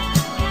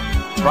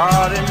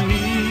 Pardon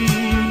me,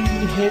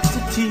 hate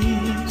to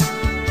tease,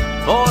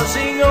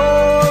 forcing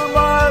on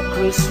my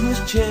Christmas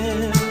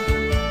chair.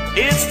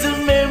 It's the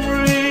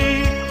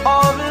memory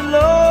of an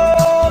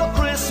old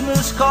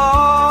Christmas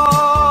card.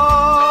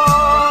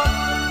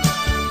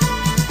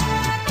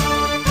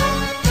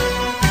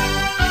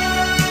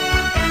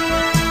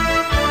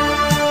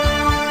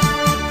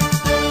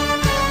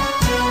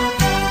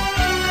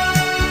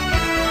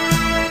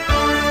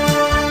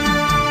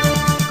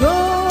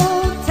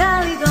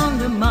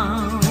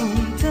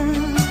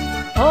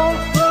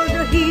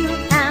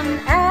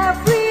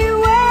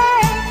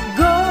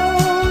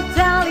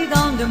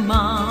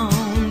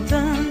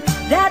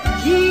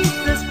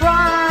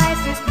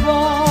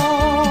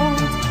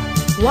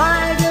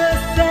 While the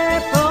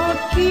shepherd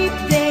keep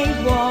they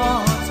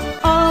watch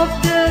of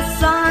the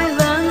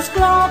silence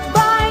clock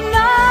by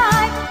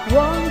night,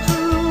 one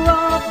through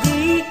of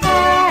the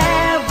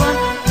heaven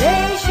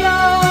they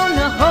shone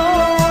a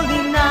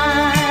holy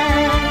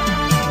night.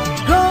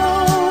 Go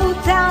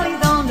tell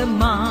it on the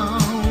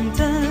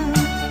mountain,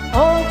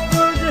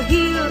 over the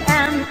hill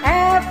and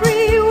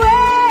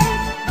everywhere.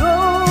 Go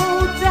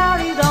tell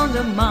it on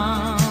the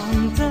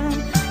mountain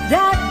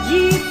that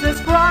Jesus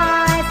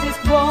Christ is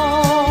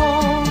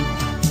born.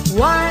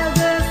 While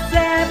the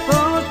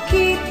shepherd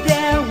keep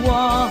their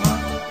watch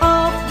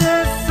of the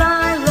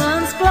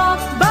silence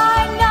clocks by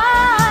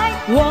night,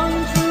 one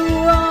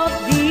through of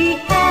the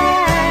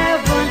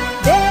heaven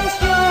they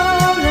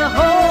shone a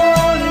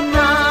holy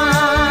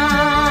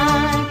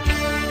night.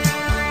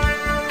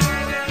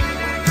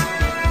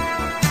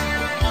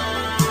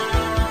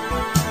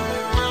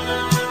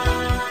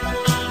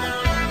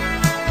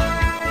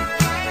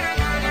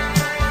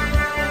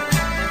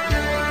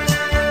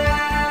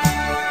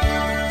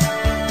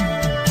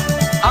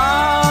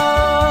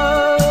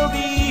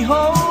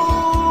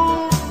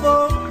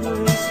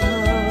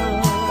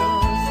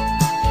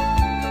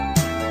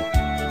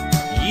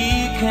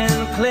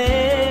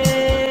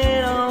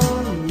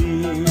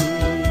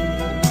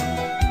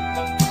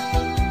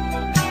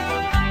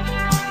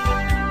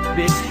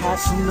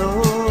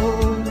 Snow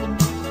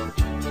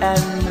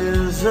and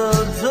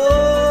mistletoe,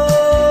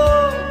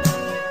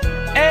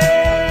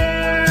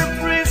 air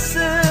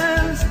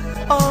presents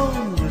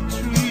on the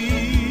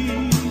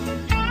tree.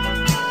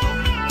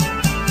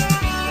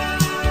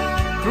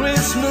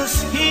 Christmas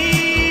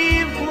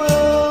Eve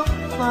will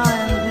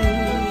find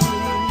thee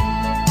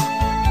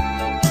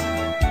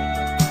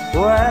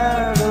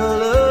where the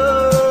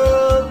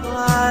love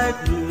like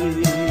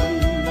thee.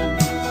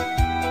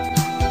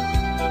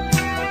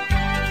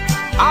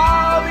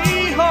 I'll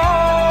be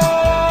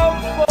home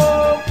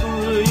for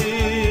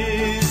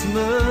Christmas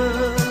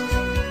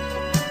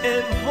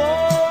if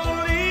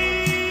only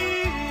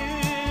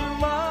in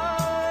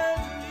my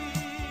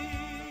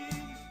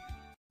dreams.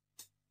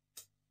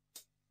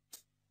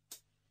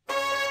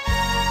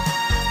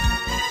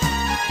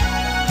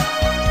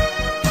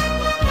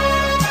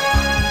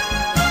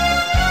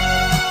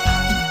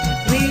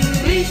 We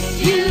wish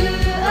you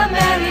a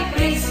Merry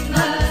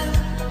Christmas.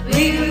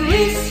 We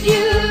wish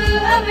you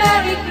a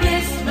Merry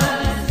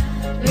Christmas.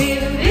 We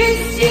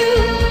wish you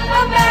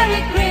a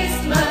Merry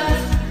Christmas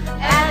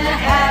and a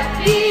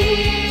Happy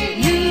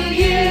New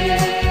Year.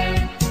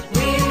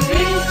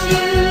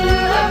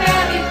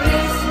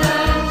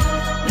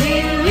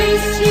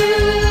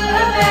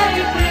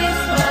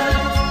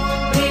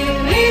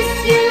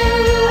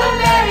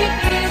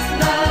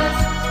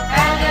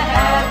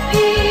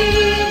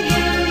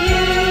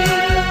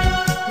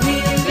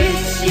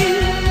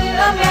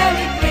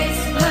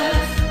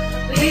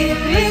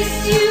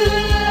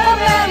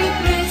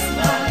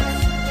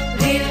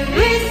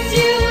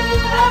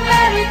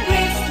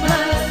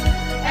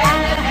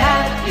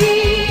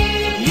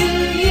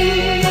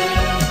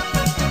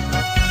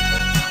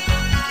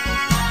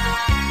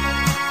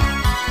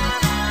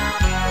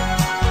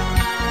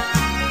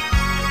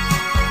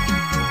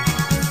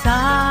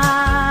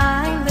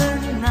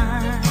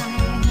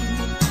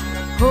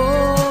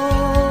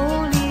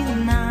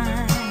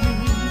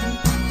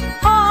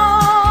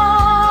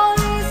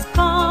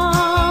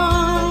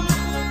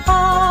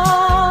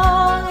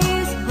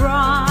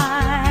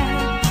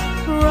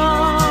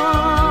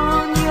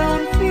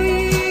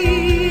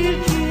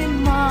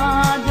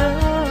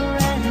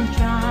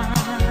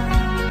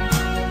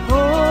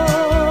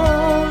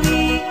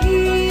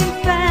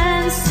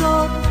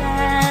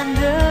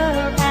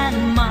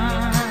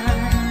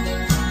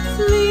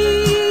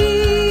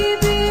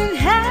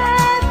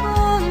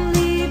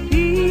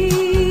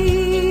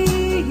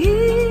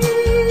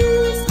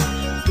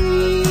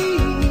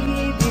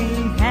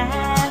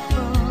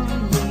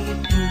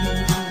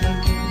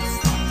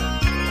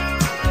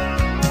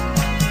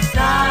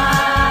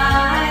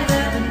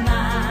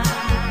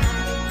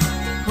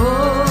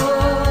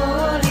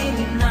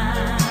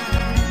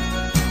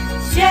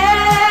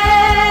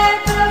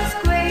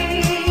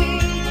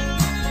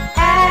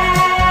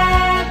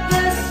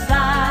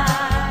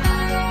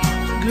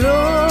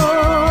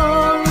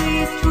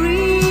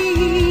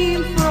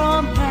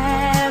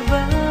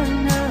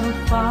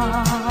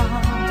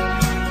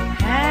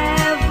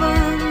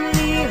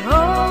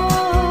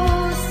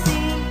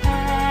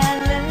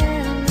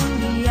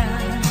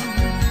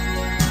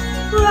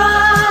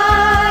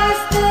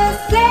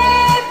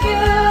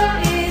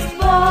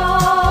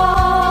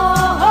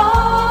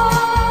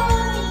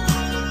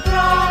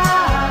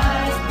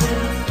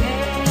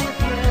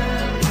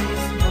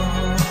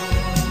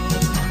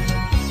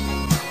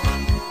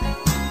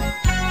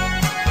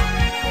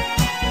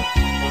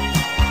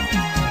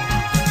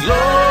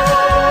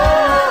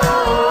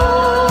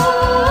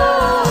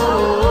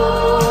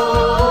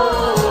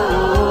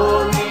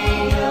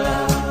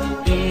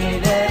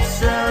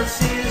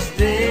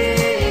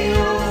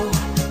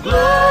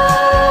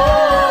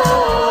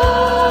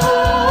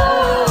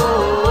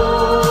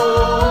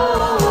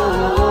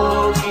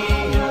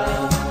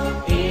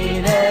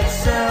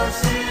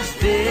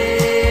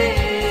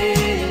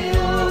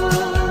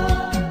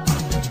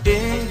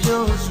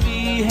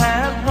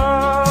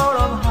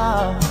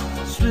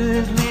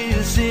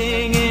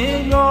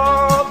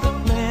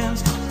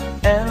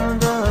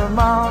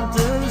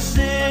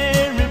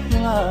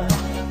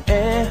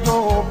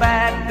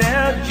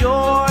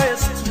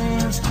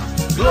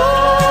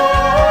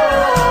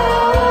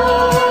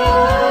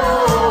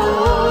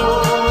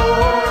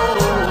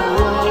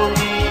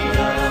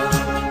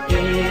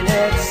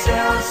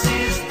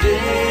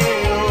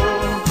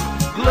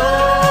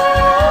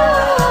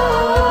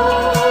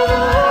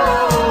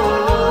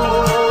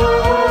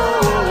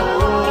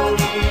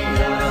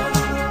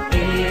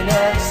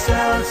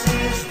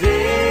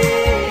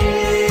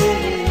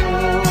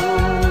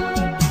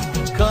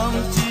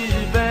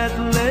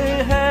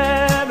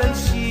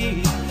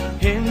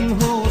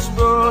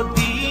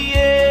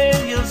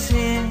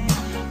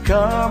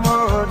 Come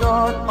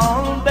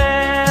on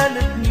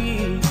bended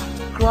knee,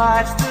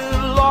 Christ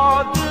the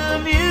Lord, the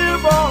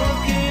newborn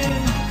King.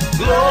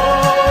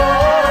 Gloria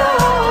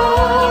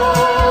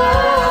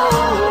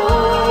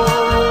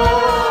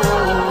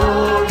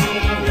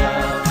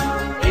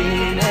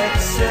in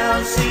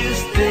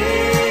excelsis Deo.